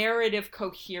 narrative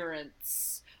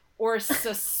coherence or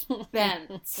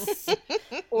suspense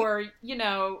or,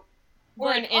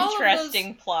 or an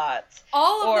interesting plot.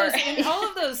 All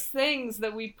of those things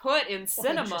that we put in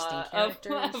cinema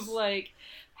of like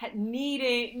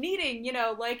needing,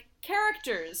 like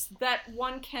characters that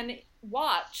one can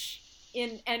watch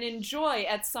and enjoy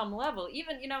at some level,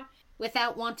 even,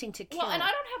 without wanting to kill. Well, and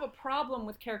I don't have a problem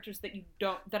with characters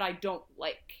that I don't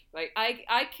like. Like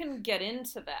I can get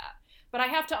into that, but I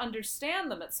have to understand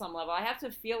them at some level. I have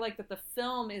to feel like that the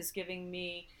film is giving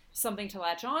me something to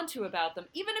latch onto about them,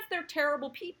 even if they're terrible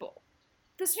people.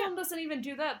 This film doesn't even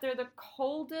do that. They're the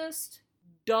coldest,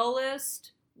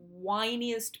 dullest,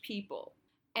 whiniest people.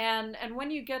 And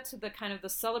when you get to the kind of the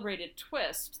celebrated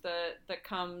twist that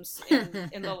comes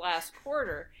in the last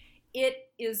quarter, it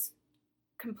is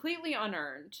completely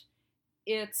unearned.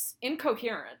 It's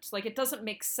incoherent. Like, it doesn't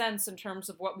make sense in terms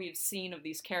of what we've seen of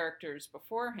these characters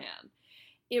beforehand.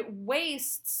 It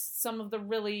wastes some of the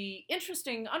really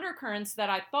interesting undercurrents that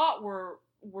I thought were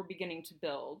beginning to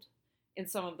build in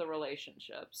some of the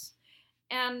relationships.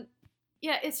 And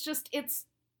yeah,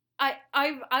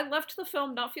 I left the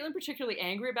film not feeling particularly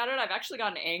angry about it. I've actually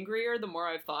gotten angrier the more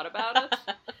I've thought about it.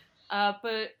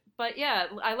 But yeah,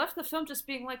 I left the film just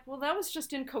being like, well, that was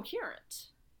just incoherent.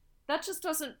 That just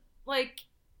doesn't, like,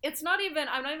 it's not even,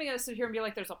 I'm not even going to sit here and be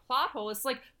like, there's a plot hole. It's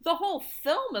like, the whole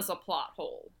film is a plot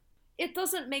hole. It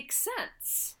doesn't make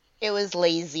sense. It was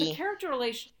lazy. The character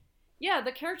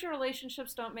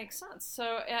relationships don't make sense.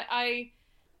 So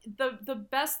the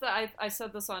best that I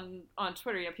said this on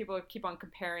Twitter, people keep on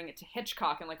comparing it to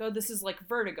Hitchcock and like, oh, this is like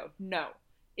Vertigo. No,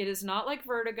 it is not like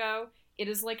Vertigo. It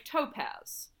is like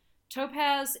Topaz.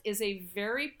 Topaz is a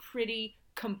very pretty,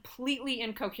 completely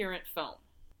incoherent film.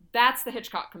 That's the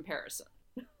Hitchcock comparison.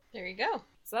 There you go.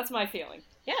 So that's my feeling.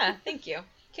 Yeah, thank you.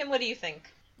 Kim, what do you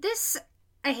think?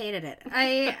 I hated it.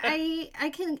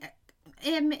 I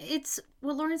It's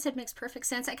what Lauren said makes perfect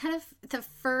sense. I kind of, the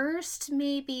first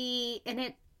maybe, and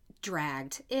it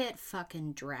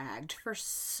fucking dragged for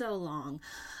so long.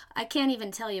 I can't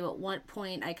even tell you at what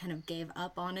point I kind of gave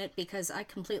up on it, because I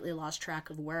completely lost track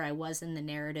of where I was in the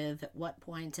narrative, at what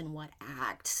point and what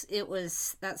act.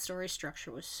 That story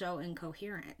structure was so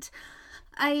incoherent.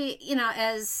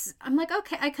 As I'm like,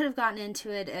 okay, I could have gotten into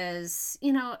it as,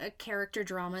 a character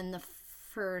drama in the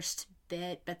first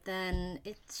bit, but then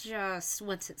it just,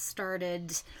 once it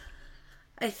started,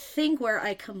 I think where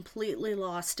I completely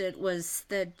lost it was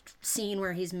the scene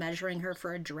where he's measuring her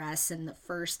for a dress in the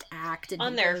first act, and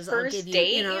on their first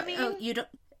date, you mean? Oh, you don't.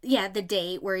 Yeah, the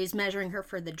date where he's measuring her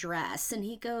for the dress, and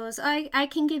he goes, I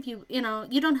can give you, you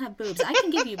don't have boobs, I can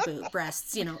give you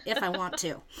breasts, if I want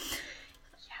to.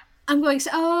 I'm going,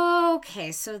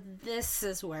 okay, so this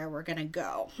is where we're gonna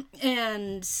go.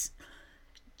 And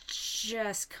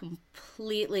just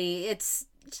completely, it's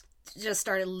just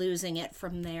started losing it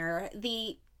from there.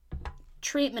 The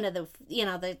treatment of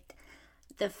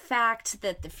the fact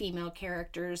that the female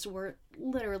characters were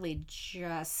literally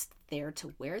just there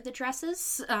to wear the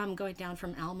dresses, going down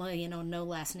from Alma, no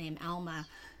last name Alma,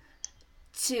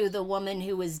 to the woman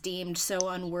who was deemed so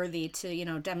unworthy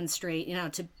to, demonstrate,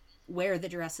 to wear the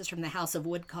dresses from the House of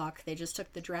Woodcock. They just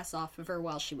took the dress off of her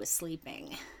while she was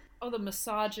sleeping. Oh, the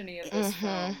misogyny of this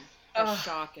film was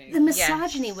shocking. The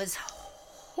misogyny was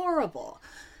horrible.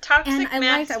 Toxic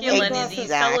masculinity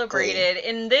celebrated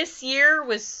in this year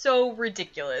was so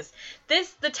ridiculous.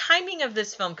 The timing of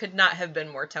this film could not have been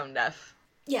more tone deaf.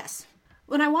 Yes.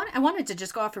 When I wanted to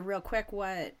just go off real quick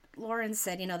what Lauren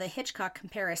said, the Hitchcock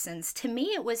comparisons. To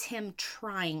me, it was him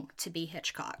trying to be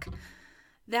Hitchcock.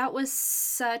 That was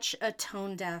such a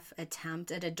tone-deaf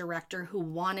attempt at a director who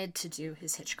wanted to do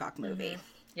his Hitchcock movie. Mm-hmm.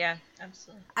 Yeah,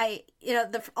 absolutely.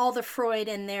 All the Freud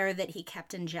in there that he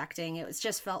kept injecting, it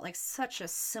just felt like such a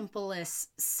simplistic,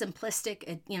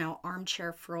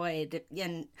 armchair Freud.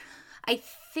 And I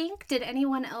think, did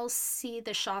anyone else see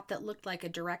the shot that looked like a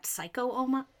direct Psycho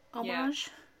homage? Yeah.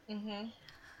 Mm-hmm.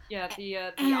 Yeah, the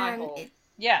eye hole.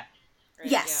 Yeah. Right,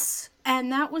 yes. Yeah.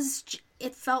 And that was,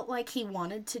 it felt like he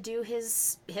wanted to do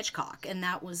his Hitchcock, and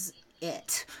that was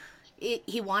it.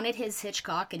 He wanted his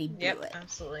Hitchcock, and he blew it.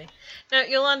 Absolutely. Now,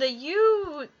 Yolanda,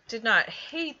 you did not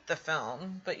hate the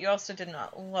film, but you also did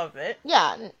not love it.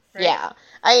 Yeah, right? Yeah.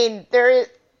 I mean,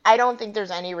 I don't think there's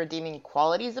any redeeming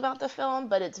qualities about the film,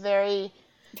 but it's very,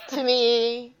 to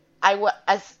me,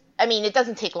 it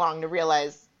doesn't take long to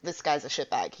realize this guy's a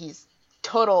shitbag. He's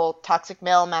total toxic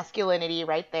male masculinity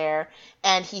right there,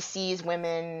 and he sees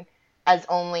women as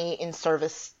only in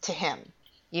service to him.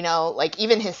 Like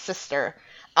even his sister,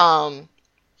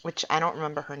 which I don't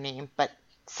remember her name, but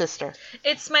sister.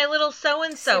 It's my little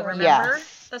so-and-so, remember?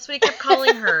 Yes. That's what he kept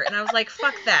calling her, and I was like,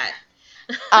 fuck that.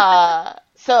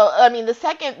 The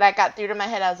second that got through to my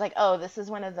head, I was like, oh, this is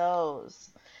one of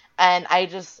those. And I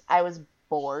was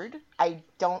bored. I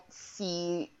don't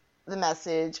see the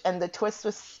message, and the twist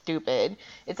was stupid.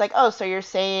 It's like, oh, so you're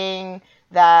saying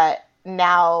that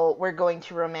now we're going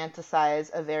to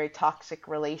romanticize a very toxic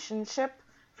relationship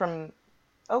from,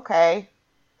 okay,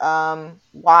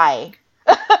 why?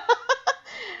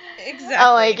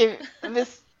 Exactly. And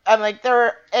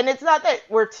it's not that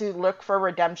we're to look for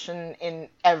redemption in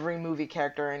every movie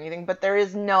character or anything, but there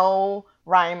is no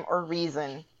rhyme or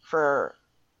reason for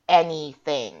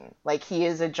anything. Like, he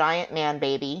is a giant man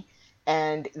baby,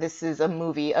 and this is a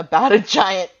movie about a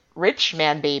giant rich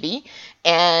man baby,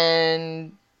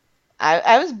 and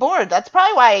I was bored. That's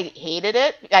probably why I hated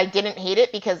it. I didn't hate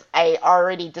it because I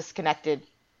already disconnected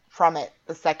from it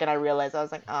the second I realized. I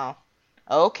was like, oh,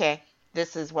 okay,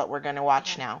 this is what we're going to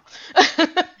watch now.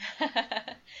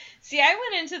 See, I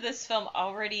went into this film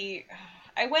already...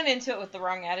 I went into it with the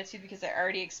wrong attitude because I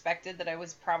already expected that I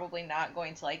was probably not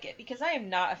going to like it, because I am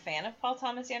not a fan of Paul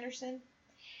Thomas Anderson.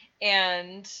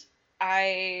 And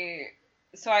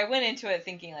So I went into it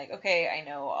thinking, like, okay, I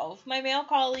know all of my male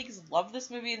colleagues love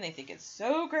this movie and they think it's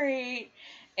so great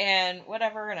and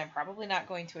whatever, and I'm probably not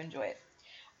going to enjoy it.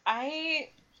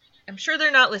 I'm sure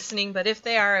they're not listening, but if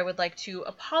they are, I would like to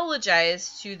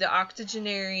apologize to the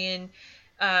octogenarian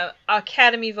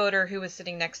Academy voter who was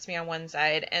sitting next to me on one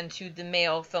side, and to the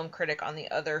male film critic on the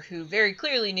other, who very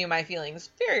clearly knew my feelings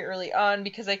very early on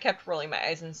because I kept rolling my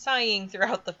eyes and sighing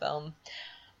throughout the film.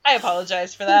 I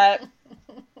apologize for that.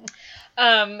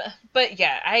 But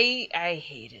yeah, I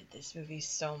hated this movie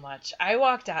so much. I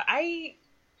walked out.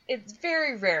 it's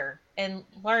very rare, and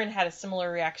Lauren had a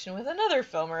similar reaction with another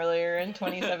film earlier in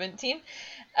 2017.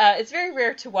 It's very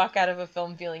rare to walk out of a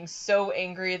film feeling so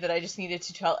angry that I just needed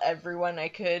to tell everyone I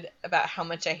could about how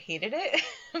much I hated it.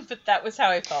 But that was how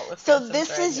I felt with So Phantom this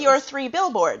Thread. is your 3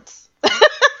 billboards.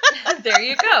 There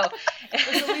you go.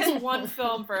 There's at least one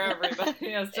film for everybody.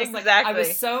 It's just Exactly. like, I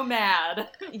was so mad.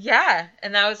 Yeah,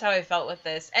 and that was how I felt with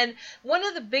this. And one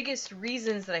of the biggest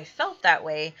reasons that I felt that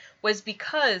way was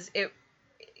because it,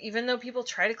 even though people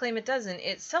try to claim it doesn't,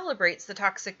 it celebrates the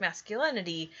toxic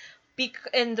masculinity.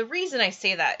 And the reason I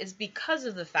say that is because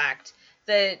of the fact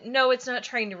that, no, it's not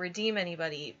trying to redeem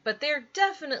anybody, but they're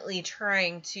definitely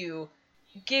trying to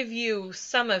give you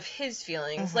some of his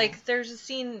feelings. Mm-hmm. Like, there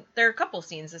are a couple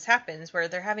scenes this happens where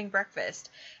they're having breakfast,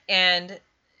 and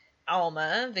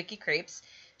Alma, Vicky Krieps,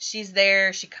 she's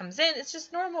there, she comes in, it's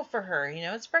just normal for her,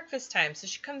 it's breakfast time, so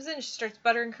she comes in, she starts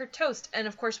buttering her toast, and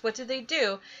of course, what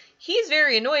do? He's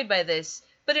very annoyed by this,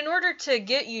 but in order to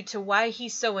get you to why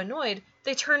he's so annoyed,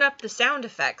 they turn up the sound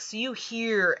effects, so you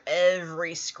hear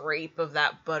every scrape of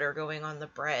that butter going on the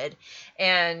bread,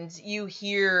 and you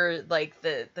hear, like,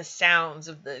 the sounds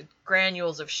of the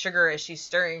granules of sugar as she's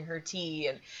stirring her tea,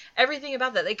 and everything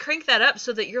about that. They crank that up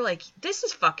so that you're like, this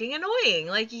is fucking annoying.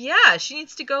 Like, yeah, she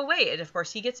needs to go away. And of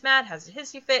course, he gets mad, has a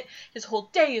hissy fit. His whole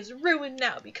day is ruined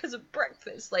now because of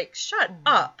breakfast. Like, shut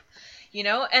up,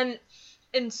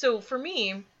 And so for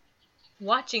me,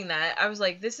 watching that, I was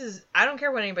like, I don't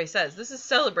care what anybody says. This is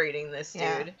celebrating this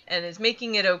dude and is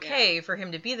making it okay for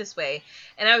him to be this way.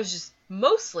 And I was just,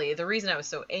 mostly the reason I was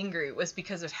so angry was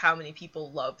because of how many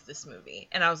people love this movie.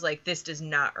 And I was like, this does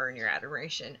not earn your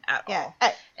admiration at all.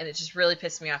 And it just really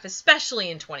pissed me off,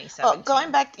 especially in 2017. Well,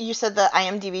 going back, you said the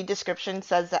IMDb description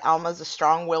says that Alma's a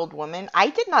strong-willed woman. I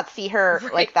did not see her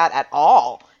like that at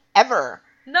all, ever.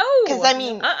 No. Because, I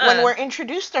mean, when we're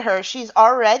introduced to her, she's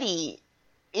already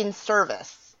in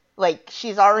service. Like,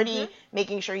 she's already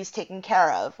making sure he's taken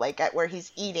care of, like, at where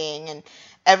he's eating, and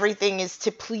everything is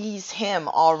to please him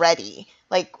already.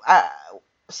 Like,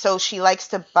 so she likes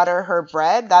to butter her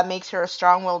bread. That makes her a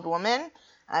strong-willed woman?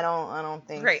 I don't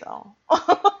think so.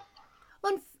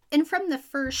 Well, and from the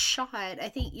first shot, I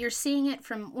think you're seeing it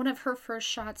from one of her first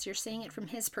shots, you're seeing it from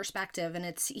his perspective, and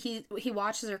it's he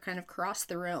watches her kind of cross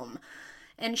the room.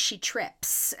 And she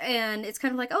trips, and it's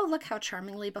kind of like, oh, look how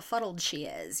charmingly befuddled she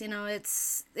is.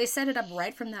 They set it up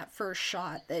right from that first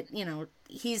shot that,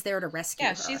 he's there to rescue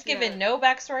her. Yeah, she's given no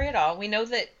backstory at all. We know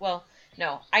that, well,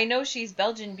 no, I know she's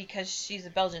Belgian because she's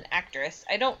a Belgian actress.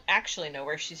 I don't actually know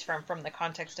where she's from the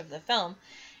context of the film.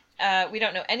 We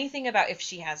don't know anything about if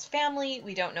she has family.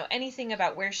 We don't know anything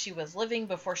about where she was living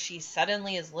before she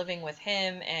suddenly is living with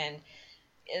him, and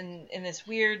in this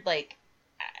weird, like,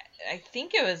 I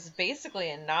think it was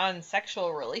basically a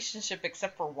non-sexual relationship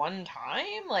except for one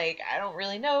time. Like, I don't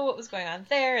really know what was going on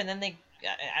there. And then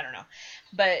I don't know.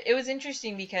 But it was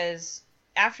interesting because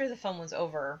after the film was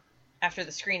over, after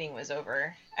the screening was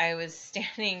over, I was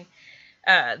standing,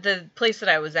 the place that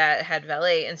I was at had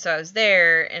valet. And so I was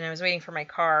there and I was waiting for my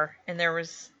car, and there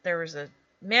was a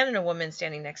man and a woman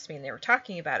standing next to me, and they were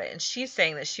talking about it, and she's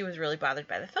saying that she was really bothered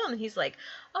by the film, and he's like,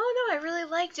 oh no, I really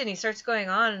liked it, and he starts going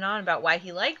on and on about why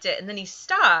he liked it, and then he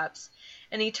stops,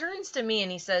 and he turns to me,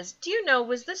 and he says, do you know,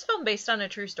 was this film based on a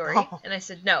true story? And I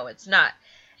said, no, it's not.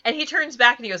 And he turns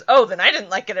back, and he goes, oh, then I didn't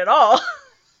like it at all.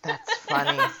 That's funny.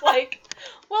 And I was like,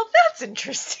 well, that's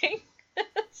interesting.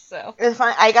 So it's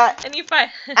fine. I got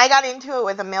into it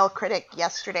with a male critic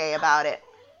yesterday about it.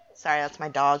 Sorry, that's my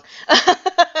dog.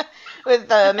 With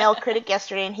the male critic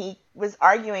yesterday, and he was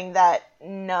arguing that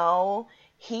no,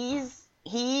 he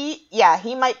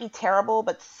might be terrible,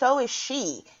 but so is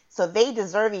she. So they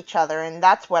deserve each other, and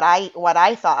that's what I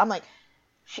thought. I'm like,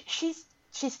 she's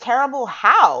terrible.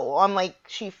 How? I'm like,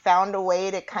 she found a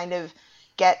way to kind of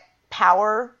get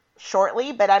power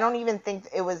shortly, but I don't even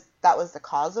think that was the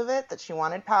cause of it, that she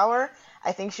wanted power.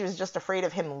 I think she was just afraid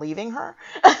of him leaving her.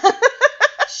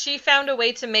 She found a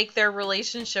way to make their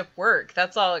relationship work.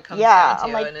 That's all it comes down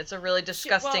to, and it's a really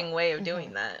disgusting way of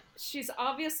doing that. She's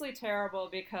obviously terrible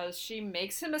because she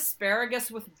makes him asparagus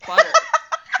with butter.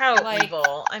 How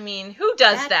evil. I mean, who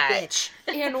does that? Bitch.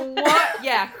 And what?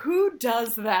 Yeah, who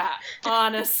does that?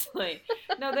 Honestly.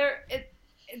 No,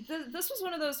 this was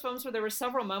one of those films where there were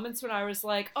several moments when I was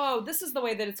like, oh, this is the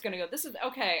way that it's going to go. This is,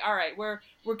 okay, all right, we're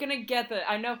going to get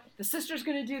I know the sister's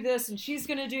going to do this, and she's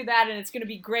going to do that, and it's going to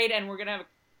be great, and we're going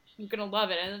to love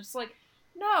it. And it's like,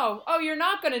 no, you're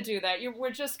not going to do that.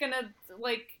 We're just going to,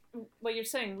 like you're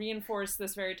saying, reinforce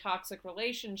this very toxic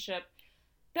relationship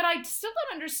that I still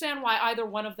don't understand why either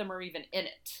one of them are even in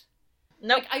it.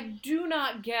 Nope. Like, I do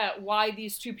not get why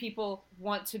these two people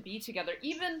want to be together.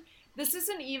 Even this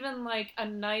isn't even like a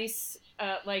nice,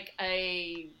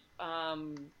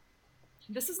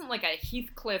 this isn't like a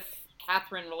Heathcliff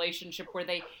Catherine relationship where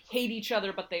they hate each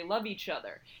other but they love each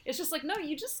other. It's just like, no,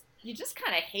 you just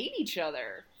kind of hate each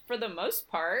other for the most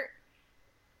part.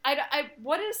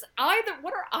 What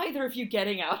are either of you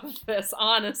getting out of this,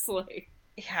 honestly?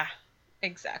 Yeah,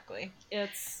 exactly.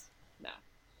 It's no.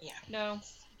 Yeah. No.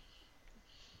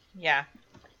 Yeah.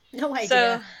 No idea.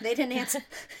 So, they didn't answer.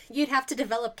 You'd have to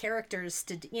develop characters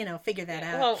to, figure that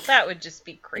out. Well, that would just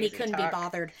be crazy. And he couldn't be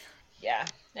bothered. Yeah.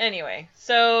 Anyway,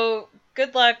 so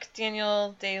good luck,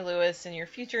 Daniel Day-Lewis, in your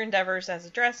future endeavors as a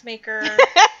dressmaker.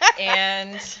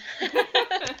 and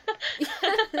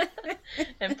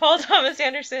Paul Thomas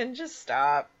Anderson, just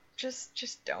stop.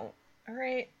 Just don't. All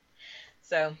right.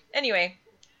 So, anyway,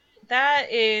 that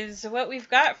is what we've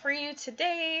got for you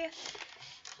today.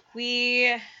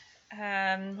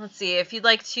 Let's see, if you'd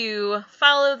like to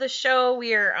follow the show,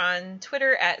 we are on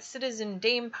Twitter at Citizen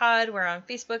Dame Pod. We're on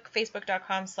Facebook,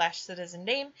 facebook.com/Citizen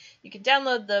Dame. You can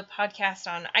download the podcast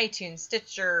on iTunes,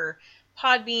 Stitcher,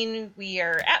 Podbean. We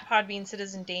are at Podbean,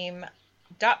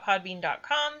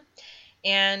 citizendame.podbean.com.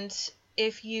 And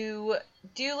if you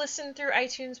do listen through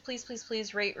iTunes,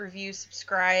 please rate, review,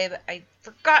 subscribe. I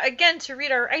forgot again to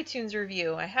read our iTunes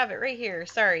review. I have it right here.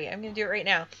 Sorry, I'm going to do it right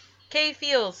now. Kay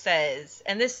Fields says,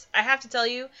 and this, I have to tell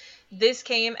you, this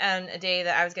came on a day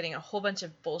that I was getting a whole bunch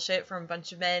of bullshit from a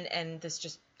bunch of men, and this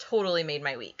just totally made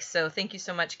my week. So thank you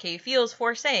so much, Kay Fields,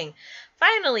 for saying,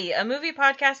 finally, a movie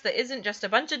podcast that isn't just a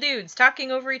bunch of dudes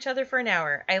talking over each other for an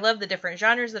hour. I love the different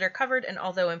genres that are covered, and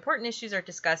although important issues are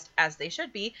discussed, as they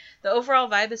should be, the overall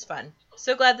vibe is fun.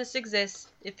 So glad this exists.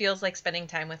 It feels like spending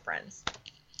time with friends.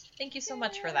 Thank you so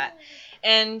much for that.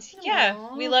 And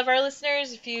yeah, we love our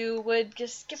listeners. If you would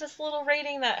just give us a little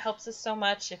rating, that helps us so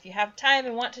much. If you have time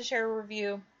and want to share a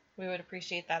review, we would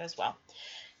appreciate that as well.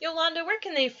 Yolanda, where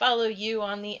can they follow you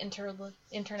on the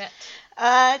internet?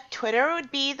 Twitter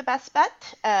would be the best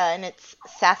bet, and it's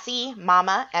Sassy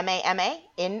Mama, M-A-M-A,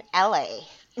 in L.A.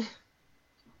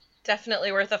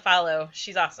 Definitely worth a follow.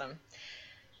 She's awesome.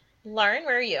 Lauren,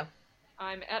 where are you?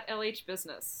 I'm at LH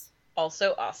Business.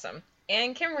 Also awesome.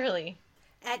 And Kimberly?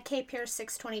 At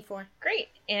KPierce624. Great.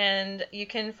 And you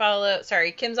can follow...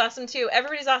 Sorry, Kim's awesome too.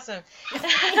 Everybody's awesome. You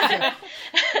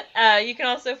can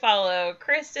also follow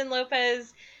Kristen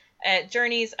Lopez at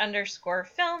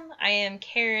Journeys_film. I am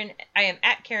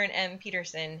at Karen M.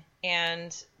 Peterson.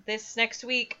 And this next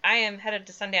week, I am headed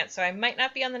to Sundance, so I might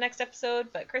not be on the next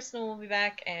episode, but Kristen will be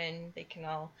back, and they can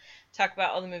all talk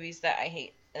about all the movies that I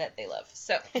hate that they love.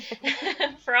 So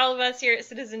for all of us here at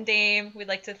Citizen Dame, we'd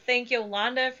like to thank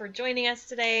Yolanda for joining us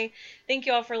today. Thank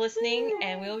you all for listening,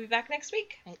 and we will be back next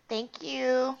week. Thank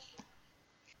you.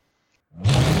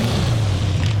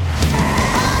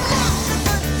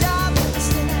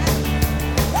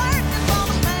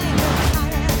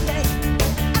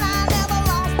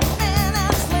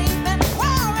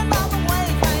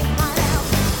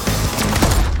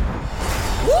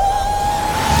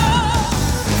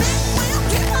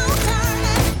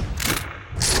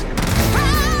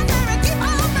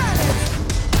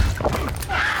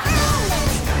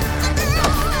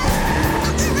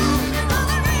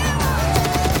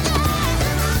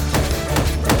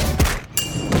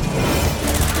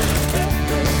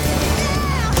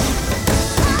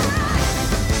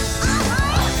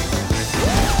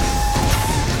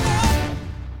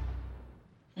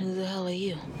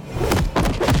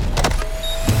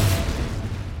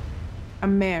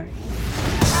 I'm married.